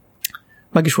بقي لنا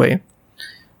باقي شوية.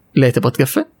 ليه تبغى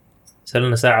تقفل؟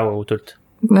 سألنا ساعة وثلث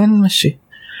نمشي.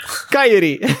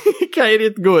 كايري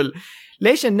تقول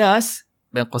ليش الناس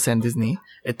بين قوسين ديزني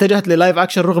اتجهت للايف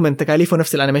اكشن رغم ان تكاليفه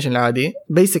نفس الانيميشن العادي؟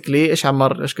 بيسكلي ايش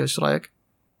عمر ايش رايك؟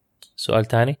 سؤال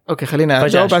تاني. اوكي خلينا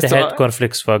اجاوب. اشتهيت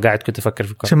كورنفليكس فقاعد كنت افكر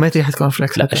في شميتي ريحه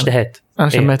كورنفليكس؟ لا اشتهيت انا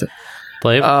شميته.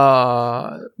 طيب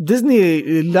ديزني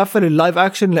لافل اللايف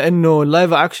اكشن لانه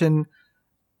اللايف اكشن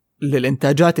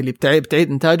للانتاجات اللي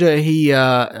بتعيد انتاجها هي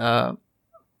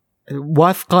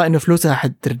واثقه انه فلوسها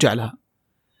حترجع لها.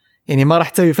 يعني ما راح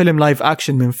تسوي فيلم لايف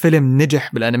اكشن من فيلم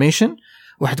نجح بالانيميشن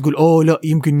وحتقول اوه لا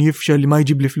يمكن يفشل ما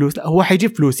يجيب لي فلوس. لا هو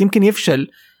حيجيب فلوس، يمكن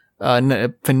يفشل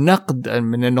في النقد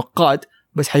من النقاد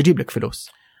بس حيجيب لك فلوس.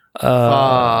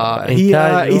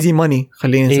 هي ايزي ماني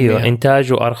خلينا نسميها. ايوه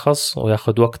انتاجه ارخص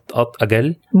وياخذ وقت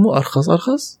اقل. مو ارخص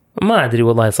ما ادري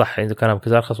والله صح اذا كلام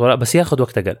كذا ارخص ولا، بس ياخذ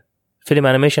وقت اقل. فيلم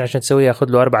انيميشن عشان تسويه ياخذ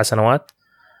له 4 سنوات،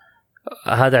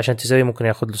 هذا عشان تسويه ممكن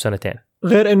ياخذ له 2 سنين.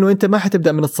 غير انه انت ما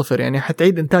حتبدا من الصفر، يعني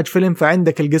حتعيد انتاج فيلم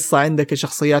فعندك القصه عندك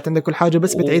الشخصيات عندك كل حاجه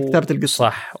بس بتعيد كتابه القصه.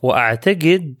 صح.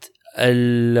 واعتقد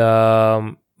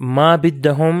ما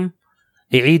بدهم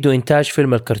يعيدوا انتاج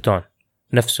فيلم الكرتون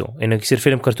نفسه، انه يصير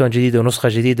فيلم كرتون جديد ونسخه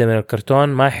جديده من الكرتون.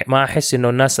 ما احس انه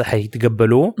الناس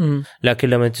حيتقبلوه. لكن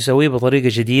لما تسويه بطريقه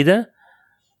جديده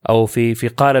او في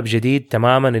قالب جديد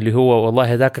تماما اللي هو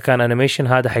والله هذاك كان انيميشن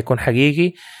هذا حيكون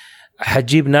حقيقي،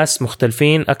 حتجيب ناس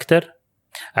مختلفين اكتر.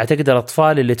 اعتقد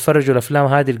الاطفال اللي تفرجوا الافلام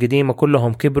هذه القديمه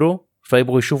كلهم كبروا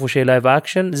فيبغوا يشوفوا شيء لايف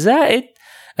اكشن. زائد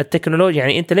التكنولوجيا،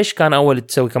 يعني انت ليش كان اول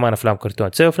تسوي كمان افلام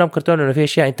كرتون؟ تسوي افلام كرتون لانه في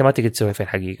اشياء انت ما تقدر تسويها في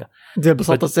الحقيقه، زي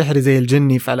البساطه السحري زي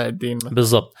الجني في علاء الدين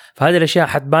بالضبط. فهذه الاشياء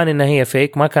حتبان انها هي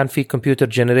فيك، ما كان في كمبيوتر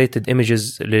جنريتد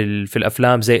ايمجز في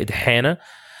الافلام زي دحين.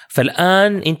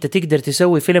 فالان انت تقدر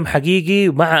تسوي فيلم حقيقي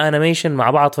مع انيميشن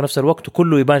مع بعض في نفس الوقت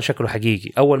وكله يبان شكله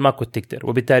حقيقي. اول ما كنت تقدر،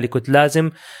 وبالتالي كنت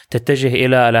لازم تتجه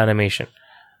الى الانيميشن.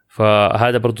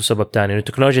 فهذا برضو سبب تاني انه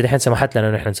التكنولوجيا دحين سمحت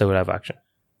لنا نحن نسوي لايف اكشن.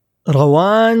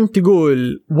 روان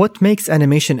تقول what makes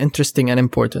animation interesting and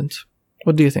important?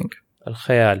 What do you think?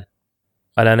 الخيال.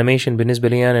 الانيميشن بالنسبه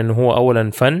لي أنا انه هو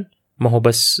اولا فن، ما هو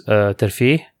بس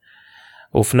ترفيه،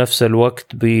 وفي نفس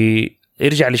الوقت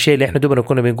يرجع للشيء اللي احنا دوبنا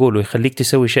كنا بنقوله، يخليك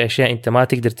تسوي اشياء انت ما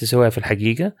تقدر تسويها في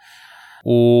الحقيقه.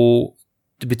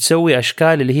 بتسوي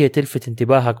اشكال اللي هي تلفت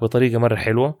انتباهك بطريقه مره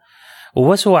حلوه.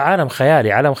 وبس هو عالم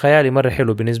خيالي مره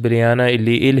حلو بالنسبه لي انا،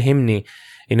 اللي يلهمني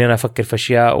اني انا افكر في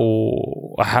اشياء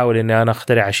واحاول اني انا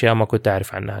اخترع اشياء ما كنت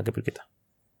اعرف عنها قبل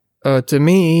كده.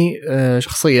 تمي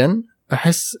شخصيا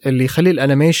احس اللي يخلي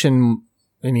الانيميشن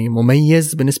يعني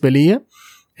مميز بالنسبه لي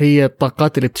هي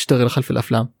الطاقات اللي بتشتغل خلف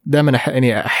الافلام. دائما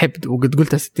يعني احب، وقد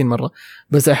قلتها 60 مره،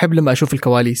 بس احب لما اشوف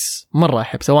الكواليس مره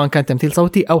احب، سواء كان تمثيل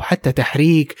صوتي او حتى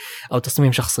تحريك او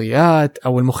تصميم شخصيات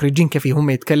او المخرجين كيف هم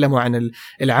يتكلموا عن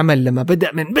العمل لما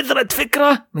بدأ من بذرة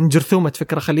فكره، من جرثومه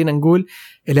فكره خلينا نقول،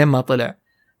 الين ما طلع.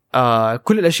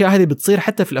 كل الاشياء هذه بتصير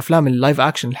حتى في الافلام اللايف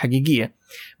اكشن الحقيقيه،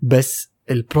 بس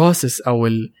البروسيس او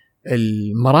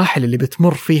المراحل اللي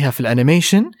بتمر فيها في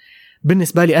الانيميشن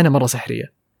بالنسبه لي انا مره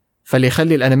سحريه. فاللي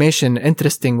يخلي الانيميشن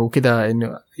انترستينج وكذا انه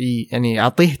يعني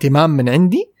اعطيه اهتمام من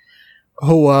عندي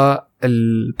هو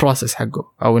البروسيس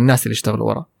حقه او الناس اللي اشتغلوا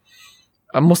وراه.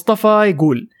 مصطفى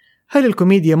يقول هل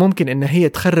الكوميديا ممكن ان هي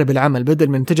تخرب العمل بدل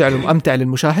من تجعله امتع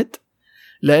للمشاهد؟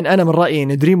 لان انا من رايي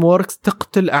ان دريم ووركس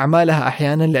تقتل اعمالها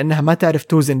احيانا لانها ما تعرف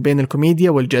توزن بين الكوميديا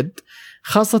والجد،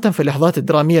 خاصه في اللحظات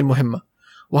الدراميه المهمه،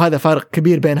 وهذا فارق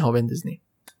كبير بينها وبين ديزني.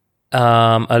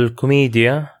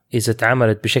 الكوميديا إذا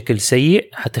تعملت بشكل سيء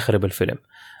حتخرب الفيلم.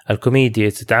 الكوميديا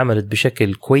إذا تعملت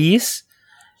بشكل كويس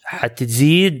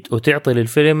حتزيد وتعطي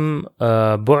للفيلم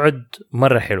بعد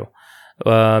مرة حلو.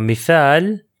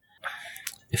 مثال،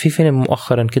 في فيلم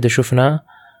مؤخرا كده شفناه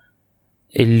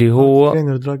اللي هو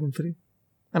دراجون 3.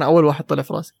 أنا أول واحد طلع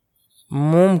في راسي.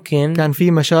 ممكن كان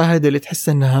في مشاهد اللي تحس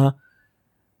إنها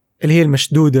اللي هي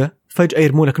المشدودة، فجأة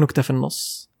يرمولك نكتة في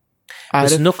النص،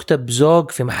 بس نكتة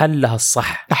بذوق في محلها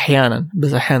الصح أحيانا،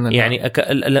 بس أحيانا يعني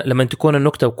لما تكون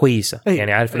النكتة كويسة.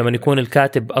 يعني عارف لما يكون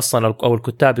الكاتب أصلا أو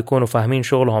الكتاب يكونوا فاهمين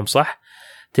شغلهم صح،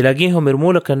 تلاقيهم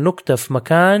يرمولك النكتة في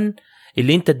مكان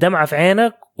اللي أنت الدمعة في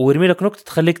عينك، ويرمي لك نكتة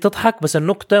تخليك تضحك، بس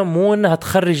النكتة مو إنها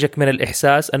تخرجك من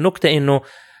الإحساس، النكتة إنه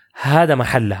هذا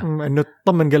محلها، انه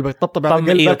تطمن قلبك، تطبطب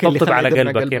على قلبك، تطبطب على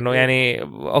قلبك انه يعني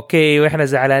اوكي واحنا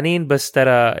زعلانين بس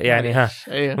ترى يعني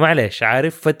معليش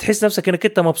عارف، فتحس نفسك انك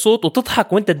انت مبسوط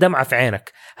وتضحك وانت الدمعة في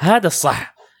عينك. هذا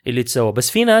الصح اللي تسوى.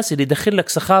 بس في ناس اللي يدخل لك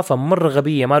سخافة مرة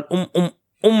غبية مال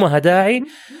امها داعي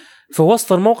في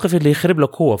وسط الموقف اللي يخرب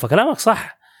لك هو. فكلامك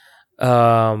صح.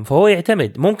 فهو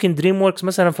يعتمد. ممكن دريم ووركس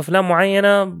مثلا في افلام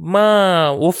معينة ما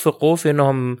وفقوا في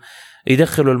انهم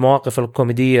يدخلوا المواقف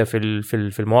الكوميدية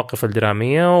في المواقف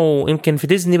الدرامية، ويمكن في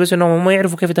ديزني بس انهم ما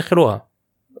يعرفوا كيف يدخلوها.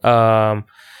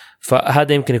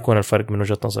 فهذا يمكن يكون الفرق من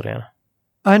وجهة نظري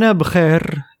أنا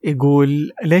بخير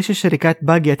يقول ليش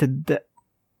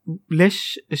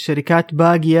الشركات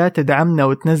باقية تدعمنا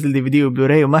وتنزل DVD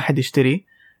وبلوراي وما حد يشتري؟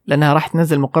 لأنها راح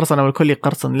تنزل مقرصنة والكل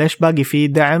يقرصن. ليش باقي في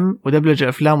دعم ودبلجة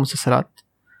أفلام ومسلسلات؟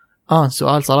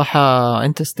 سؤال صراحة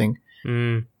انترستينج.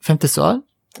 فهمت السؤال؟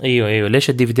 ايوه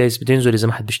ليش الDVDs بتنزل اذا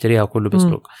ما حد بيشتريها وكله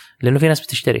بيسلك؟ لانه في ناس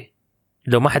بتشتري.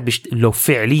 لو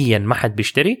فعليا ما حد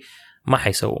بيشتري ما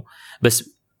حيسووا.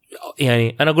 بس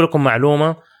يعني انا اقول لكم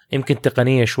معلومه يمكن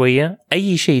تقنيه شويه،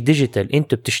 اي شيء ديجيتال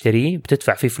انت بتشتريه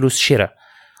بتدفع فيه فلوس شراء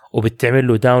وبتعمل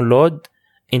له داونلود،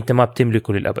 انت ما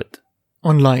بتملكه للابد.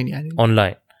 اونلاين يعني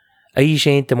اونلاين اي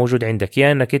شيء انت موجود عندك،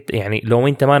 انك يعني لو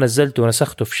انت ما نزلته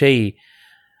ونسخته في شيء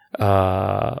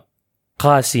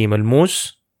قاسي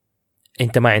ملموس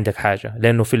انت ما عندك حاجه.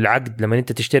 لانه في العقد لما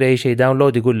انت تشتري اي شيء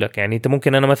داونلود يقول لك، يعني انت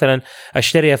ممكن انا مثلا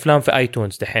اشتري افلام في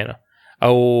ايتونز دحين،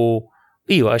 او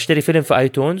اشتري فيلم في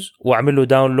ايتونز واعمل له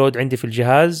داونلود عندي في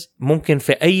الجهاز، ممكن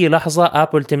في اي لحظه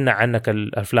ابل تمنع عنك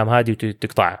الافلام هذه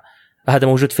وتقطعها. هذا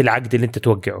موجود في العقد اللي انت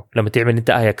توقعه لما تعمل انت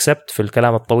اكسبت في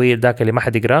الكلام الطويل ذاك اللي ما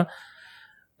حد يقراه.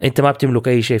 انت ما بتملك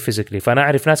اي شيء فيزيكلي. فانا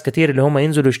اعرف ناس كثير اللي هم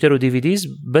ينزلوا يشتروا DVDs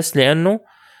بس لانه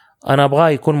انا ابغاه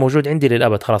يكون موجود عندي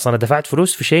للابد، خلاص انا دفعت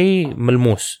فلوس في شيء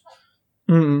ملموس.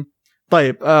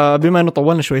 طيب بما انه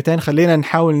طولنا شويتين خلينا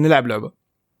نحاول نلعب لعبه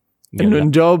انه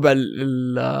نجاوب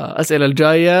الاسئله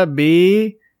الجايه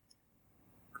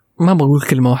ما بقول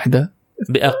كلمه واحده،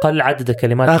 باقل عدد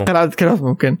كلمات اقل عدد كلمات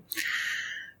ممكن.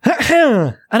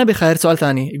 انا بخير سؤال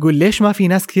ثاني يقول ليش ما في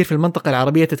ناس كثير في المنطقه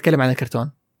العربيه تتكلم عن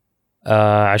الكرتون؟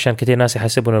 عشان كثير ناس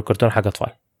يحسبون الكرتون حق اطفال،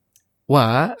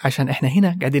 وعشان احنا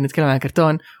هنا قاعدين نتكلم عن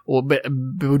الكرتون،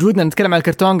 وبوجودنا نتكلم عن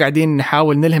الكرتون قاعدين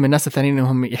نحاول نلهم الناس الثانيين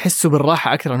انهم يحسوا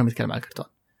بالراحه اكثر انهم يتكلموا عن الكرتون.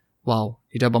 واو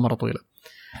اجابه مره طويله.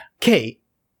 كي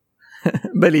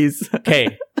بليز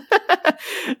كي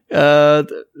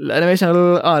الانيميشن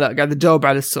لا قاعد تجاوب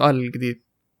على السؤال الجديد.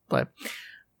 طيب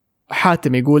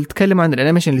حاتم يقول تكلم عن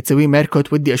الانيميشن اللي تسويه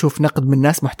ميركوت، ودي اشوف نقد من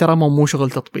ناس محترمه ومو شغل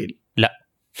تطبيل. لا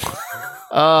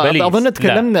اظن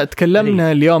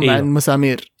تكلمنا اليوم عن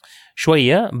مسامير.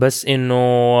 شوية، بس إنه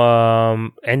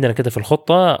عندنا كده في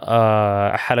الخطة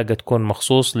حلقة تكون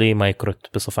مخصوص لمايكروت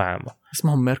بصفة عامة.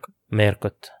 اسمهم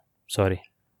ميركوت سوري.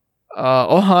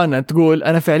 أنا تقول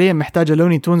أنا فعليا محتاجة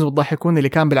لوني تونز والضحكون اللي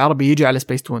كان بالعربي يجي على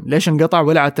سبيس تون، ليش انقطع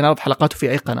ولا عاد تنعرض حلقاته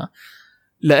في أي قناة؟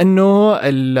 لأنه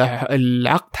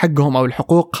العقد حقهم أو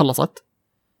الحقوق خلصت،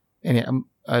 يعني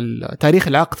تاريخ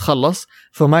العقد خلص،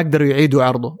 فما يقدروا يعيدوا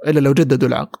عرضه إلا لو جددوا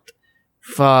العقد،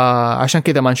 فعشان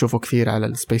كذا ما نشوفه كثير على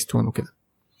السبيس تون وكذا.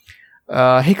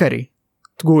 هيكاري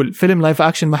تقول فيلم لايف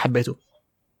أكشن ما حبيته.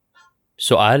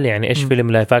 سؤال يعني إيش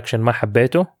فيلم لايف أكشن ما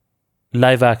حبيته؟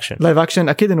 لايف أكشن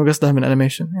أكيد إنه قصده من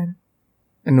أنيميشن، يعني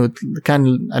إنه كان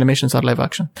الأنيميشن صار لايف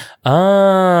أكشن.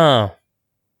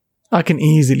 I can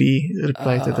easily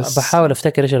reply to this. بحاول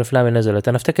أفتكر إيش الأفلام اللي نزلت.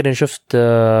 أنا أفتكر إن شفت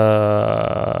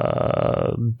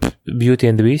Beauty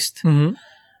and the Beast.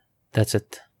 That's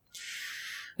it.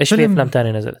 إيش في أفلام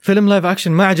تانية نزلت؟ فيلم لايف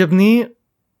أكشن ما عجبني.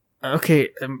 أوكي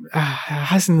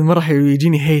حاسس إن مرة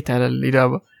يجيني هيت على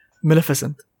الإجابة.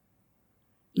 ماليفيسنت،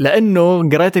 لأنه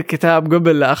قرأت الكتاب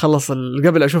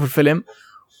قبل أشوف الفيلم،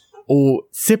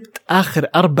 وسبت آخر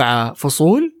 4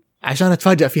 فصول عشان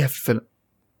أتفاجأ فيها في الفيلم.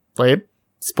 طيب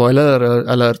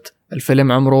سبويلر أليرت،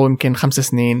 الفيلم عمره يمكن 5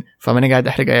 سنين، فما قاعد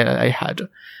أحرق أي حاجة.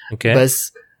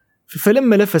 بس في فيلم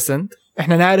ماليفيسنت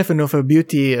إحنا نعرف إنه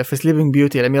في سليبينج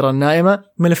بيوتي الأميرة النائمة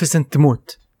ماليفيسنت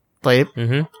تموت. طيب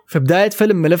في بداية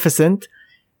فيلم ماليفيسنت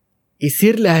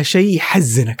يصير لها شيء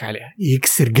يحزنك عليها،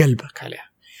 يكسر قلبك عليها،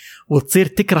 وتصير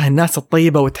تكره الناس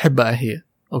الطيبة وتحبها هي.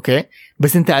 أوكي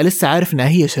بس أنت لسه عارف إنها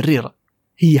هي شريرة،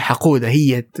 هي حقودة،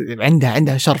 هي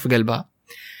عندها شر في قلبها.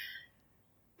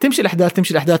 تمشي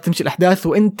الأحداث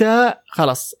وأنت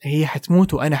خلاص هي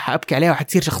حتموت وأنا حأبكي عليها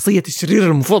وحتصير شخصية الشريرة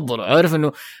المفضلة. عارف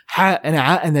إنه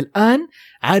أنا الآن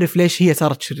عارف ليش هي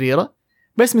صارت شريرة،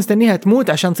 بس مستنيها تموت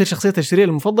عشان تصير شخصية الشريرة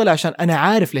المفضلة، عشان أنا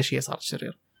عارف ليش هي صارت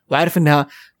شريرة، وعارف إنها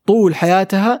طول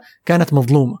حياتها كانت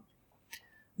مظلومة.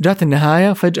 جات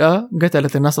النهاية فجأة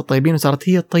قتلت الناس الطيبين وصارت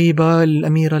هي الطيبة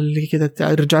الأميرة اللي كذا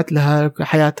رجعت لها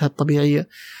حياتها الطبيعية.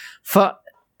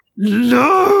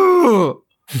 لا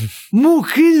مو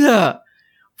كذا.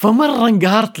 فمرة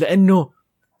انقهرت لأنه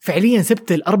فعليا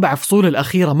سبت 4 فصول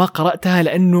الأخيرة ما قرأتها،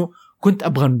 لأنه كنت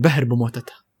أبغى انبهر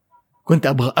بموتتها، كنت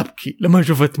أبغى أبكي لما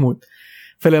أشوفها تموت.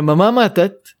 فلما ما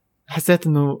ماتت حسيت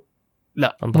إنه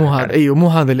لا مو هذا، مو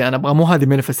هذا اللي أنا أبغى، مو هذه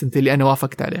ماليفيسنت اللي أنا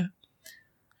وافقت عليها.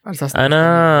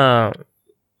 أنا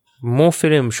مو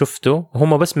فيلم شفته،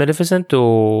 هما بس ماليفيسنت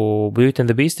وبيوتي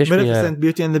اند ذا بيست. ايش ماليفيسنت،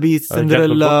 بيوتي اند ذا بيست،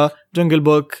 سندريلا، جنجل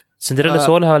بوك. سندريلا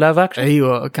سوالها لايف اكشن.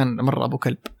 ايوه كان مره ابو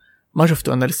كلب، ما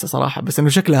شفته انا لسه صراحه، بس انه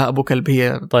شكلها ابو كلب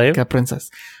هي. طيب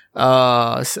كبرنسس.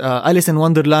 أليس إن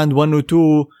وندرلاند 1 و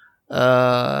 2.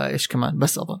 ايش كمان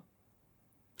بس اظن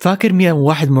فاكر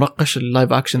 101 مرقش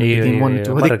اللايف اكشن القديم 1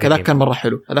 و 2. هذاك كان مره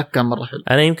حلو،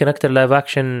 انا يمكن اكثر لايف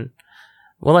اكشن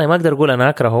والله ما اقدر اقول انا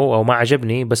اكرهه او ما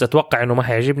عجبني، بس اتوقع انه ما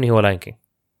حيعجبني هو لاين كينج.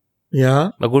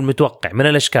 بقول متوقع من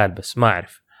الاشكال بس ما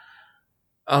اعرف.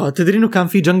 تدري انه كان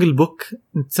في جنجل بوك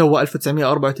تسوى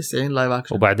 1994 لايف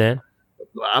اكشن، وبعدين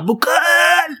ابو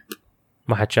كلب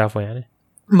ما حد شافه يعني.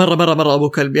 مره ابو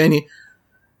كلب، يعني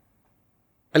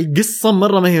القصه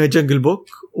مره ما هي جنجل بوك،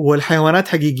 والحيوانات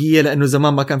حقيقيه لانه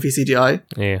زمان ما كان في CGI.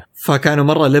 فكانوا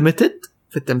مره ليميتد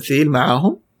في التمثيل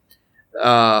معاهم.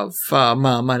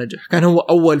 فما نجح. كان هو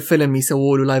أول فيلم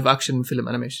يسووا له لايف أكشن من فيلم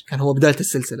أنيميشن، كان هو بداية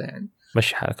السلسلة يعني.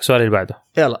 مش حالك. السؤال اللي بعده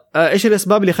يلا. إيش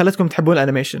الأسباب اللي خلتكم تحبون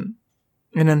الأنيميشن؟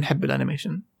 إننا نحب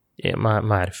الأنيميشن.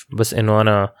 ما أعرف، بس إنه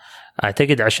أنا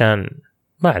أعتقد عشان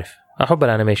ما أعرف، أحب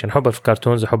الأنيميشن، أحب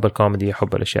الكرتونز، أحب الكوميدي،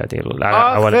 أحب الأشياء دي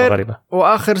العوالم الغريبة.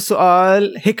 وآخر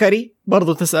سؤال هيكاري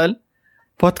برضو تسأل،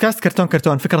 بودكاست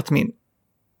كرتون فكرة مين؟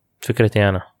 فكرتي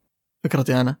أنا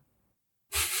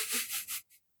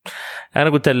أنا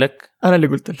قلت لك. أنا اللي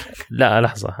قلت لك. لا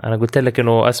لحظة، أنا قلت لك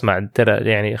إنه أسمع ترى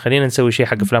يعني خلينا نسوي شيء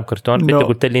حق أفلام كرتون. أنت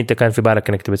قلت لي أنت كان في بالك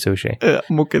إنك تبي تسوي شيء.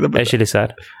 مو كذا. إيش اللي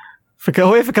صار؟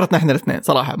 هو فكرتنا إحنا الاثنين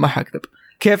صراحة، ما حكذب.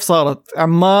 كيف صارت؟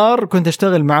 عمار كنت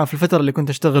أشتغل معاه في الفترة اللي كنت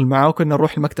أشتغل معاه، وكنا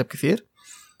نروح المكتب كثير،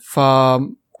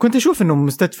 فكنت أشوف إنه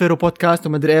مستدفر وبودكاست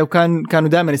ومدري إيه، كانوا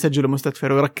دائما يسجلوا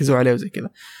مستدفر ويركزوا عليه وزي كذا.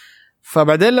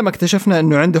 فبعدين لما اكتشفنا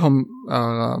إنه عندهم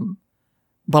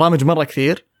برامج مرة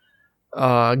كثير،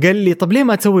 قال لي طب ليه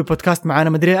ما تسوي بودكاست معانا،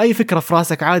 ما ادري اي فكره في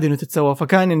راسك عادي انه تتسوى.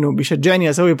 فكان انه بيشجعني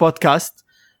اسوي بودكاست.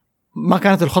 ما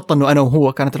كانت الخطه انه انا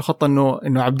وهو، كانت الخطه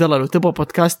انه عبد الله لو تبغى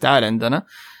بودكاست تعال عندنا،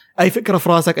 اي فكره في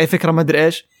راسك، اي فكره ما ادري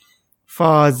ايش.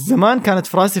 فزمان كانت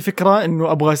في راسي فكره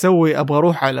انه ابغى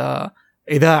اروح على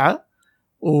اذاعه،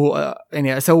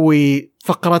 ويعني اسوي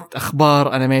فقره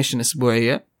اخبار انيميشن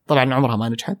اسبوعيه. طبعا عمرها ما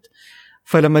نجحت.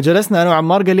 فلما جلسنا انا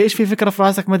وعمار قال لي ايش في فكره في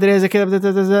راسك ما ادري زي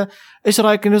كذا ايش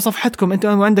رايك انه صفحتكم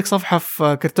انتم عندك صفحه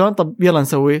في كرتون طب يلا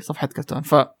نسوي صفحه كرتون.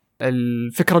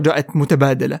 فالفكره جاءت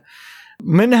متبادله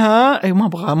منها ما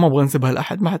ابغى نسيبها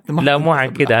لاحد لا مو عن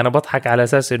كده انا بضحك على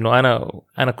اساس انه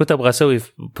انا كنت ابغى اسوي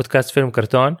بودكاست فيلم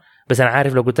كرتون بس انا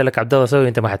عارف لو قلت لك عبد الله سوي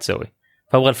انت ما حتسوي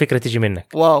فابغى الفكره تيجي منك.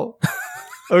 واو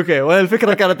اوكي ولا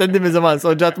الفكره كانت عندي من زمان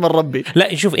سو جات من ربي.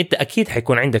 لا شوف انت اكيد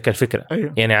حيكون عندك الفكره.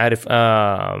 أيوه. يعني عارف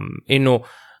انه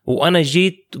وانا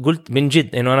جيت قلت من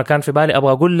جد انه انا كان في بالي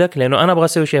ابغى اقول لك لانه انا ابغى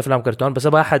اسوي شيء افلام كرتون بس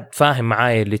ابغى احد فاهم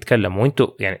معايا اللي يتكلم وانتوا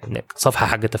يعني صفحه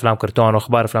حقت افلام كرتون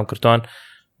واخبار افلام كرتون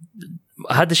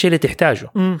هذا الشيء اللي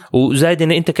تحتاجه. وزايد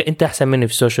ان انت احسن مني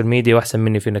في السوشيال ميديا واحسن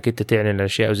مني في انك انت تعلن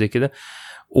الاشياء وزي كده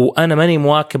وانا ماني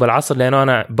مواكب العصر لانه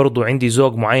انا برضو عندي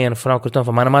ذوق معين في افلام كرتون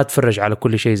فما انا ما اتفرج على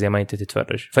كل شيء زي ما انت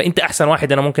تتفرج. فانت احسن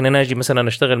واحد انا ممكن انا اجي مثلا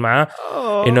اشتغل معاه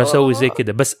انه اسوي زي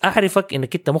كده بس اعرفك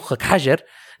انك انت مخك حجر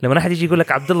لما احد يجي يقول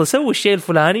لك عبد الله سوي الشيء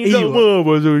الفلاني. ايوه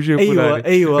ما بسوي شيء فلاني.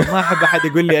 ايوه ما احب احد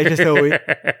يقول لي ايش اسوي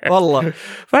والله.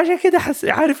 فعشان كده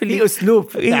عارف اللي في اسلوب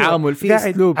في التعامل في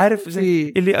اسلوب عارف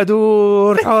زي اللي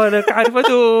ادور حولك عارف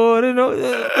ادور انه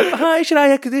ها ايش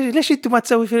رايك ليش انت ما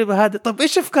تسوي فيلم هذا طب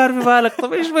ايش افكار في بالك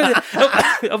طب ايش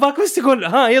ابغاك بس تقول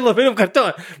ها يلا فيلم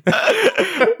كرتون.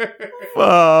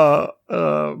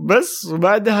 بس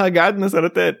وبعدها قعدنا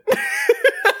سنتين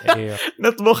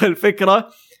نطبخ الفكره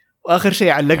واخر شيء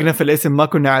علقنا في الاسم ما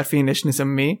كنا عارفين ايش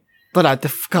نسميه. طلعت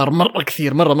افكار مره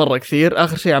كثير.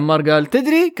 اخر شيء عمار قال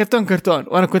تدري كرتون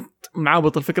وانا كنت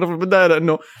معابط الفكره في البدايه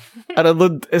لانه انا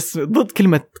ضد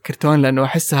كلمه كرتون لانه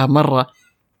احسها مره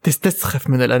تستسخف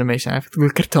من الانيميشن. عارف تقول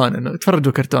كرتون انه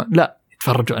تفرجوا كرتون لا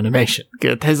تفرجوا انيميشن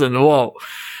كذا تحس انه واو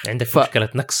عندك مشكله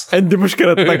نقص. عندي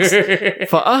مشكله نقص.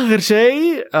 فاخر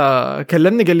شيء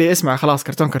كلمني قال لي اسمع خلاص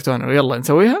كرتون ويلا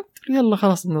نسويها. يلا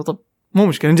خلاص انه طب مو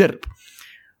مشكله نجرب.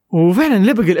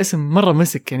 وفعلا لبق الاسم مرة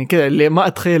مسك يعني كذا اللي ما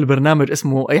أتخيل برنامج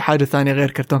اسمه أي حاجة ثانية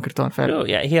غير كرتون فعلا.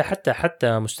 يعني هي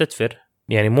حتى مستدفر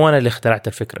يعني مو أنا اللي اخترعت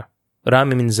الفكرة.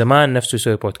 رامي من زمان نفسه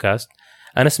يسوي بودكاست.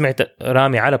 أنا سمعت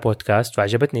رامي على بودكاست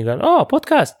فعجبتني قال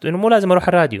بودكاست إنه مو لازم أروح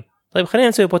الراديو طيب خلينا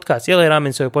نسوي بودكاست يلا يا رامي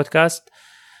نسوي بودكاست.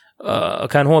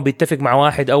 كان هو بيتفق مع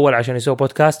واحد أول عشان يسوي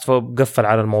بودكاست فقفل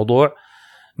على الموضوع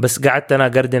بس قعدت أنا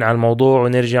أقردن على الموضوع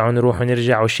ونرجع ونروح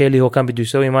ونرجع والشيء اللي هو كان بده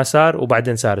يسوي ما صار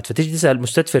وبعدين صارت. فتيجي تسأل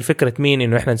مستدفر فكرة مين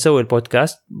إنه إحنا نسوي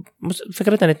البودكاست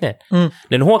فكرتنا الاثنين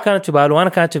لأنه هو كانت في باله وأنا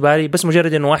كانت في بالي بس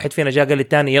مجرد إنه واحد فينا جاء قال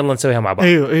للثاني يلا نسويها مع بعض.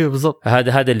 أيوه بالضبط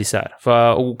هذا اللي صار.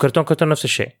 وكرتون نفس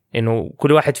الشيء إنه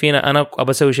كل واحد فينا أنا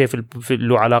أبى أسوي شيء في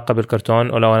له علاقة بالكرتون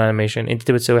ولا الأنيميشن أنت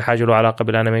تبي تسوي حاجة له علاقة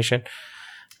بالأنيميشن.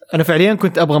 أنا فعليا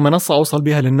كنت أبغى منصة أوصل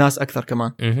بها للناس أكثر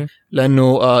كمان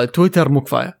لأنه تويتر مو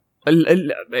كفاية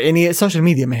يعني السوشيال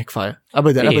ميديا ما هي كفايه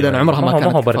ابدا عمرها ما كانت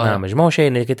ما هو برنامج ما هو شيء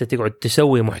انك انت تقعد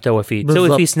تسوي محتوى فيه بالضبط.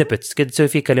 تسوي فيه سنيبتس كده تسوي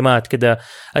فيه كلمات كده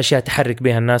اشياء تحرك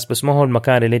بها الناس بس ما هو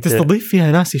المكان اللي انت تستضيف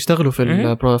فيها ناس يشتغلوا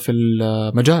في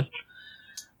المجال.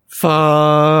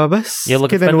 فبس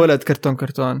كذا انولد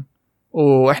كرتون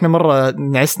واحنا مره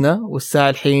نعسنا والساعه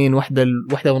الحين 1:30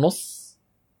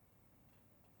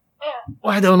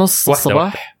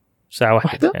 الصباح ساعه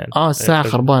واحدة يعني. الساعه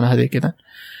خربانه هذه كده.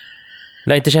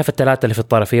 لا انت شايف الثلاثه اللي في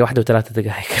الطرف هي 1:03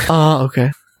 دقائق.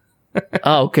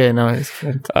 اوكي نايس.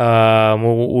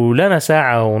 ولنا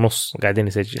ساعه ونص قاعدين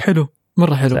نسجل. حلو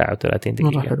مره حلو ساعه و30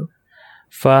 دقيقه مره حلو.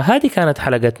 فهذه كانت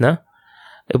حلقتنا.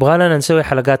 يبغى لنا نسوي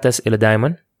حلقات اسئله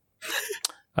دائما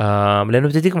لانه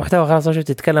بتديك محتوى خلاص شفت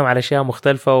تتكلم على اشياء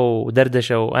مختلفه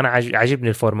ودردشه وانا عجبني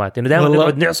الفورمات انه دائما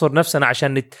نقعد نعصر نفسنا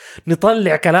عشان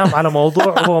نطلع كلام على موضوع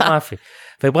وهو ما في.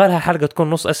 فيبغى لها حلقه تكون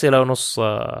نص اسئله ونص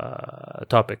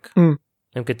توبيك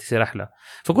يمكن تصير احلى.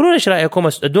 فقولوا لنا ايش رايكم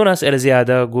ادونا اسئله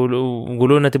زياده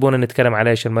قولوا لنا تبونا نتكلم على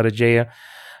ايش المره الجايه.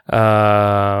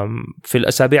 في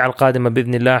الاسابيع القادمه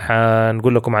باذن الله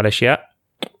حنقول لكم على اشياء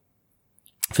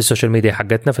في السوشيال ميديا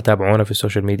حقتنا فتابعونا في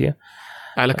السوشيال ميديا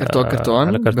على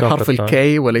كرتون بحرف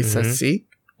الكي وليس السي.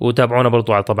 وتابعونا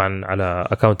برضو طبعا على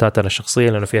اكاونتاتنا الشخصيه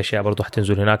لانه في اشياء برضو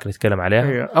حتنزل هناك نتكلم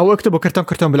عليها. او اكتبوا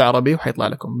كرتون بالعربي وحيطلع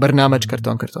لكم برنامج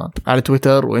كرتون على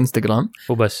تويتر وانستغرام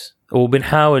وبس.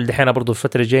 وبنحاول دحين برضو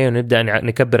الفتره الجايه نبدا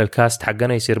نكبر الكاست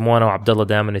حقنا يصير مو انا وعبد الله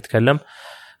دائما نتكلم.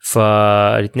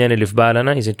 فالاثنين اللي في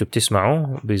بالنا اذا انتم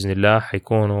بتسمعوا باذن الله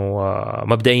حيكونوا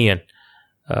مبدئيا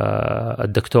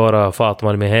الدكتورة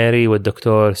فاطمة المهيري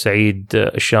والدكتور سعيد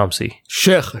الشامسي.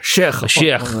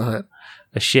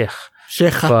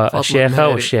 الشيخة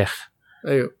والشيخ.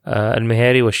 أيوه.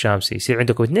 المهيري والشامسي. يصير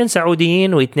عندكم 2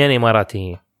 سعوديين و2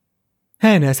 إماراتيين.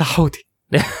 هنا سحوتي.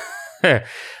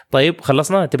 طيب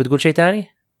خلصنا. أنت بتقول شيء تاني؟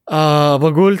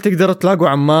 بقول تقدروا تلاقوا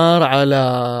عمار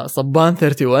على صبان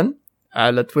 31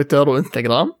 على تويتر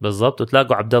وانستغرام بالضبط.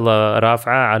 وتلاقوا عبد الله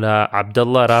رافعه على عبد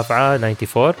الله رافعه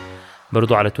 94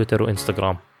 برضو على تويتر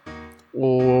وانستغرام.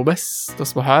 وبس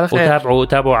تصبحوا على خير.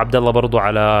 وتابعوا عبد الله برضو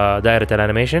على دائره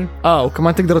الانيميشن.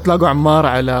 وكمان تقدروا تلاقوا عمار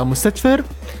على مستشفر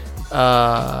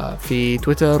في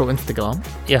تويتر وانستغرام.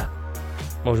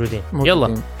 موجودين.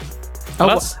 يلا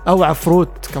خلاص. او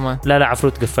عفروت كمان. لا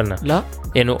عفروت قفلنا. لا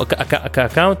انه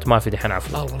كاكاونت ما في دحين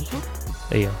عفروت. والله.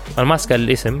 ايوه انا ماسك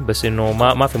الاسم بس انه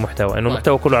ما في محتوى، انه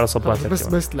المحتوى كله على صبان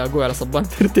ترتيب. بس تلاقوه على صبان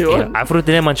ترتيب. عفروت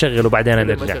ليه ما نشغله بعدين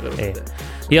نرجع.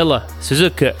 يلا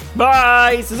سوزوكا.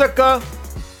 باي سوزوكا.